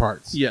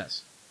counterparts.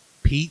 Yes.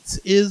 Pete's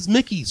is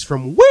Mickey's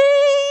from way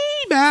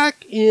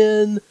back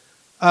in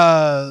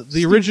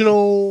the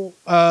original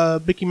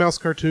Mickey Mouse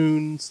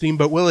cartoon,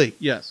 Steamboat Willie.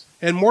 Yes.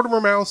 And Mortimer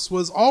Mouse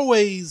was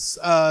always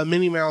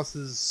Minnie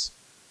Mouse's,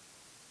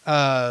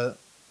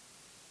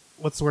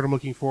 what's the word I'm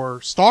looking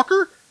for?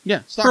 Stalker?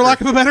 Yeah. Stalker. For lack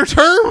of a better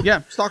term?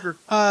 Yeah, stalker.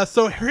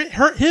 So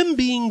him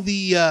being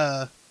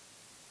the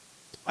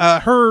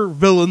her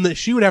villain that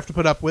she would have to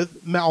put up with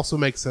also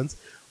makes sense.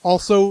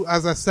 Also,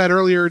 as I said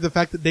earlier, the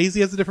fact that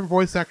Daisy has a different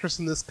voice actress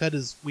in this cut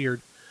is weird.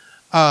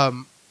 But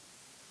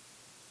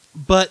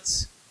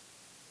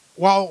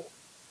while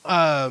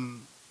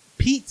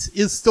Pete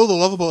is still the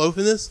lovable oaf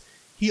in this,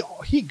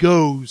 he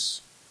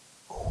goes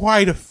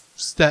quite a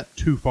step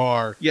too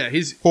far Yeah,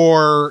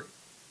 for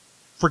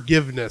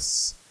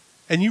forgiveness,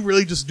 and you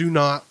really just do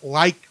not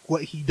like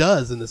what he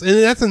does in this,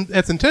 and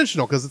that's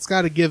intentional because it's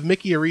got to give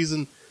Mickey a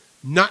reason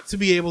not to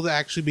be able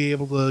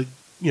to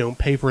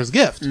pay for his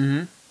gift.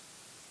 Mhm.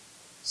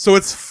 So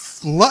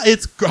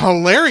it's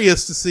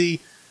hilarious to see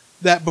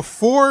that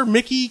before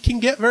Mickey can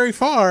get very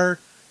far,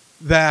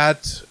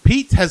 that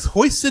Pete has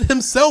hoisted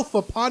himself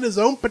upon his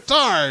own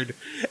petard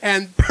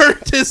and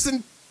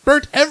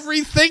burnt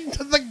everything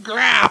to the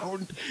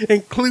ground,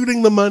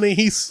 including the money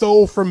he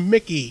stole from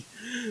Mickey,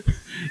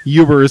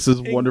 Hubris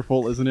is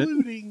wonderful, isn't it?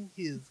 including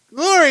his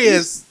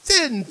glorious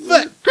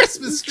 10-foot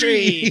Christmas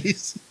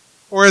trees,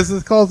 or as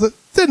it calls it,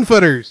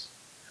 10-footers.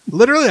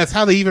 Literally, that's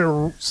how they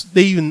even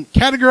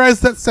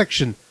categorize that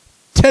section,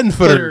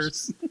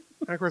 10-footers.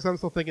 And of course, I'm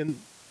still thinking,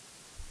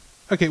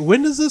 okay,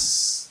 when does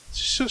this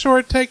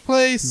short take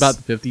place? About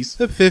the 50s.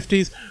 The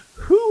 50s.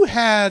 Who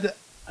had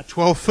a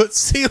 12-foot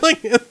ceiling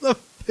in the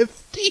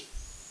 50s?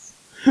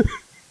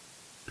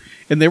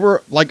 And they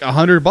were like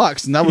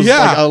 $100, and that was Yeah.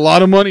 like a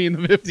lot of money in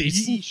the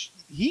 50s.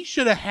 He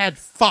should have had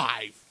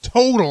 5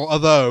 total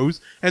of those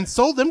and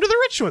sold them to the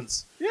rich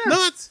ones. Yeah.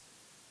 Not,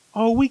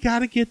 oh, we got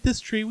to get this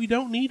tree. We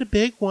don't need a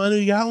big one.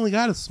 We only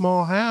got a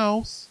small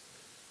house.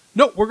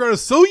 No, we're going to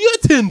sell you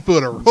a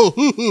 10-footer.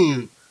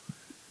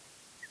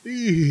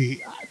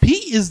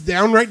 Pete is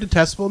downright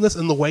detestable in this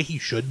in the way he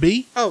should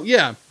be. Oh,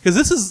 yeah.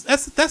 Because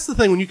that's the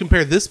thing when you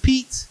compare this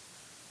Pete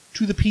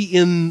to the Pete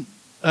in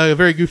A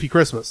Very Goofy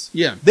Christmas.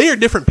 Yeah. They are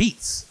different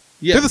Petes.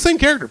 Yeah. They're the same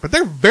character, but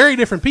they're very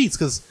different Petes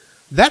because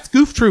that's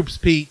Goof Troop's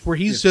Pete, where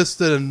he's just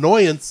an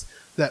annoyance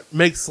that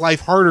makes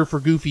life harder for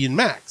Goofy and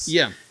Max.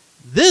 Yeah.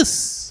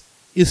 This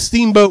is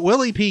Steamboat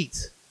Willie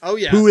Pete, Oh,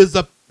 yeah. who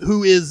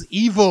is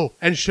evil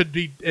and should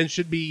be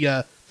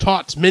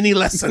taught many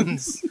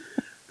lessons,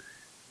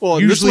 well,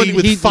 in this usually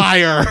one, with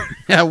fire.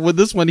 Yeah, with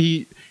this one,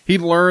 he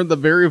learned the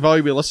very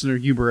valuable lesson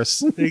of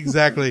hubris.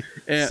 Exactly.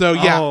 And- So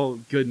yeah, Oh,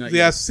 good night.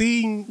 yeah,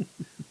 seeing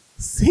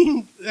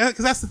because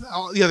that's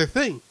the other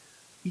thing,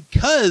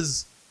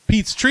 because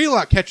Pete's tree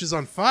lot catches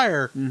on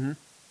fire. Mhm.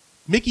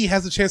 Mickey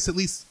has a chance to at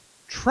least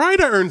try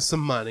to earn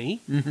some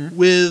money Mhm.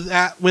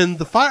 when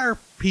the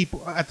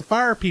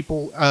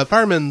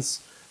firemen's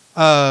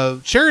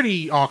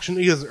charity auction.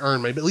 He doesn't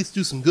earn money, but at least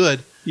do some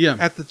good Yeah.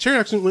 at the charity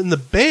auction when the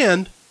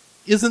band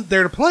isn't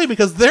there to play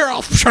because they're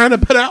all trying to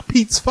put out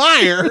Pete's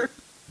fire.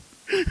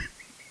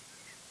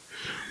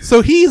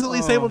 So he's at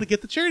least able to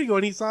get the charity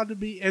going. He's allowed to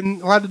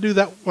do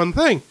that one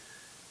thing.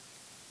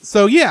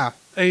 So yeah,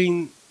 I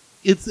mean,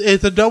 it's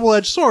a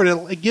double-edged sword.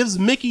 It gives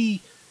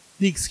Mickey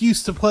the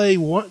excuse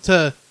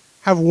to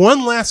have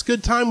one last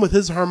good time with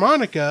his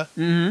harmonica,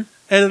 Mm-hmm.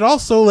 and it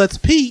also lets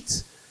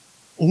Pete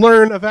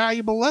learn a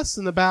valuable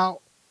lesson about,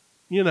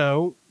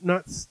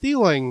 not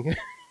stealing.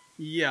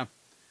 Yeah.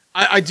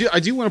 I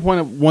do want to point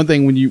out one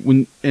thing when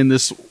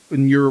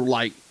you're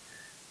like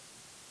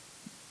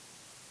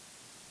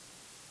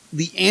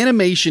the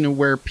animation of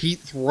where Pete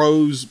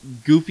throws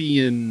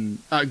Goofy and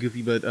not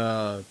Goofy but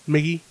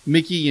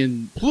Mickey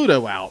and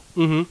Pluto out.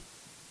 Mm-hmm.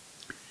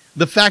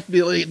 The fact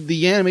that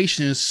the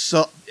animation is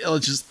so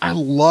it's just I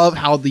love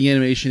how the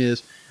animation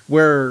is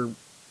where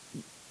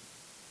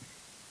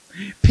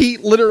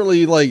Pete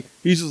literally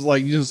his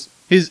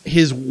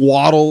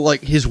waddle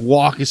his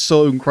walk is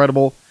so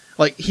incredible.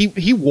 Like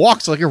he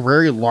walks like a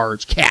very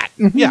large cat.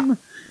 Yeah.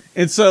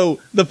 And so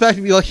the fact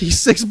to be he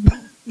sticks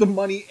the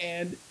money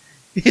and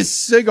his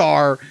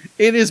cigar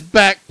in his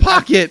back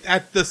pocket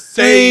At the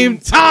same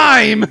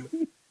time.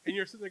 And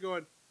you're sitting there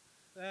going,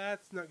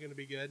 that's not going to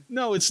be good.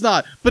 No, it's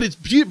not. But it's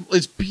beautiful.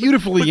 It's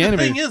beautifully But the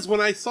animated. thing is, when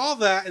I saw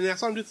that and I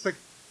saw him just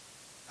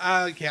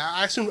okay,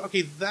 I assumed,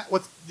 that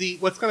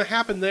what's going to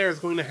happen there is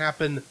going to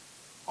happen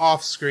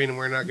off screen, and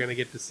we're not going to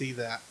get to see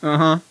that.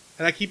 Uh-huh.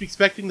 And I keep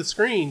expecting the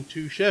screen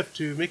to shift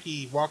to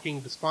Mickey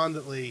walking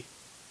despondently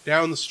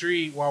down the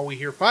street while we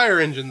hear fire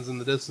engines in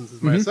the distance,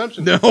 is my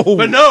assumption. No.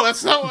 But no,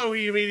 that's not what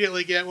we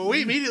immediately get. What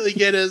we immediately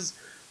get is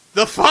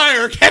the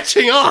fire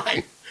catching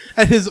on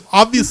at his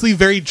obviously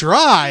very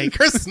dry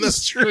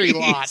Christmas tree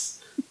lot.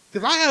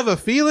 Because I have a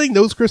feeling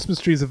those Christmas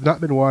trees have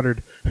not been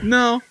watered.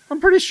 No,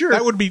 I'm pretty sure.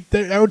 That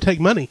would take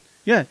money.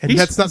 Yeah. And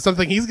that's not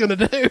something he's going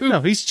to do.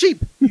 No, he's cheap.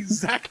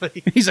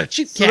 Exactly. He's a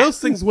cheap So cat. those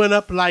things went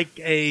up like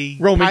a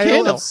Roman pile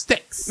candle. of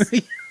sticks.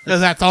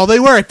 Because that's all they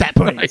were at that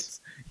point. Right.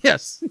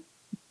 Yes.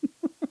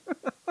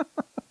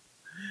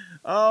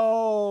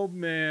 Oh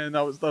man,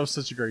 that was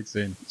such a great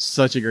scene.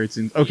 Such a great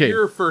scene. Okay,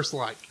 Your first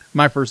like.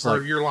 my first Or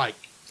like. your like,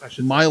 I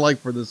should My say. like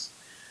for this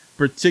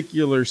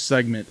particular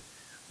segment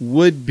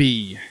would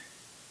be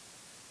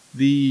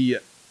the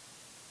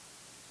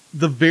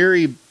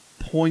very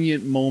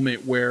poignant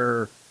moment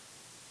where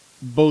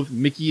both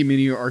Mickey and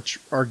Minnie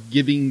are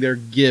giving their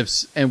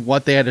gifts and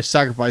what they had to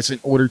sacrifice in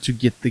order to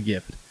get the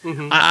gift.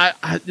 Mhm.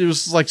 It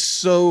was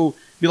so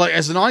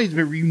as an audience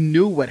member, you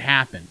knew what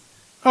happened.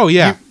 Oh,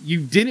 yeah.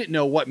 You didn't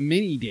know what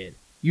Minnie did.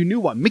 You knew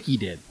what Mickey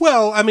did.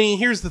 Well, I mean,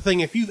 here's the thing.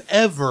 If you've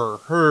ever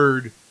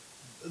heard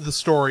the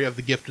story of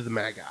the Gift of the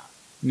Magi.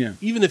 Yeah.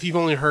 Even if you've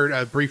only heard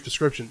a brief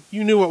description,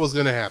 you knew what was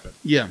going to happen.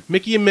 Yeah.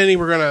 Mickey and Minnie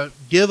were going to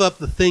give up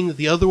the thing that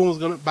the other one was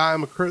going to buy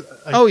them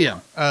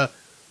an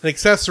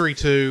accessory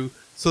to,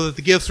 so that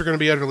the gifts are going to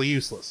be utterly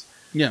useless.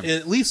 Yeah. And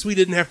at least we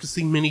didn't have to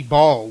see Minnie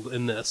bald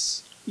in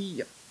this.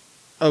 Yeah.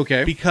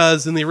 Okay.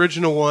 Because in the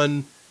original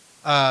one,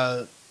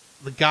 the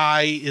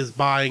guy is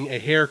buying a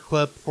hair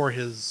clip for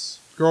his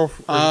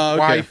girlfriend,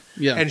 wife,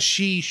 Yeah. and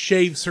she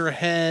shaves her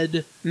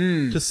head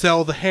Mm. to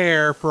sell the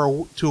hair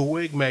to a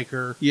wig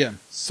maker, Yeah.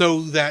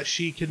 so that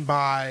she can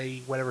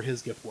buy whatever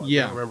his gift was.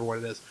 Yeah. I don't remember what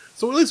it is.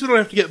 So at least we don't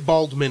have to get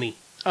bald Minnie.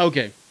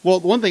 Okay. Well,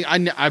 the one thing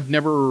I've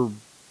never,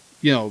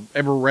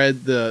 ever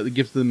read the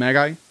Gift of the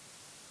Magi,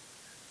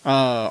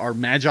 or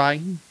Magi.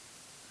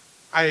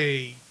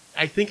 I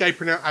think I'm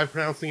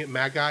pronouncing it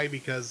Magi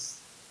because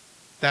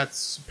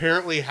that's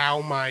apparently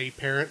how my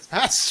parents'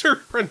 pastor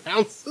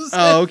pronounces it.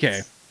 Oh,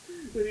 okay.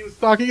 When he was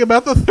talking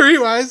about the three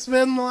wise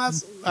men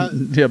last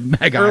Yeah,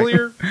 Magi.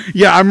 earlier.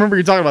 Yeah, I remember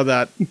you talking about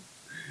that.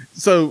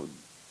 So,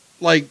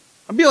 like,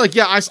 I'd be like,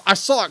 yeah, I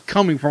saw it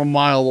coming from a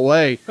mile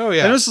away. Oh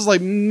yeah. And this is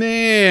like,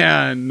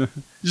 man,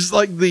 just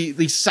like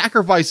the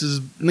sacrifices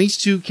these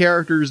two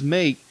characters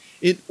make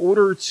in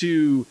order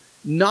to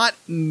not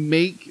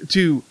make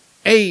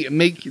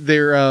make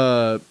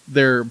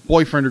their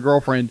boyfriend or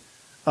girlfriend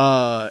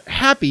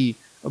happy,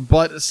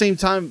 but at the same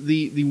time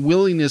the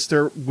willingness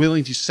they're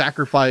willing to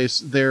sacrifice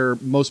their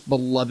most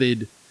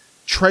beloved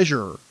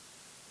treasure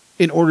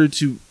in order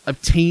to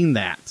obtain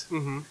that,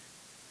 Mm-hmm.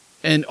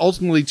 and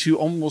ultimately to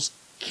almost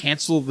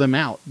cancel them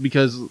out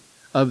because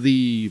of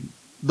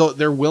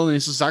their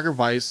willingness to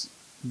sacrifice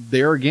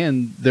their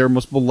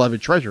most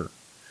beloved treasure.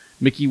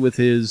 Mickey with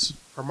his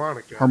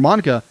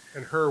harmonica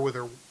and her with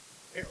her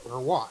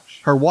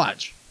watch. her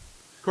watch.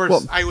 Of course,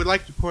 Well- I would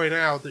like to point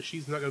out that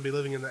she's not going to be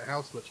living in that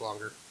house much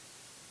longer.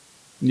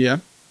 Yeah.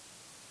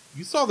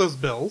 You saw those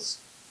bills.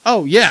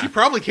 Oh, yeah. She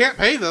probably can't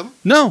pay them.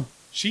 No.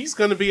 She's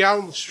going to be out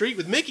on the street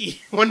with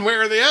Mickey one way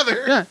or the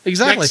other. Yeah,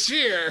 exactly. Next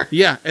year.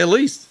 Yeah, at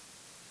least.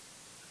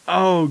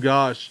 Oh,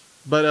 gosh.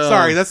 But,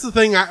 Sorry, that's the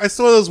thing. It's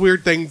one of those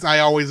weird things I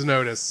always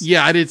notice.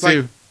 yeah, I did It's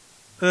like-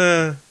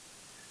 too.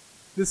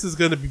 This is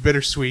going to be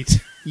bittersweet.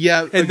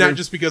 Yeah. And not agreed.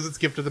 just because it's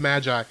Gift of the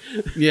Magi.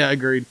 Yeah,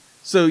 agreed.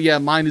 So, yeah,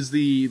 mine is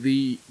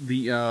the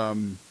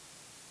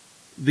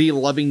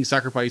loving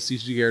sacrifice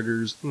these two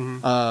characters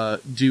Mhm.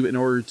 do in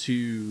order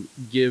to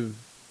give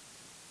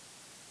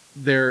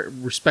their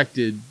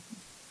respected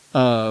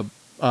love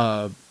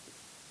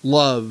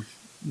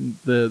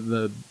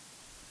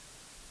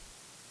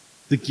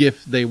the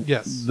gift they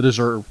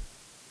deserve,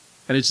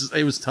 and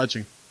it was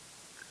touching.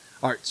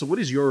 All right, so what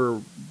is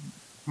your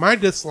My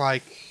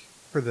dislike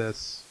for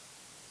this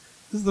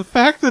is the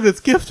fact that it's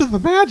Gift of the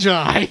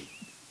Magi.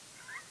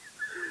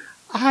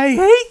 I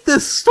hate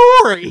this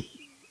story.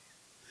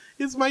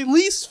 It's my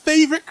least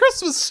favorite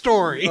Christmas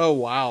story. Oh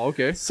wow,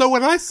 okay. So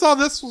when I saw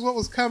this was what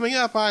was coming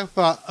up, I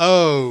thought,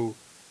 oh,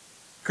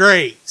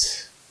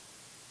 great.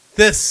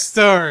 This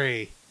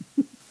story.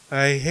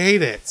 I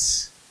hate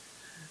it.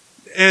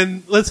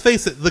 And let's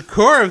face it, the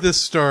core of this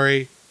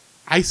story,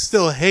 I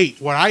still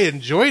hate. What I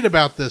enjoyed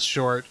about this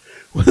short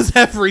was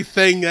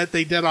everything that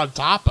they did on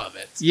top of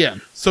it. Yeah.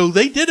 So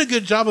they did a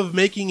good job of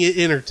making it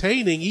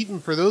entertaining, even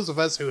for those of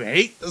us who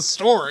hate the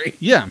story.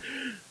 Yeah.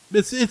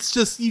 It's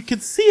just, you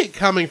can see it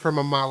coming from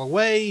a mile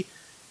away.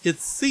 It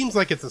seems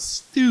like it's a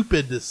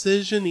stupid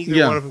decision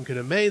either one of them could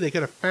have made. They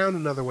could have found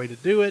another way to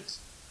do it.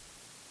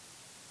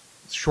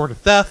 Short of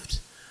theft.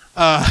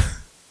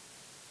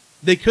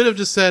 They could have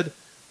just said,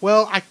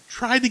 well, I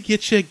tried to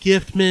get you a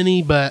gift,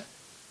 Minnie, but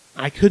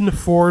I couldn't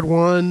afford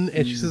one.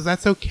 And she says,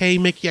 that's okay,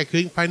 Mickey. I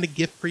couldn't find a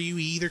gift for you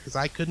either because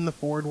I couldn't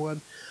afford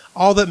one.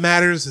 All that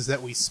matters is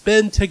that we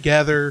spend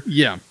together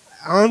Yeah.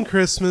 on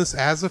Christmas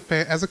as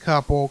a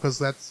couple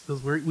because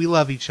we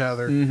love each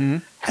other, Mm-hmm.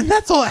 and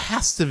that's all it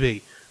has to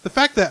be. The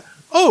fact that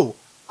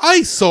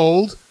I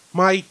sold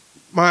my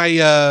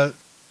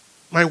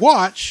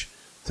watch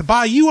to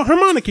buy you a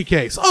harmonica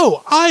case.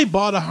 Oh,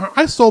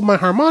 I sold my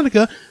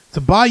harmonica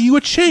to buy you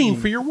a chain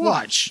for your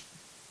watch.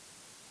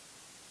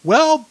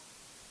 Well,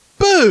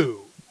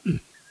 boo!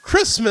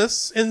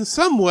 Christmas in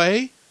some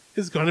way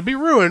is going to be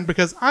ruined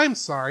because I'm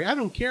sorry, I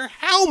don't care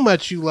how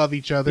much you love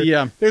each other.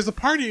 Yeah. There's a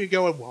part of you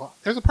going, well,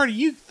 there's a part of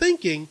you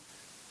thinking,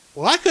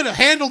 well, I could have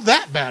handled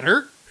that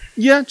better.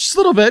 Yeah, just a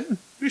little bit.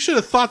 We should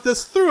have thought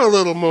this through a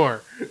little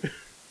more.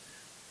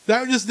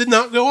 That just did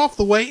not go off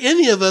the way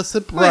any of us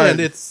had planned.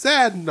 Right. It's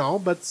sad and all,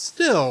 but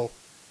still,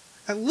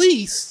 at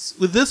least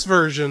with this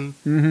version,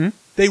 Mm-hmm.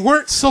 they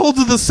weren't sold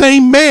to the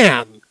same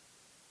man.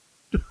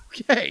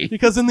 Okay.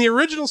 Because in the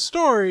original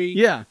story,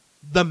 Yeah.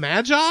 the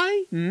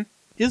Magi Mhm.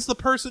 is the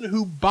person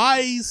who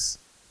buys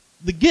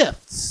the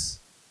gifts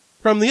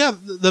from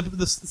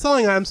the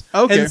selling items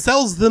Okay. and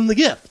sells them the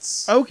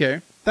gifts.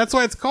 Okay. That's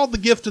why it's called the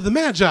Gift of the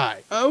Magi.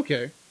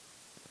 Okay.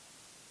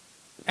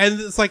 And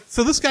it's like,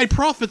 so this guy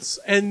profits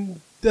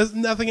and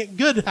nothing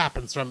good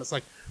happens from it. It's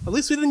like, at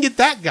least we didn't get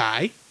that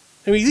guy.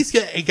 And we at least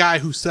get a guy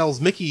who sells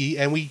Mickey,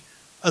 and we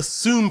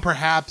assume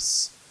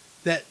perhaps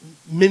that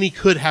Minnie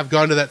could have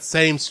gone to that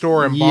same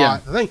store and Yeah.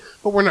 bought the thing,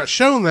 but we're not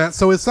shown that.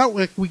 So it's not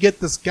like we get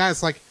this guy.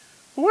 It's like,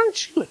 well, why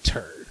aren't you a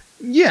turd?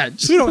 Yeah,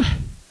 just, We don't.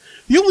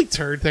 The only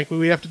turd thing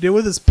we have to deal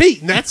with is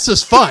Pete, and that's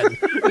just fun.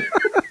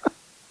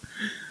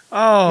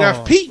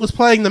 Now, if Pete was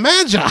playing the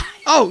Magi,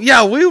 oh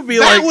yeah, we would be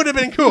that like, would have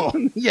been cool.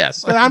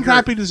 yes, But I I'm agree.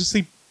 happy to just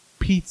see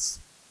Pete's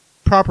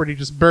property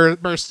just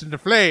burst into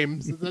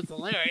flames. That's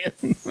hilarious.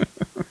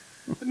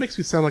 It makes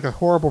me sound like a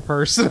horrible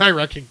person I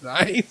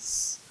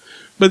recognize.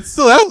 But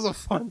still, that was a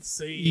fun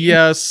scene.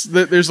 Yes,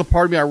 there's a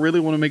part of me I really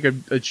want to make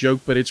a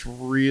joke, but it's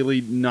really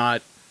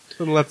not.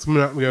 So let's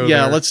not go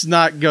Yeah, there. let's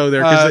not go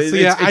there So because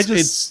yeah,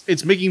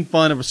 it's making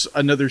fun of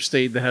another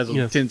state that has a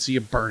Yes. tendency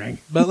of burning.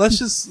 But let's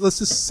just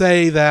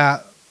say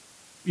that.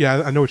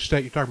 Yeah, I know which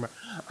state you're talking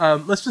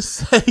about. Let's just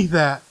say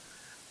that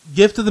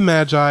Gift of the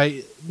Magi,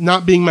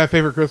 not being my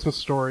favorite Christmas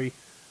story,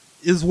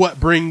 is what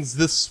brings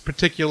this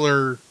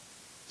particular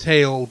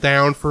tale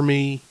down for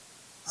me.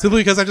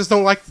 Simply because I just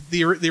don't like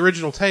the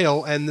original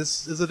tale, and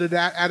this is an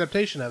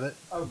adaptation of it.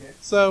 Okay.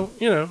 So,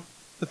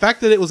 the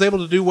fact that it was able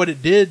to do what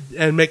it did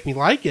and make me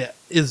like it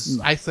is,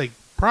 I say,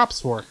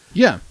 props for.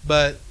 Yeah.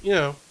 But,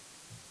 I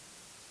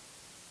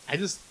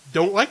just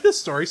don't like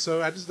this story,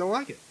 so I just don't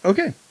like it.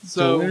 Okay.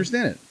 So- So I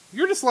understand it.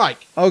 Your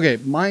dislike. Okay,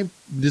 my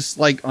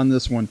dislike on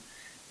this one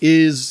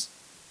is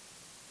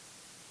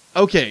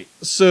okay.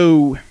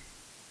 So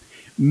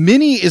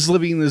Minnie is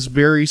living in this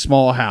very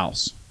small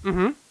house,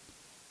 Mm-hmm.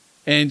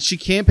 and she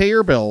can't pay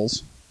her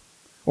bills,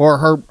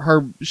 or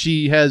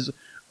she has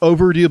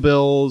overdue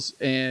bills,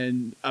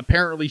 and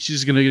apparently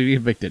she's going to get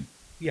evicted.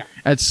 Yeah.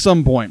 At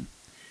some point.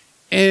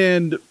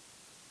 And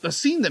a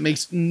scene that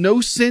makes no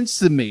sense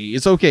to me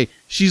is okay.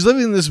 She's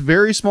living in this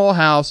very small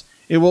house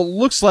in what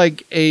looks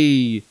like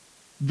a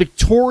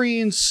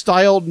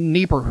Victorian-styled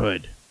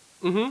neighborhood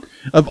Mm-hmm.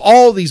 of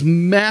all these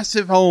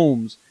massive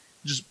homes,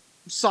 just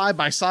side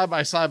by side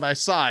by side by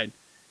side.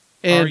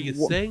 And Are you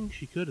saying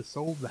she could have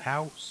sold the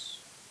house?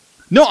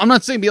 no, I'm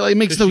not saying. But it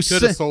makes 'Cause no she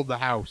could have sense. sold the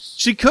house.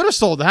 She could have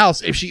sold the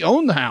house if she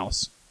owned the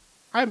house.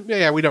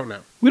 Yeah, we don't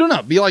know. We don't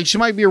know. Be like she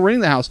might be renting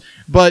the house,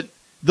 but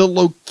the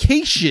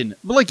location.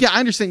 But like, yeah, I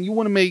understand you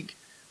want to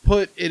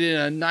put it in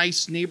a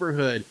nice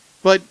neighborhood,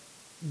 but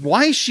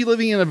why is she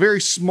living in a very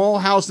small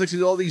house next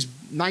to all these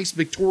nice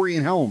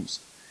Victorian homes?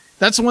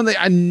 That's the one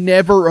that I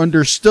never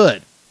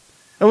understood.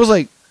 I was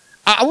like,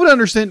 I would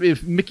understand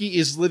if Mickey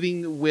is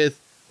living with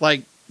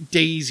like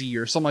Daisy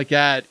or something like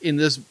that in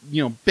this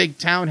big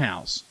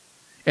townhouse,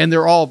 and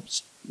they're all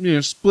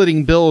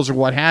splitting bills or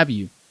what have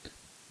you.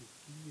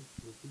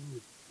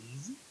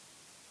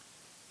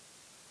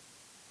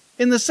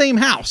 In the same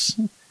house.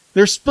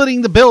 They're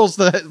splitting the bills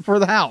for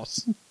the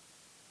house.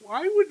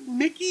 Why would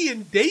Mickey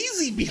and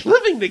Daisy be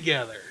living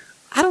together?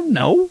 I don't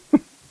know.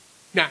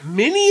 Not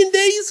Minnie and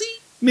Daisy?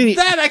 Minnie,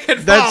 That I could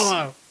that's-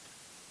 follow.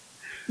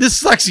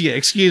 dyslexia,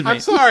 excuse me. I'm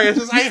sorry. I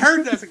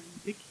heard that. I was like,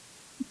 Mickey.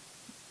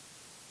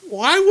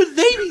 Why would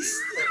they be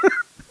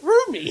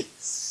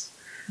roomies?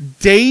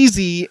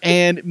 Daisy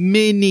and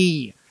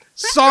Minnie.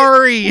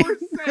 Sorry. More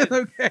sense.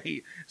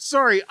 Okay.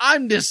 Sorry,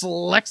 I'm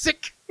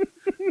dyslexic.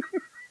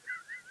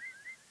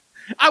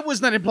 I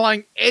was not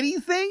implying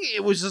anything.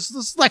 It was just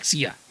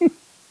dyslexia.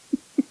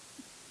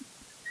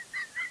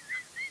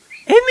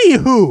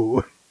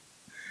 Anywho.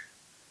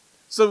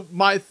 So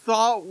my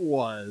thought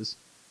was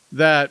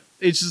that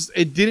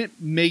it didn't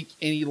make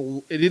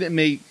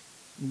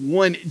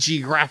one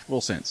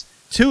geographical sense.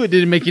 Two, it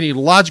didn't make any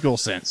logical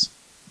sense.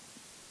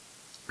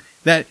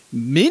 That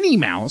Minnie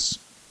Mouse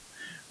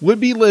would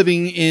be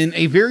living in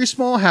a very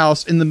small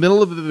house in the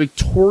middle of a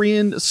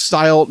Victorian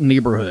style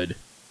neighborhood.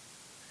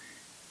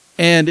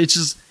 And it's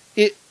just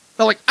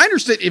I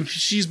understand if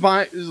she's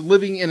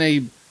living in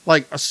a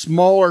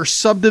smaller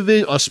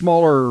subdivision, a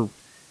smaller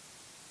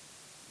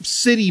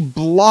city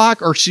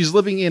block, or she's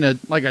living in a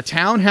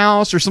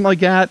townhouse or something like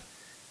that,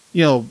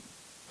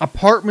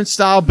 apartment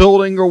style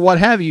building or what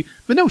have you.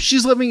 But no,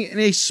 she's living in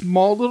a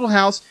small little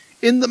house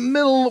in the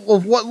middle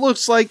of what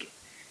looks like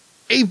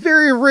a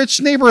very rich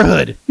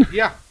neighborhood.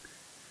 Yeah.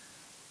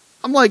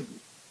 I'm like,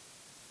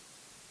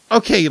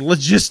 okay,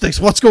 logistics,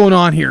 what's going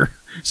on here?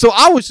 So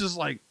I was just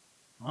like,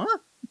 huh?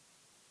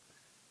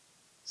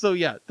 So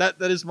yeah, that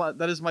is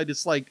my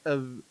dislike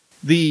of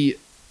the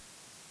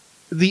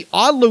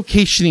odd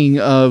locationing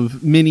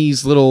of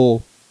Minnie's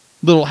little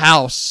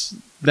house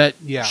that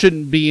Yeah.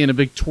 shouldn't be in a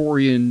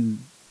Victorian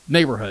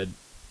neighborhood.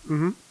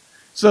 Mm-hmm.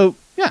 So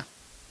yeah,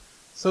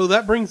 So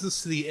that brings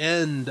us to the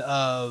end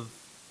of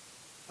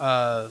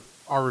our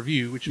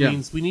review, which Yeah.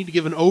 means we need to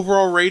give an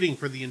overall rating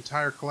for the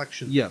entire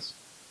collection. yes,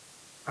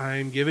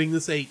 I'm giving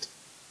this 8.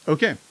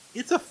 okay,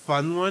 It's a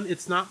fun one.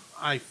 It's not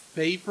my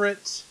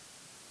favorite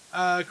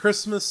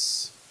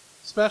Christmas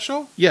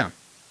special, yeah,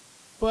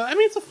 but I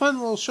mean, it's a fun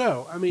little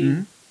show. I mean,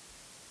 Mhm.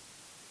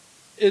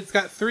 it's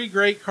got 3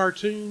 great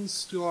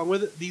cartoons to go along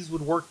with it. These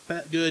would work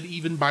good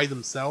even by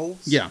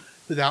themselves, yeah,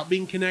 without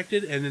being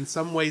connected. And in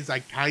some ways, I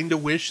kind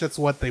of wish that's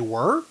what they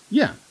were.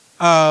 yeah,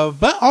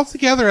 But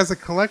altogether, as a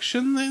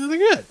collection, they're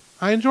good.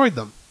 I enjoyed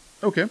them.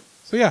 okay.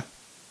 So yeah,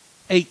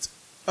 8.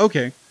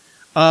 Okay.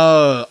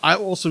 I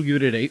also give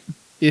it an 8.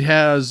 It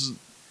has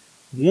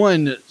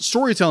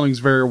storytelling is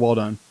very well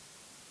done.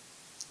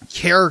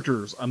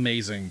 Characters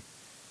amazing.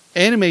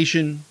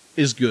 Animation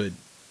is good.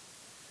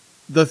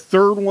 The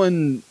third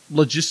one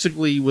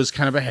logistically was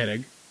kind of a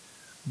headache,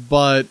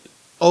 but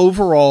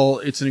overall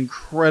it's an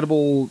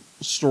incredible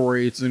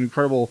story. It's an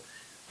incredible.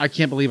 I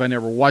can't believe I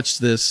never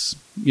watched this.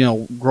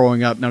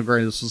 Growing up. Now,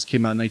 granted, this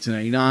came out in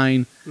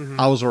 1999. Mhm.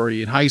 I was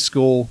already in high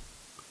school,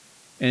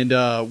 and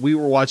we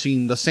were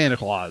watching The Santa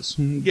Claus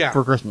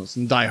for Christmas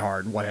and Die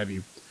Hard and what have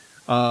you.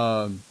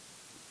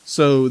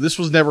 So this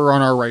was never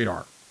on our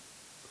radar.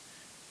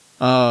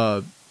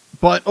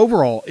 But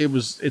overall,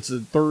 it's a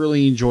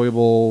thoroughly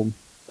enjoyable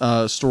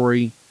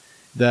story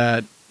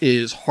that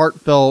is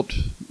heartfelt,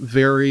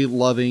 very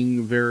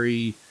loving,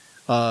 very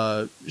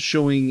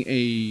showing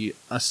a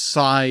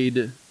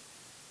side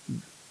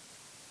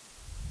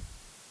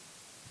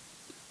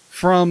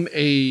from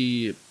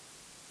a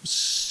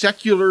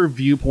secular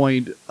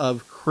viewpoint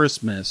of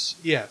Christmas.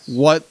 Yes.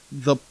 What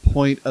the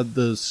point of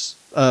the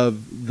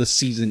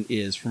season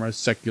is from a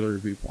secular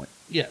viewpoint.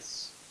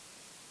 Yes.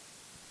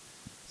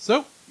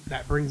 So,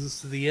 that brings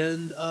us to the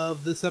end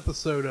of this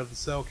episode of the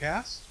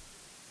Cellcast.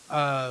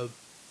 I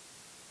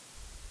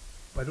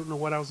don't know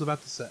what I was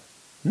about to say.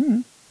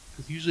 Mm-hmm.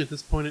 Because usually at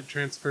this point it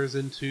transfers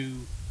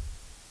into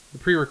the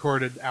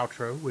pre-recorded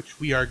outro, which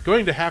we are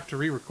going to have to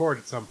re-record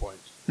at some point.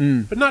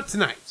 But not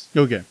tonight.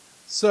 Okay.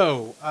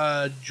 So,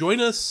 join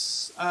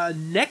us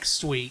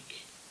next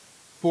week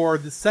for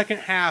the second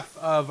half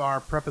of our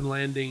Prep and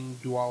Landing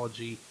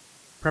duology.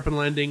 Prep and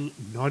Landing,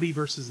 Naughty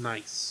versus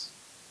Nice.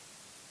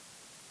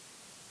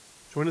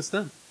 Join us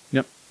then.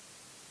 Yep.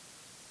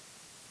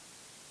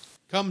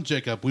 Come,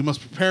 Jacob, we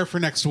must prepare for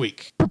next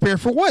week. Prepare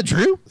for what,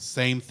 Drew? The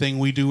same thing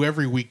we do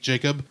every week,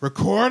 Jacob.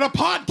 Record a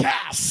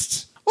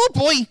podcast! Oh,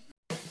 boy.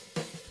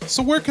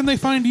 So where can they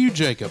find you,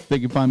 Jacob? They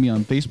can find me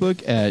on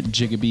Facebook at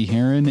Jacob B.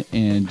 Heron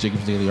and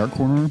Jacob's Daily Art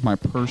Corner, my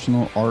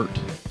personal art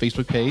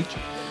Facebook page.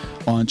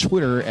 On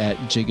Twitter at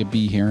Jacob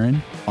B.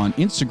 Heron. On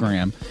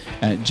Instagram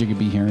at Jacob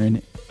B.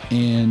 Heron.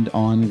 And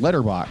on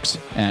Letterboxd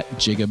at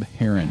Jacob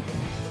Heron.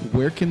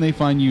 Where can they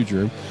find you,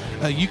 Drew?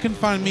 You can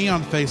find me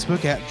on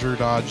Facebook at Drew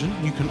Dodgen.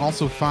 You can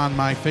also find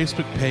my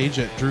Facebook page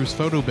at Drew's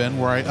Photo Bin,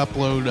 where I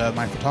upload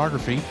my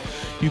photography.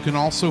 You can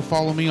also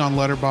follow me on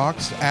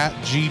Letterboxd at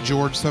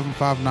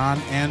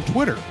GGeorge759 and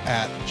Twitter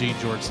at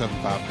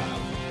GGeorge759.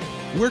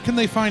 Where can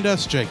they find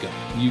us, Jacob?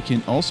 You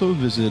can also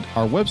visit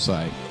our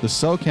website,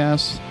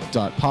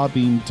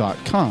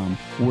 thecellcast.podbean.com,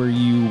 where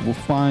you will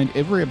find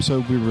every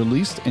episode we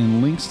released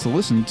and links to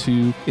listen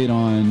to it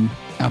on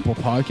Apple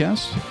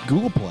Podcasts,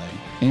 Google Play,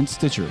 and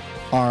Stitcher.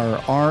 Our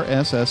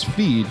RSS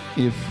feed,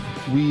 if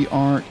we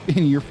aren't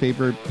in your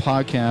favorite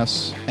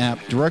podcast app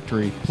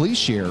directory, please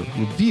share,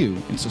 review,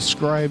 and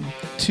subscribe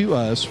to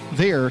us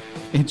there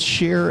and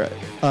share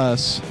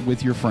us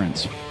with your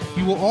friends.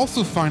 You will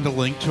also find a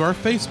link to our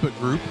Facebook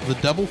group, the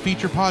Double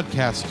Feature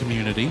Podcast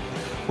Community,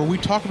 where we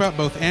talk about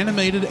both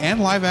animated and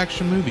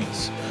live-action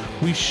movies.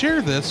 We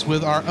share this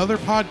with our other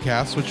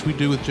podcasts, which we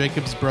do with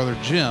Jacob's brother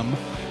Jim,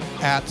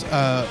 at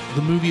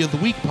the Movie of the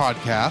Week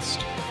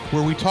podcast,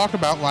 where we talk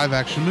about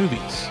live-action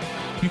movies.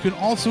 You can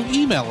also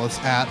email us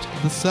at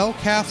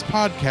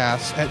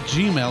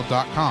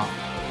thecellcastpodcast@gmail.com.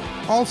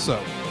 Also,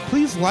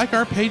 please like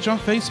our page on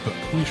Facebook.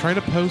 We try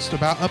to post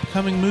about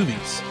upcoming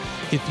movies.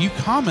 If you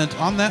comment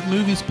on that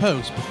movie's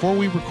post before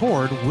we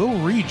record, we'll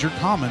read your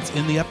comments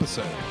in the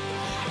episode.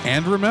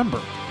 And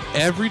remember,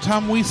 every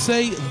time we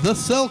say the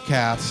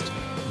Cellcast,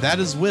 that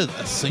is with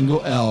a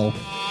single L.